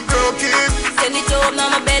cocky and broke it. Send it up now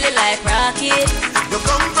my belly like rocket. You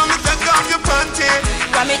come from the take off your panty.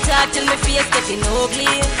 From me talk till my face getting ugly.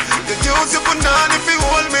 You use your banana if you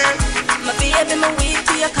hold me. My baby, my weak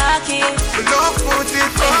to your cocky. Me love put it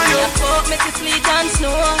for When you. me a fuck, me see sleet and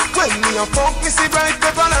snow. When me a fuck, me see bright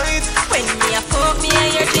pepper light. When me a fuck, me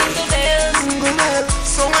hear jingle bells. Jingle bell,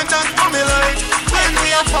 so when that coming light. When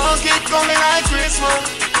we a fuck it, coming like Christmas.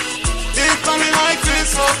 It coming like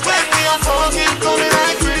Christmas. When we a fuck it, coming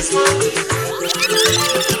like Christmas.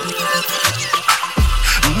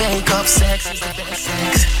 Make-up sex is the best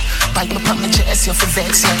sex. Bite me on my chest, you feel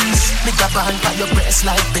vex, yes. Me grab on by your breast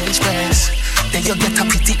like bench press. Then you get a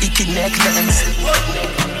pretty icky necklace.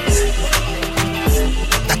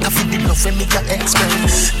 That I feel the love when me your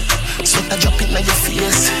express. So I drop it on your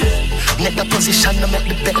face. Net the position to make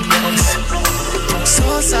the bed rest.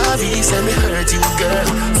 So sorry, say me hurt you, girl.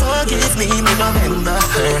 Forgive me, me no remember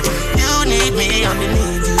her. You need me, I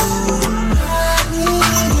need you.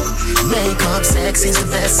 Make-up sex is the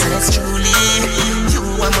best sex, truly. You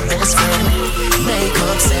are my best friend.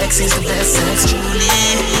 Make-up sex is the best sex, truly.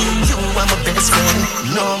 You are my best friend.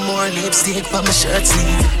 No more lipstick on my shirt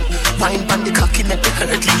sleeve. Wine on the cocky, make the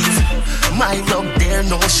hurt leave. My rug there,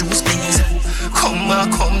 no shoes, please. Come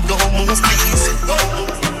on, come, don't move, please.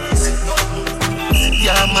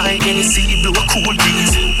 Yeah, my AC blow a cool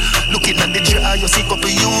breeze. Looking at the jar, you see couple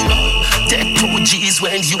euro. Take 2 G's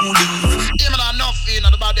when you leave. Yeah, man, enough, you know,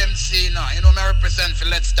 about them say, you know, me represent for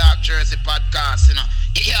Let's Talk Jersey podcast, you know.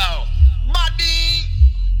 Yo.